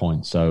to that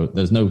point. So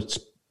there's no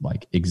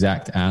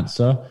exact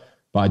answer,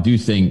 but I do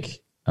think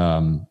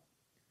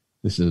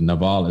this is a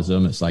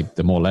Navalism. It's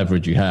the more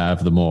leverage you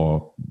have, the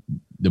more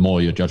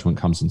your judgment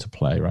comes into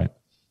play, right?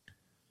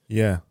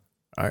 Yeah,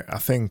 I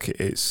think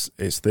it's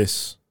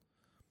this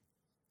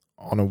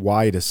on a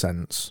wider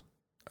sense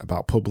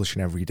about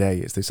publishing every day.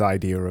 It's this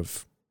idea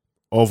of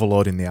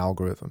overloading the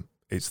algorithm.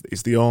 It's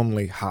the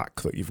only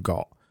hack that you've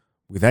got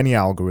with any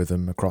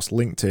algorithm across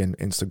LinkedIn,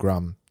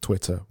 Instagram,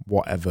 Twitter,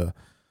 whatever.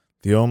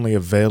 The only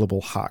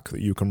available hack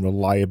that you can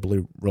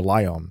reliably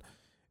rely on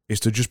is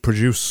to just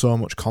produce so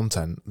much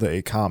content that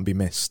it can't be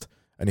missed.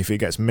 And if it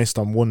gets missed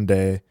on one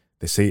day,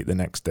 they see it the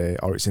next day,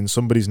 or it's in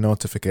somebody's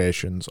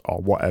notifications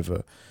or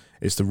whatever.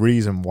 It's the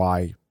reason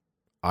why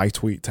I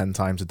tweet 10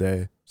 times a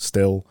day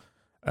still,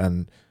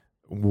 and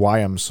why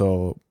I'm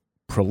so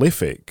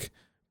prolific,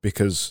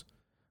 because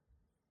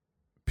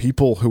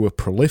people who are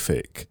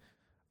prolific,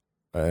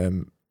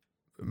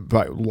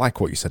 but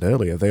like what you said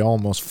earlier, they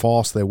almost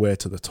force their way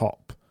to the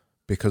top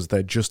because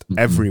they're just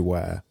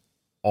everywhere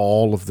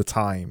all of the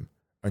time,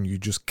 and you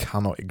just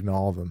cannot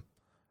ignore them.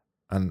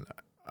 And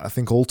I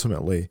think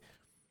ultimately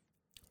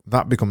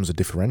that becomes a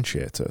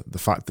differentiator. The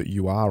fact that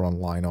you are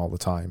online all the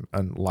time,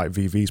 and like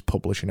VV's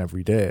publishing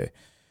every day,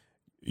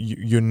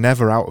 you're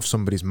never out of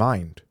somebody's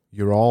mind.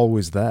 You're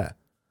always there.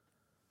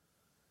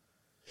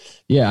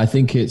 Yeah, I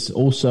think it's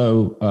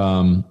also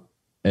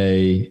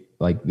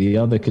the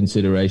other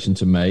consideration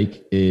to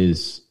make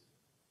is,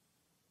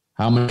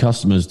 how many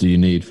customers do you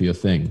need for your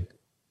thing?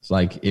 It's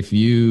if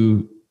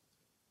you're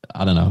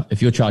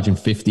charging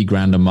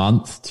 $50,000 a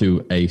month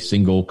to a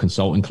single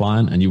consulting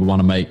client and you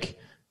want to make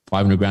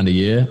 $500,000 a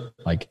year,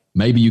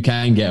 maybe you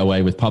can get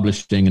away with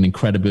publishing an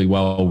incredibly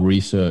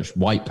well-researched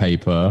white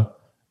paper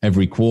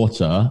every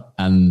quarter.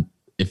 And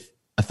if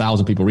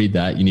 1,000 people read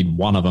that, you need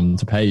one of them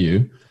to pay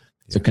you.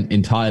 It's an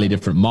entirely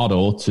different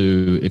model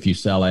to if you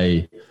sell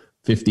a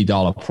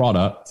 $50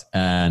 product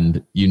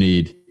and you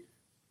need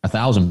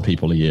 1,000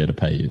 people a year to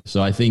pay you.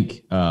 So I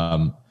think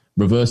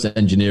reverse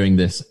engineering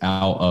this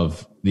out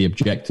of the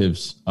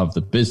objectives of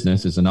the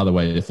business is another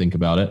way to think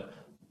about it.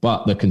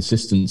 But the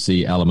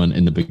consistency element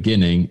in the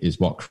beginning is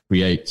what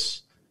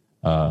creates,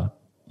 what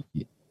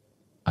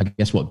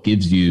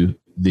gives you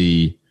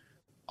the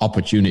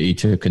opportunity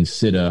to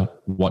consider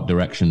what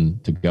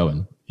direction to go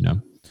in,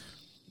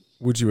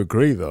 Would you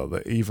agree, though,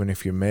 that even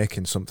if you're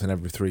making something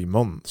every 3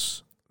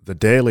 months, the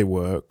daily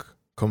work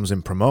comes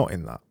in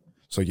promoting that?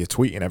 So you're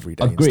tweeting every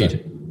day.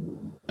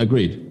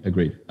 Agreed.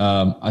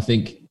 I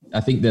think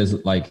there's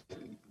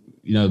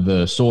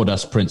the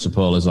sawdust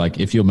principle is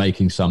if you're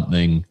making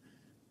something,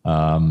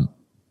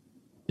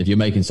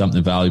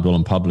 valuable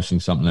and publishing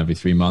something every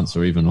 3 months,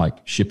 or even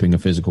shipping a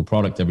physical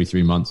product every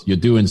 3 months, you're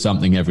doing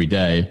something every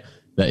day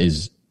that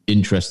is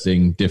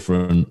interesting,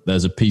 different.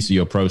 There's a piece of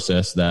your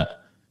process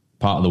that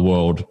part of the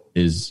world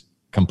is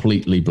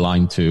completely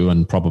blind to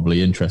and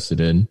probably interested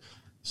in.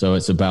 So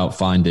it's about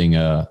finding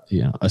a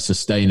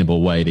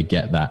sustainable way to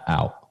get that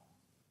out.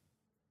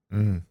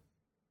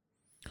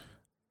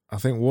 I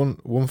think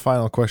one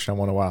final question I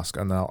want to ask,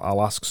 and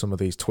I'll ask some of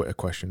these Twitter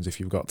questions if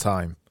you've got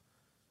time.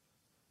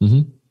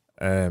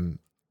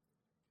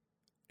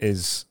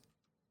 Is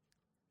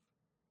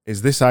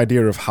this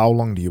idea of how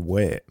long do you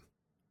wait?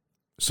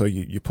 So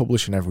you're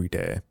publishing every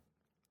day.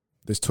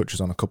 This touches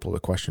on a couple of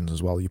the questions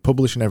as well. You're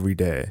publishing every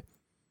day.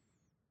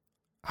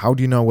 How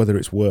do you know whether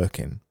it's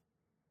working?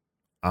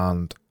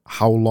 And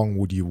how long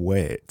would you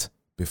wait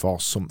before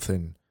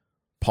something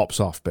pops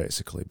off,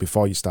 basically,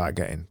 before you start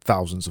getting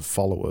thousands of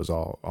followers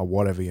or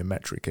whatever your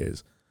metric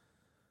is?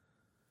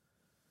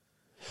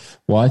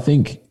 Well, I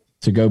think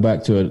to go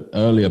back to an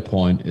earlier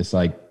point, it's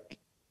like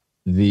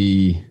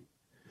it's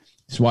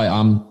why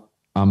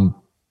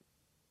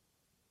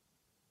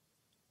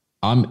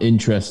I'm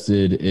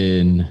interested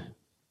in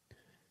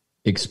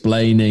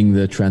explaining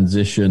the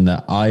transition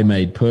that I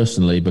made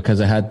personally, because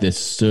I had this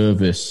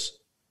service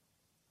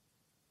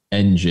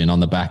engine on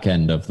the back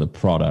end of the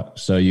product.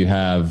 So you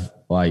have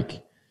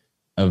like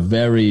a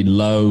very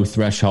low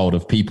threshold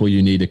of people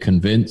you need to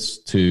convince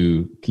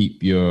to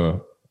keep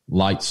your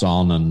lights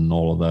on and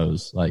all of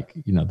those, like,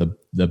 you know,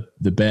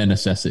 the bare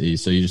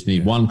necessities. So you just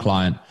need one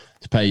client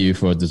to pay you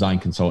for design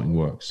consulting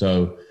work.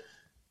 So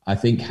I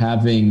think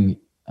having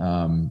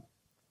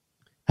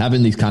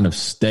these kind of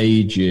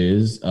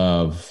stages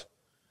of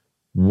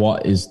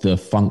what is the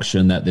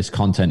function that this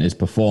content is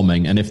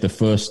performing. And if the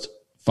first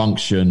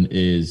function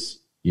is,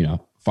 you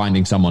know,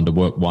 finding someone to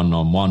work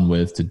one-on-one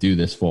with to do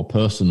this for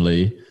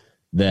personally,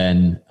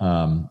 then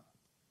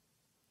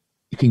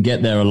you can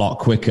get there a lot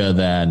quicker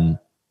than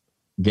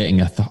getting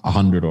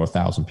 100 or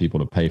 1,000 people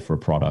to pay for a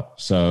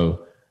product.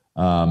 So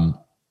I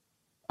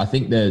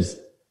think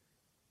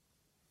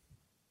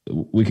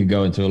we could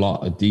go into a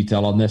lot of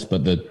detail on this,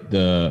 but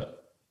the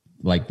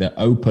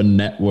open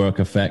network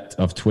effect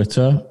of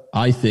Twitter,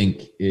 I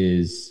think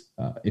is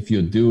if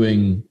you're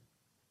doing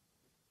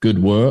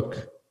good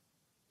work,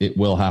 it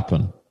will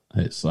happen.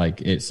 It's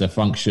like, it's a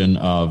function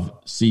of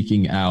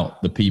seeking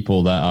out the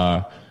people that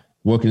are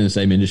working in the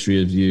same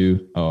industry as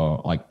you,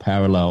 or like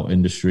parallel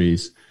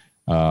industries,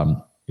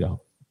 you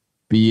know,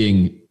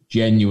 being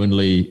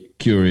genuinely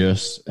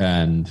curious.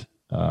 And,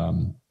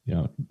 you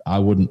know, I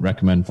wouldn't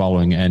recommend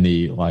following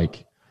any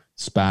like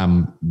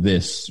spam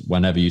this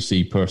whenever you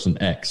see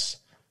person X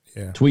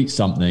tweet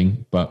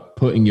something, but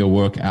putting your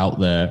work out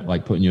there,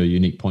 like putting your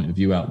unique point of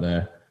view out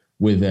there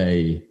with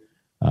a,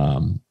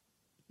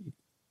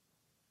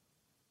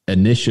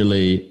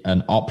 initially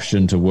an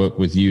option to work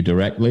with you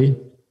directly.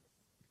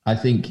 I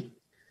think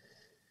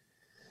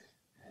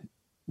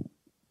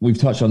we've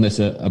touched on this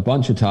a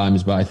bunch of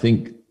times, but I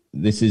think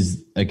this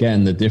is,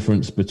 again, the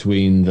difference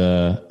between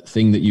the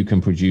thing that you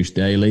can produce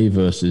daily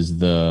versus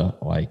the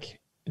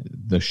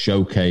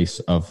showcase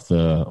of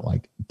the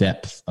like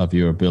depth of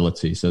your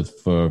ability. So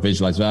for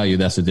Visualize Value,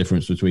 that's the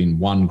difference between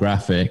one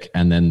graphic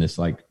and then this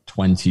like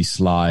 20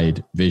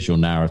 slide visual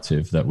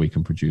narrative that we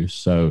can produce.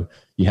 So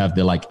you have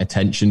the like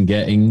attention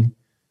getting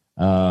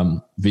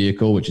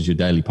vehicle, which is your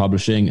daily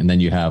publishing. And then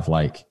you have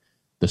like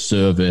the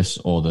service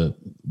or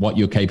what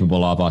you're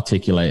capable of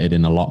articulated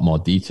in a lot more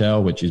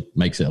detail, which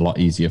makes it a lot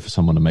easier for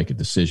someone to make a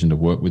decision to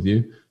work with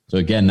you. So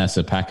again, that's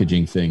a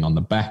packaging thing. On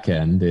the back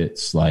end,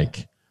 it's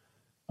like,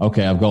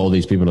 okay, I've got all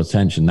these people's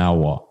attention. Now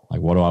what?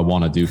 Like, what do I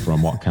want to do for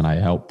them? What can I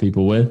help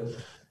people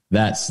with?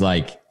 That's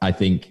like, I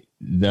think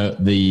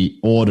the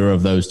order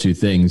of those two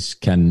things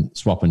can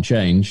swap and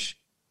change.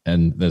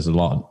 And there's a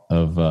lot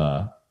of,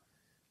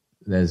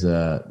 there's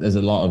a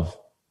lot of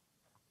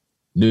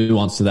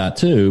nuance to that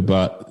too.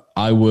 But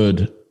I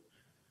would,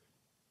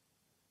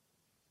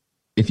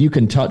 if you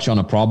can touch on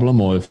a problem,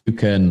 or if you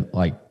can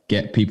like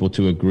get people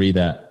to agree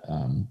that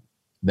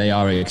they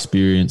are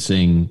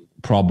experiencing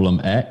problem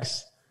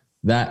X,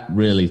 that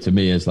really to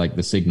me is like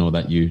the signal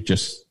that you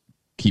just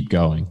keep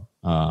going.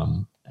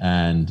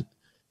 And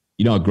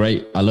you know,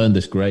 I learned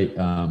this great,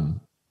 I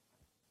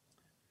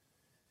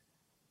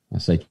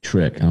say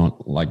trick. I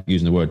don't like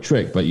using the word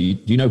trick, but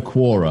you know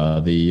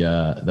Quora,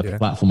 the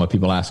platform where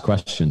people ask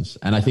questions.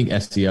 And I think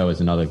SEO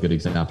is another good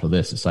example of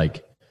this. It's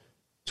like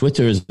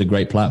Twitter is a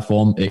great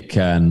platform. It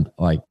can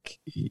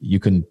you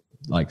can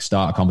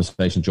start a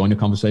conversation, join a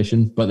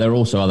conversation, but there are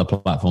also other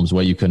platforms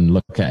where you can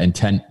look at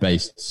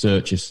intent-based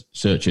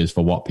searches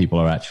for what people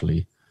are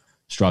actually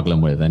struggling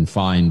with and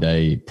find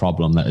a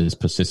problem that is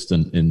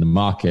persistent in the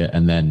market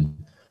and then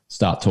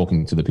start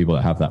talking to the people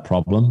that have that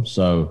problem.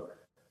 So,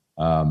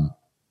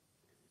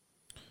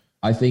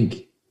 I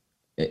think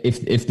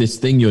if this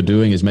thing you're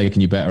doing is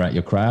making you better at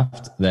your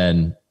craft,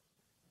 then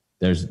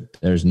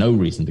there's no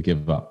reason to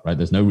give up, right?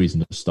 There's no reason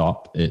to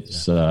stop.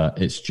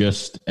 It's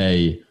just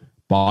a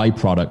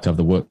byproduct of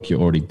the work you're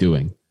already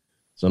doing.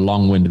 It's a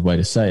long-winded way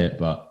to say it,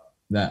 but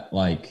that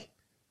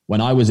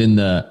when I was in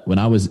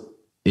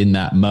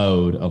that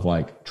mode of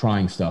like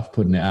trying stuff,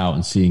 putting it out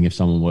and seeing if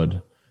someone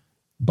would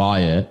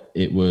buy it,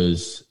 it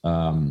was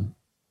kind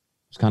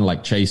of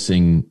like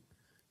chasing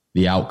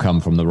the outcome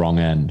from the wrong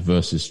end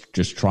versus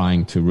just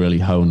trying to really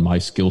hone my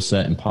skill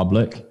set in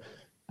public.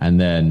 And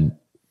then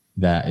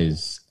that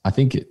is, I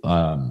think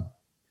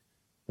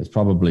there's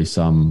probably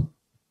some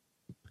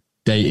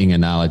dating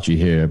analogy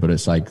here, but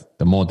it's like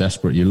the more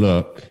desperate you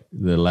look,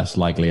 the less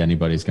likely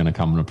anybody's going to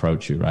come and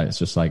approach you, right? It's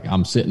just like,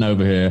 I'm sitting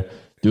over here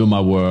doing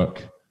my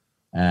work,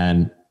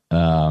 and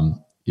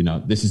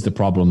this is the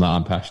problem that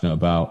I'm passionate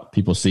about.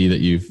 People see that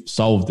you've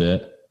solved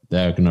it,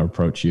 they're going to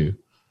approach you.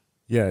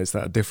 Yeah, is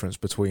that a difference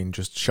between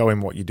just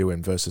showing what you're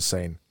doing versus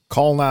saying,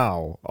 call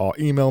now or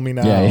email me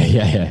now,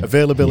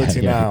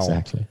 availability now?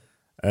 Exactly.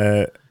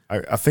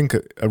 I think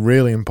a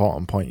really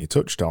important point you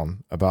touched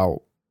on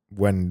about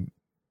when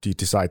do you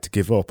decide to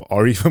give up,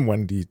 or even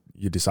when do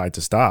you decide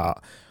to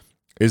start,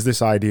 is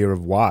this idea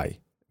of why.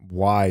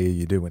 Why are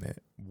you doing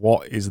it?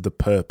 What is the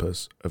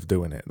purpose of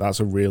doing it? That's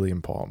a really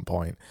important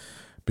point,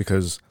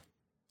 because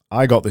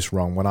I got this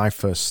wrong when I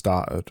first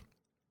started.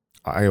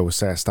 I always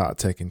say I started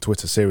taking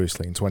Twitter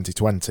seriously in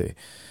 2020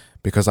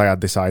 because I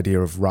had this idea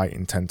of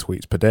writing 10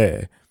 tweets per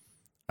day,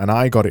 and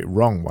I got it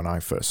wrong when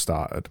I first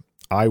started.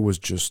 I was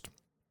just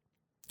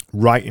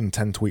writing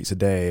 10 tweets a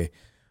day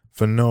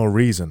for no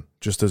reason,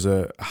 just as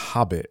a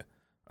habit.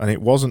 And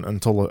it wasn't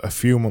until a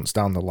few months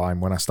down the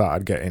line when I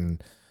started getting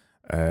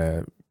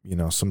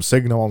some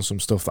signal on some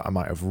stuff that I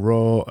might have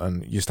wrote,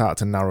 and you start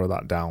to narrow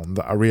that down,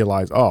 that I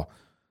realized, I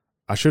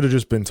should have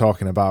just been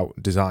talking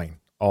about design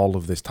all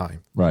of this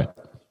time. Right.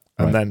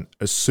 And then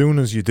as soon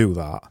as you do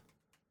that,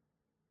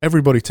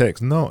 everybody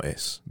takes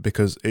notice,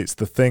 because it's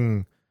the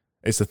thing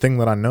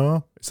that I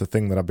know, it's the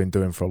thing that I've been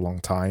doing for a long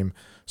time.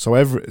 So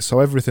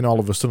everything all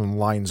of a sudden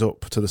lines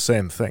up to the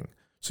same thing.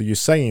 So you're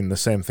saying the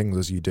same things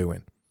as you're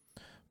doing.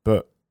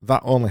 But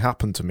that only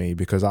happened to me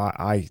because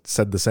I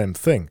said the same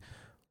thing.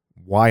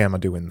 Why am I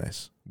doing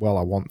this? Well,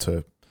 I want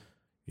to,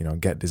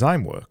 get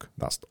design work.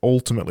 That's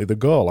ultimately the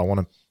goal. I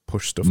want to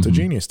push stuff to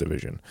Genius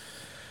Division.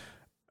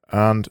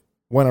 And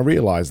when I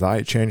realized that,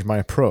 it changed my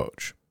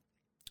approach.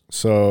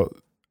 So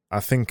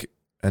I think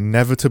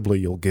inevitably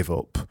you'll give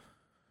up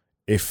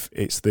if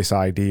it's this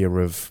idea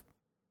of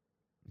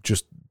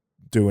just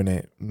doing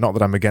it. Not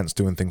that I'm against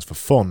doing things for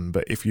fun,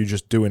 but if you're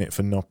just doing it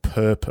for no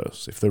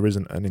purpose, if there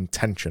isn't an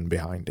intention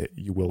behind it,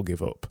 you will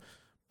give up.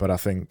 But I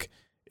think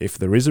if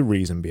there is a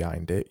reason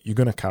behind it, you're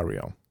going to carry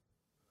on.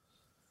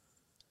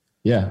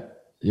 Yeah.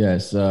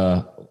 It's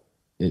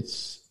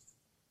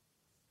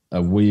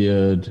a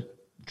weird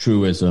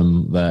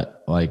truism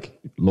that, like,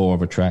 law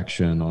of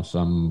attraction or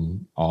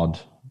some odd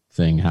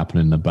thing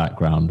happening in the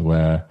background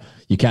where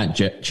you can't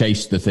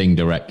chase the thing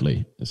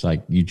directly. It's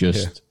like you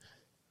just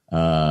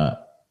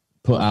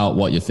put out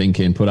what you're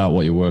thinking, put out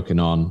what you're working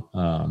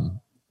on,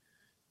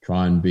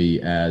 try and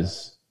be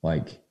as,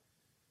 like,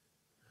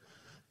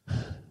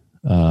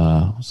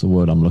 what's the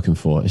word I'm looking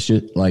for? It's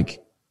just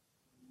like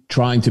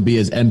trying to be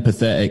as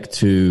empathetic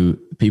to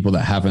people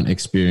that haven't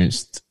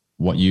experienced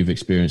what you've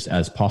experienced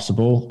as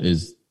possible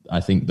is, I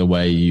think, the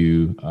way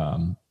you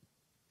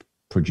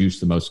produce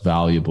the most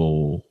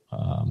valuable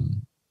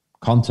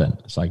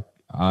content. It's like,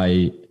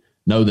 I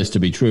know this to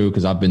be true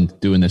because I've been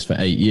doing this for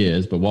 8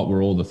 years, but what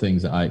were all the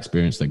things that I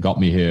experienced that got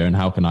me here, and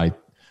how can I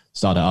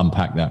start to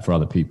unpack that for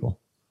other people?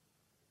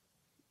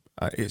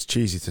 It's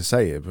cheesy to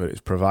say it, but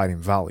it's providing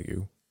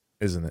value,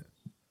 isn't it?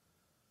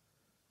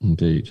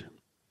 Indeed.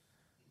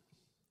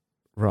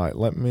 Right,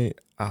 let me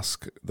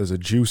ask, there's a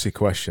juicy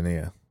question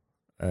here.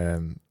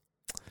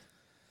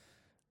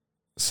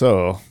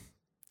 So,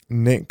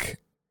 Nick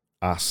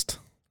asked,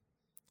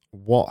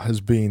 what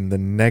has been the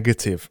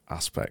negative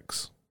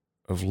aspects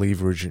of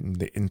leveraging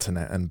the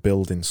internet and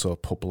building so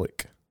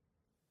public?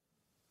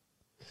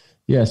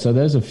 Yeah, so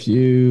there's a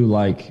few,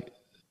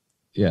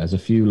 there's a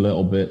few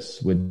little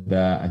bits with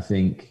that. I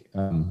think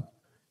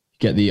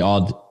get the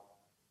odd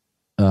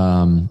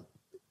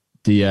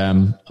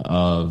DM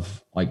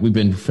of, like, we've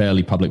been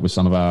fairly public with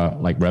some of our,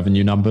 like,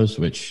 revenue numbers,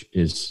 which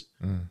is,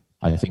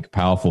 I think,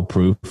 powerful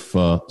proof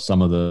for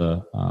some of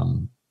the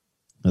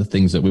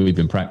things that we've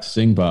been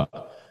practicing.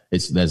 But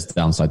there's the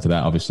downside to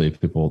that. Obviously,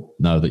 if people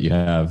know that you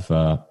have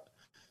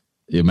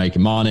you're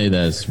making money,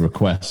 there's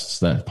requests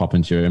that pop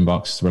into your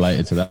inbox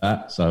related to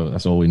that. So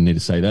that's all we need to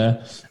say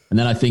there. And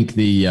then I think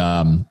the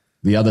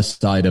other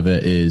side of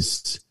it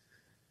is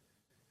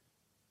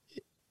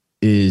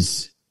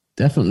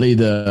definitely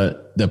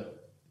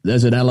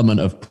there's an element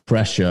of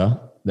pressure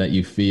that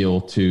you feel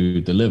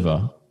to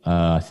deliver.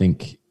 I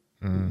think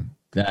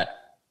that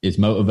is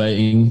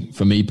motivating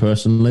for me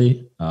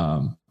personally.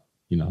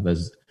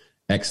 There's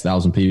X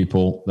thousand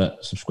people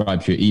that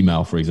subscribe to your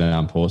email, for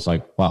example. It's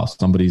like, wow,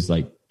 somebody's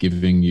like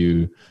giving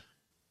you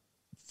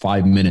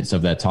 5 minutes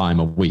of their time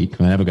a week.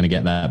 They're never going to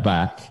get that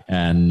back.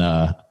 And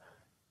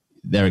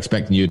they're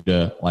expecting you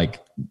to, like,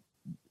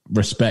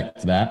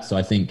 respect that. So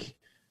I think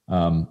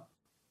not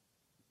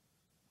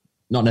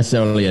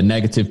necessarily a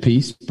negative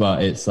piece,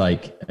 but it's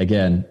like,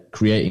 again,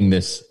 creating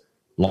this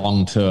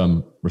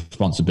long-term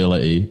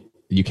responsibility.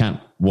 You can't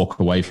walk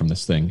away from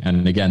this thing.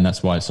 And again,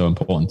 that's why it's so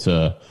important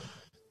to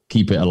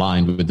keep it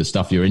aligned with the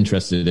stuff you're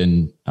interested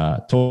in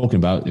talking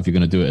about if you're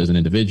going to do it as an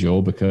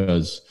individual,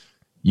 because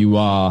you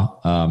are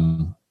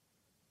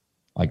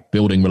like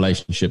building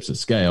relationships at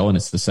scale. And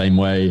it's the same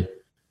way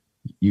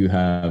you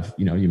have,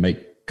 you know, you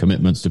make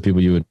commitments to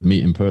people you would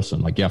meet in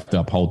person. Like you have to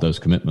uphold those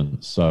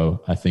commitments.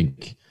 So I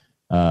think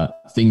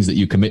things that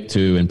you commit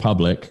to in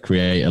public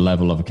create a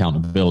level of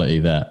accountability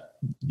that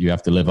you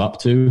have to live up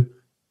to.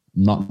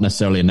 Not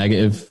necessarily a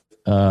negative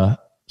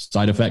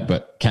side effect,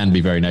 but can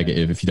be very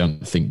negative if you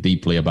don't think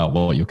deeply about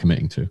what you're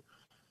committing to.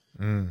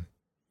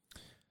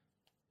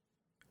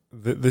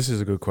 This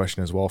is a good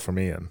question as well from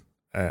Ian.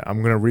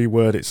 I'm going to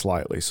reword it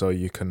slightly so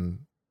you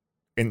can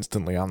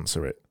instantly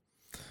answer it.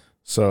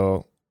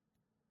 So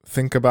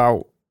think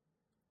about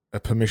a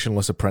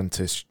permissionless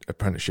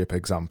apprenticeship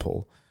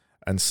example,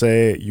 and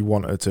say you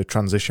wanted to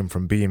transition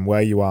from being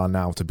where you are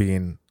now to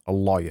being a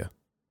lawyer.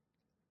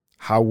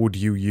 How would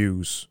you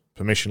use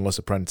permissionless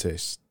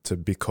apprentice to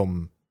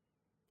become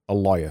a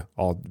lawyer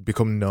or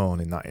become known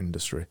in that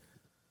industry?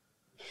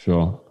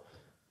 Sure.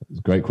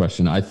 Great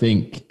question. I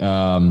think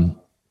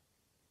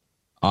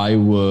I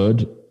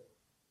would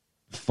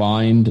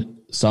find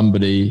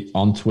somebody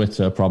on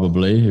Twitter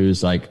probably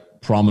who's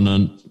like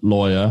prominent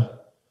lawyer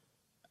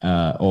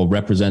or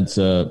represents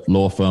a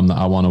law firm that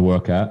I want to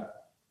work at,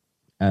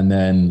 and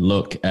then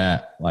look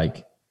at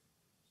like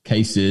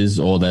cases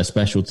or their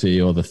specialty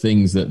or the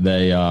things that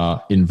they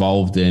are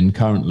involved in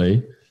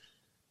currently.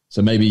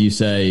 So maybe you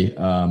say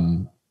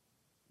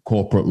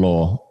corporate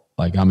law,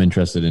 like I'm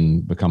interested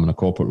in becoming a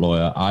corporate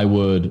lawyer. I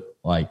would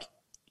like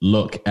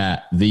look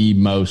at the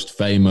most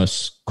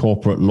famous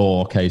corporate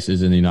law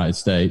cases in the United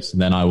States.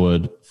 And then I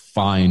would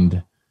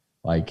find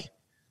like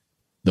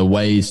the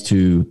ways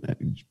to,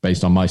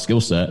 based on my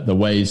skill set, the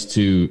ways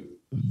to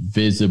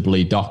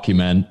visibly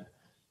document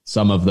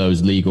some of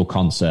those legal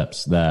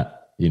concepts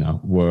that, you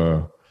know,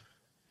 were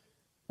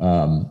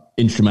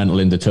instrumental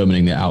in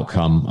determining the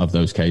outcome of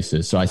those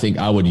cases. So I think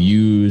I would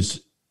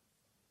use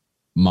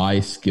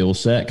my skill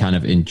set, kind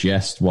of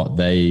ingest what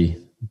they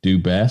do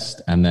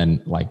best, and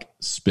then like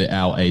spit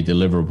out a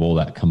deliverable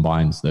that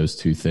combines those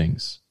two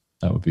things.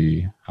 That would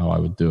be how I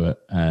would do it.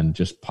 And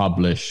just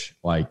publish,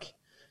 like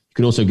you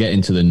could also get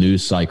into the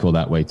news cycle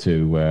that way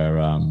too, where,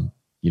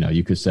 you know,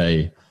 you could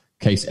say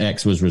case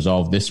X was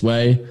resolved this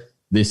way.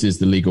 This is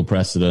the legal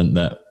precedent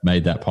that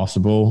made that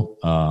possible.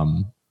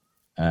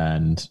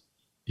 And,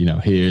 you know,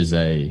 here's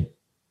a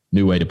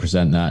new way to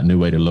present that, new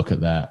way to look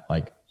at that,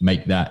 like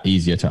make that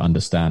easier to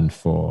understand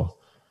for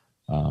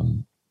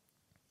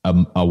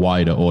a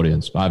wider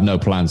audience. But I have no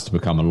plans to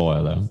become a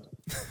lawyer though.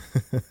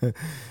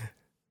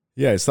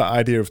 Yeah, it's that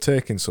idea of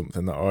taking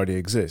something that already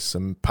exists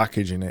and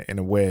packaging it in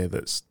a way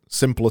that's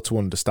simpler to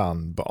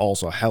understand, but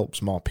also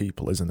helps more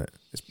people, isn't it?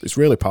 It's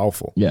really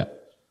powerful. Yeah.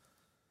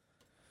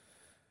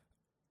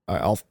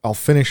 I'll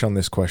finish on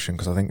this question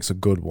because I think it's a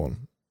good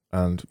one.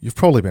 And you've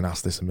probably been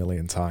asked this a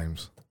million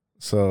times.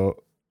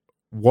 So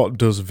what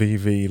does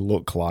VV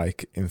look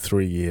like in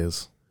 3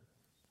 years?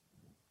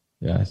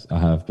 Yes, I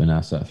have been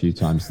asked that a few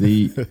times.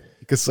 You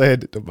can say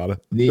it doesn't matter.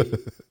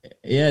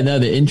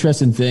 The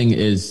interesting thing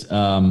is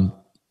I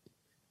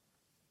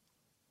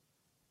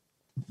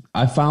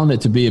found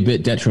it to be a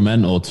bit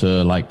detrimental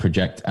to like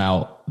project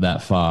out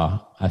that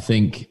far. I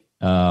think,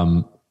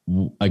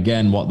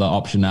 again, what the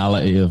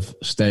optionality of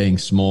staying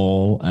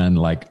small and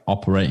like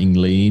operating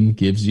lean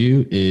gives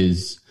you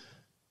is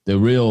the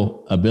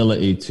real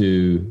ability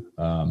to,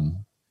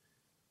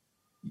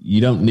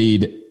 you don't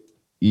need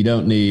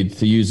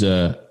to use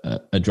a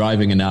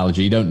driving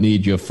analogy. You don't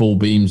need your full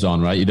beams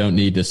on, right? You don't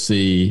need to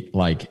see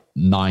like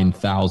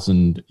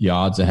 9,000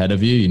 yards ahead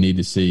of you. You need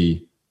to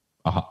see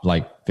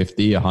like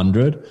 50,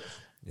 100,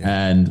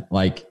 and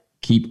like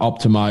keep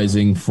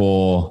optimizing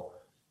for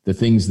the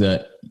things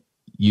that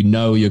you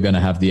know you're going to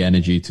have the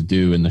energy to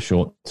do in the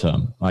short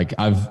term. Like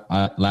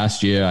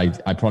last year,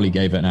 I probably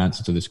gave an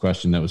answer to this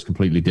question that was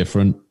completely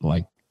different.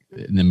 Like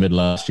in the middle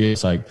of last year,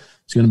 it's like,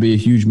 it's going to be a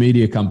huge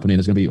media company.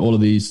 There's going to be all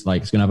of these,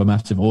 like it's going to have a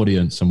massive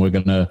audience, and we're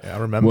going to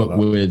work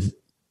with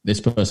this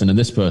person and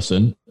this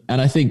person. And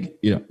I think,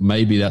 you know,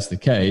 maybe that's the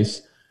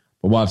case.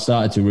 But what I've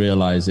started to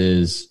realize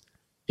is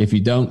if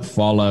you don't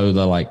follow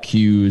the like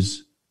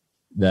cues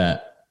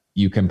that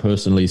you can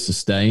personally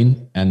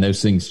sustain, and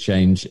those things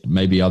change,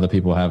 maybe other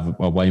people have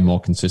a way more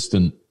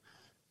consistent,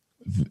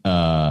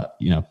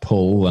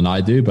 pull than I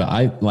do. But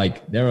I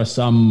like, there are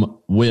some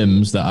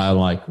whims that I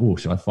like, oh,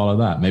 should I follow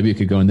that? Maybe it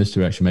could go in this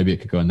direction. Maybe it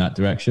could go in that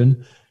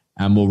direction.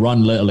 And we'll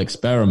run little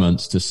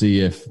experiments to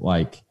see if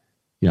like,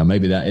 you know,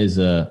 maybe that is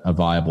a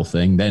viable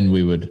thing. Then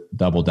we would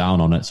double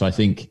down on it. So I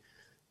think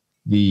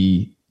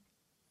the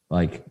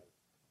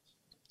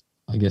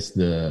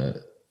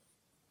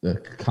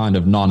kind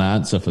of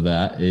non-answer for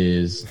that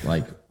is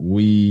like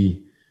we'll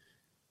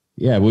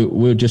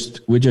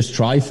just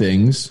try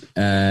things,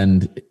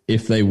 and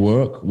if they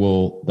work,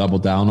 we'll double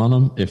down on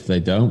them. If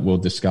they don't, we'll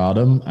discard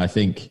them. I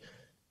think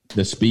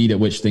the speed at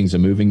which things are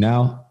moving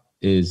now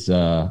is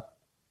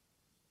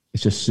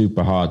it's just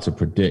super hard to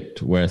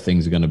predict where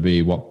things are going to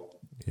be, what's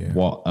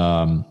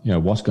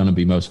going to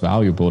be most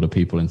valuable to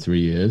people in 3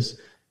 years.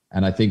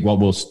 And I think what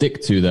we'll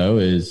stick to though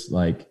is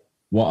like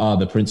what are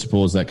the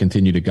principles that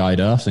continue to guide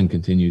us and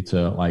continue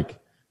to like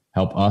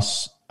help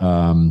us,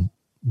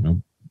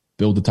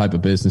 build the type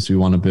of business we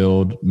want to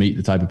build, meet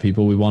the type of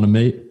people we want to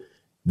meet.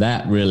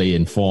 That really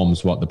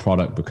informs what the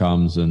product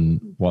becomes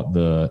and what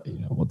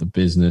the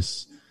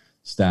business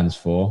stands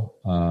for.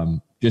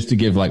 Just to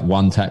give like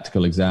one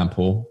tactical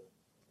example,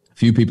 a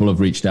few people have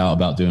reached out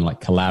about doing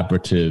like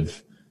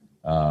collaborative.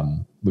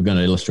 We're going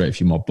to illustrate a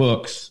few more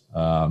books.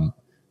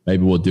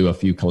 Maybe we'll do a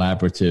few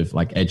collaborative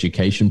like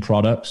education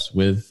products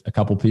with a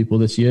couple people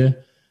this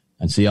year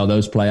and see how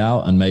those play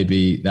out. And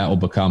maybe that will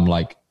become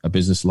like a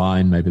business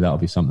line. Maybe that'll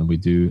be something we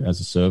do as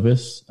a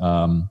service.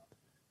 But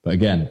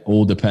again,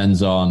 all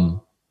depends on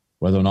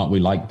whether or not we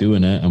like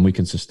doing it and we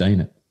can sustain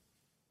it.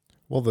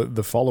 Well,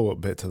 the follow-up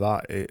bit to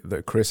that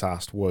that Chris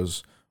asked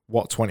was,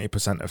 what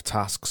 20% of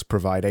tasks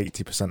provide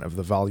 80% of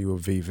the value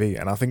of VV?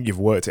 And I think you've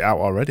worked it out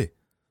already.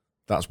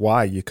 That's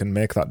why you can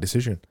make that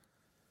decision.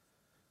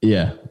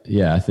 Yeah,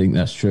 I think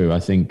that's true. I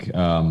think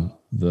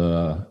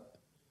the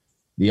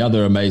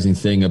other amazing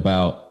thing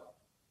about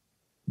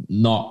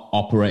not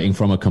operating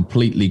from a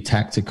completely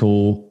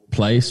tactical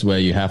place where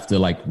you have to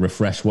like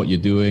refresh what you're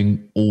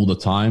doing all the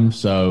time.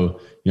 So,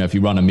 if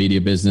you run a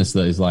media business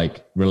that is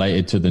like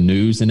related to the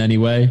news in any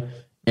way,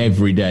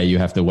 every day you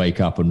have to wake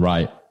up and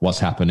write what's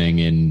happening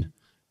in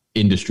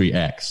industry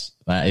X.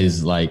 That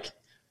is like,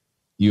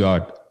 you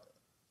are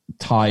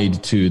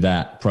tied to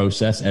that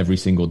process every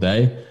single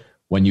day.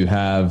 When you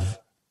have,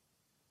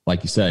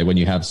 like you say, when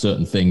you have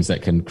certain things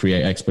that can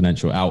create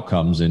exponential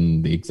outcomes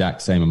in the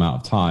exact same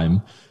amount of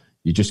time,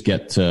 you just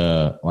get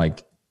to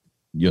like,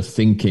 your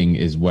thinking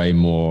is way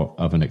more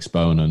of an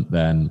exponent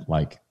than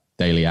like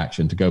daily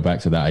action. To go back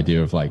to that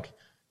idea of like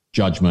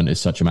judgment is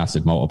such a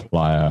massive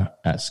multiplier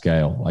at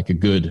scale. Like a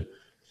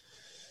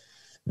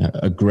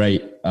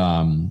great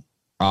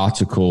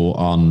article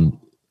on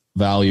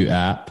Value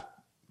App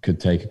could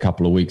take a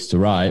couple of weeks to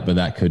write, but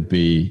that could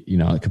be,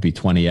 it could be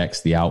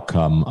 20x the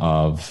outcome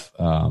of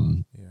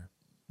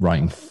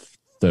writing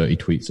 30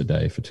 tweets a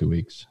day for 2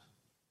 weeks.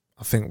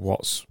 I think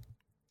what's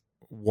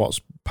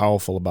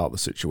powerful about the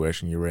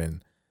situation you're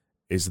in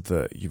is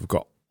that you've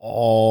got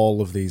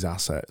all of these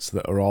assets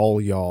that are all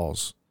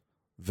yours,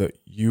 that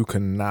you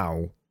can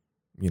now,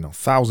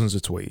 thousands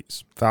of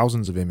tweets,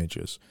 thousands of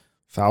images,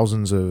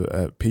 thousands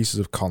of pieces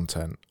of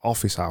content,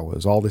 office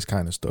hours, all this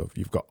kind of stuff.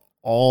 You've got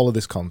all of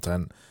this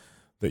content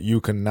that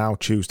you can now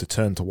choose to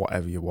turn to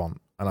whatever you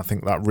want. And I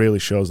think that really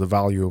shows the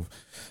value of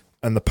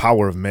and the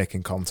power of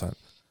making content.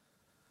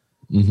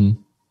 Mm-hmm.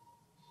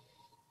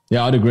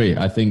 Yeah, I'd agree.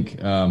 I think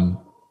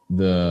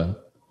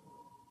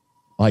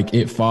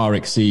it far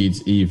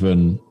exceeds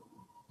even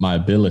my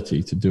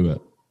ability to do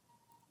it.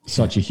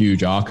 Such a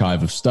huge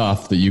archive of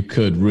stuff that you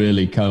could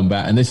really comb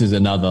back. And this is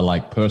another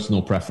like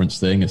personal preference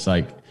thing. It's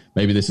like,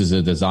 maybe this is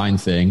a design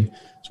thing.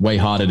 It's way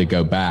harder to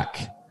go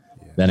back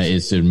than it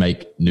is to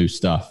make new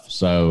stuff.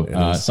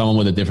 So someone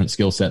with a different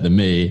skill set than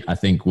me, I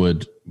think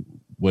would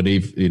be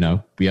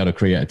able to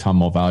create a ton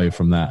more value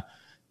from that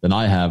than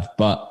I have.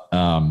 But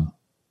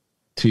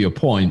to your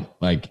point,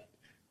 like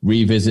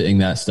revisiting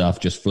that stuff,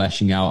 just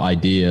fleshing out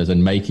ideas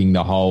and making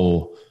the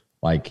whole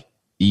like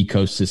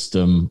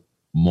ecosystem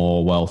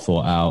more well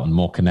thought out and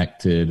more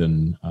connected,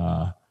 and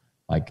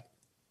like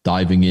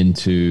diving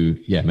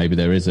into, maybe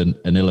there is an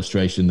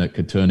illustration that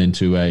could turn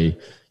into a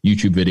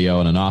YouTube video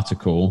and an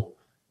article,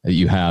 that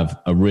you have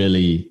a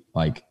really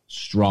like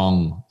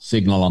strong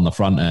signal on the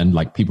front end,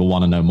 like people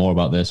want to know more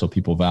about this, or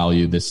people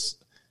value this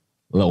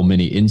little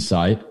mini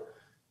insight.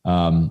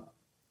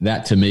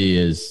 That to me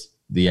is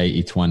the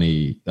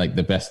 80-20, like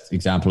the best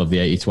example of the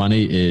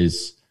 80-20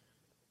 is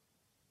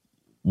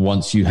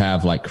once you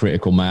have like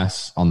critical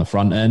mass on the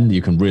front end,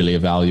 you can really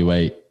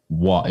evaluate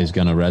what is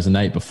going to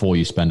resonate before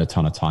you spend a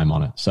ton of time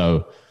on it.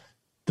 So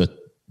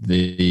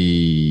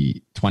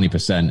the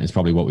 20% is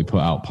probably what we put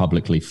out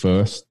publicly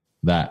first.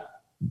 That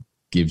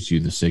gives you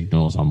the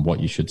signals on what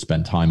you should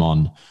spend time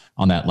on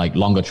that like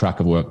longer track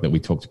of work that we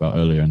talked about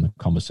earlier in the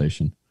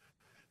conversation.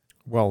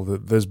 Well,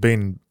 there's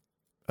been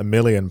a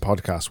million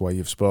podcasts where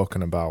you've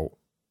spoken about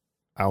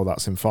how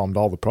that's informed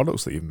all the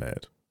products that you've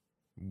made,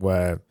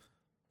 where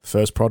the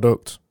first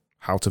product,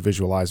 how to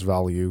visualize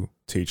value,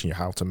 teaching you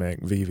how to make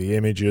VV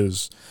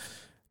images,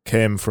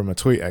 came from a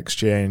tweet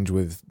exchange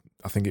with,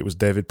 I think it was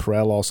David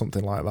Perell or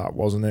something like that,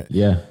 wasn't it?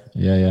 Yeah.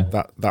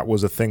 That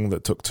was a thing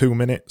that took 2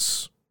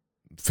 minutes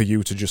for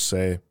you to just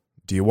say,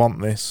 do you want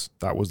this?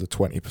 That was the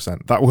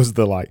 20%. That was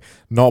the like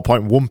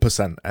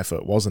 0.1%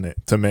 effort, wasn't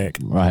it? To make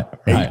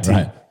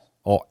 80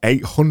 or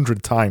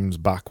 800 times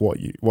back what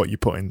you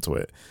put into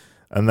it.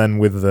 And then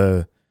with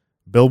the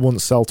build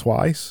once, sell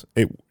twice,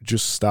 it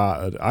just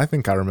started. I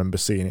think I remember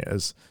seeing it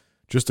as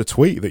just a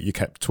tweet that you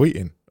kept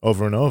tweeting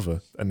over and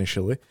over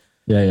initially.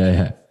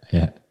 Yeah.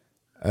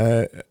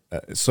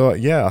 So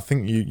I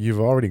think you've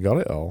already got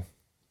it all.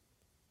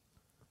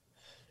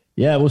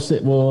 Yeah, we'll see.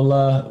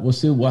 We'll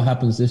see what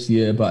happens this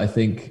year, but I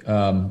think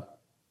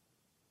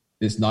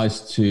it's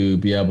nice to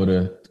be able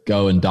to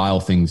go and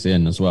dial things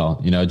in as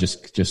well.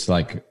 Just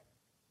like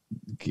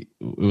it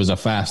was a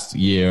fast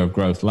year of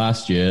growth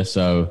last year,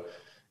 so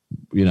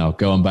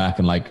going back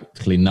and like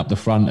cleaning up the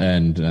front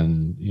end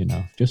and,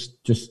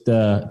 just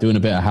doing a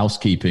bit of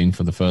housekeeping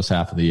for the first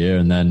half of the year.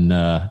 And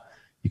then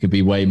you can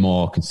be way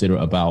more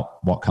considerate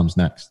about what comes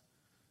next.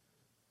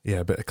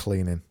 Yeah, a bit of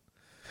cleaning.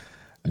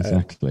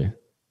 Exactly.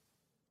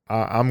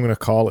 I'm going to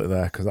call it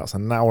there because that's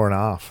an hour and a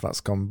half.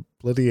 That's gone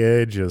bloody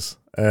ages.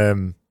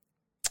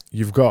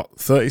 You've got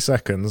 30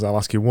 seconds. I'll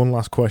ask you one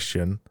last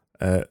question.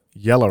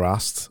 Yeller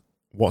asked,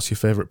 what's your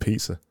favourite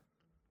pizza?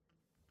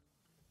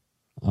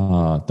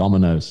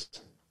 Domino's.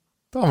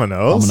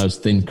 Domino's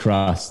thin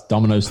crust.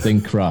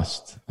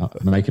 I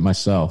make it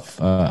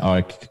myself. Or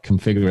I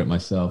configure it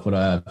myself. What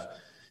I have?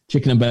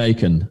 Chicken and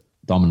bacon.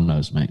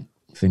 Domino's, mate.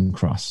 Thin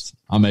crust.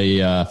 I'm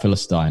a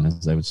Philistine,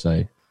 as they would say.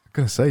 I'm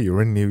going to say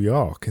you're in New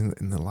York,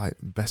 in the like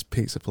best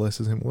pizza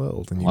places in the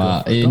world. And you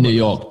in New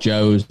York,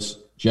 Joe's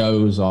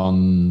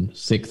on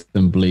 6th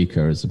and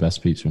Bleecker is the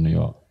best pizza in New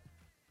York.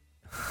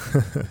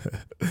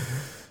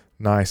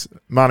 Nice.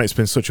 Man, it's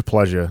been such a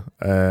pleasure.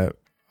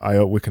 I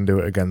hope we can do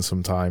it again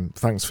sometime.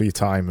 Thanks for your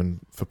time and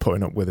for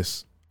putting up with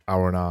this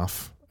hour and a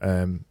half.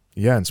 And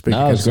speaking.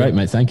 No, it was great,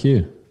 mate. Thank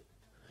you.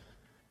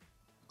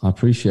 I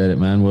appreciate it,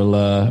 man.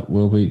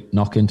 We'll be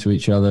knocking into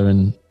each other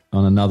on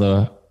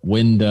another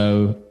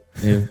window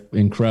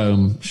in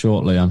Chrome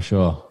shortly, I'm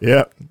sure.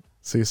 Yeah.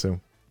 See you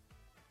soon.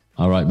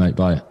 All right, mate.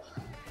 Bye.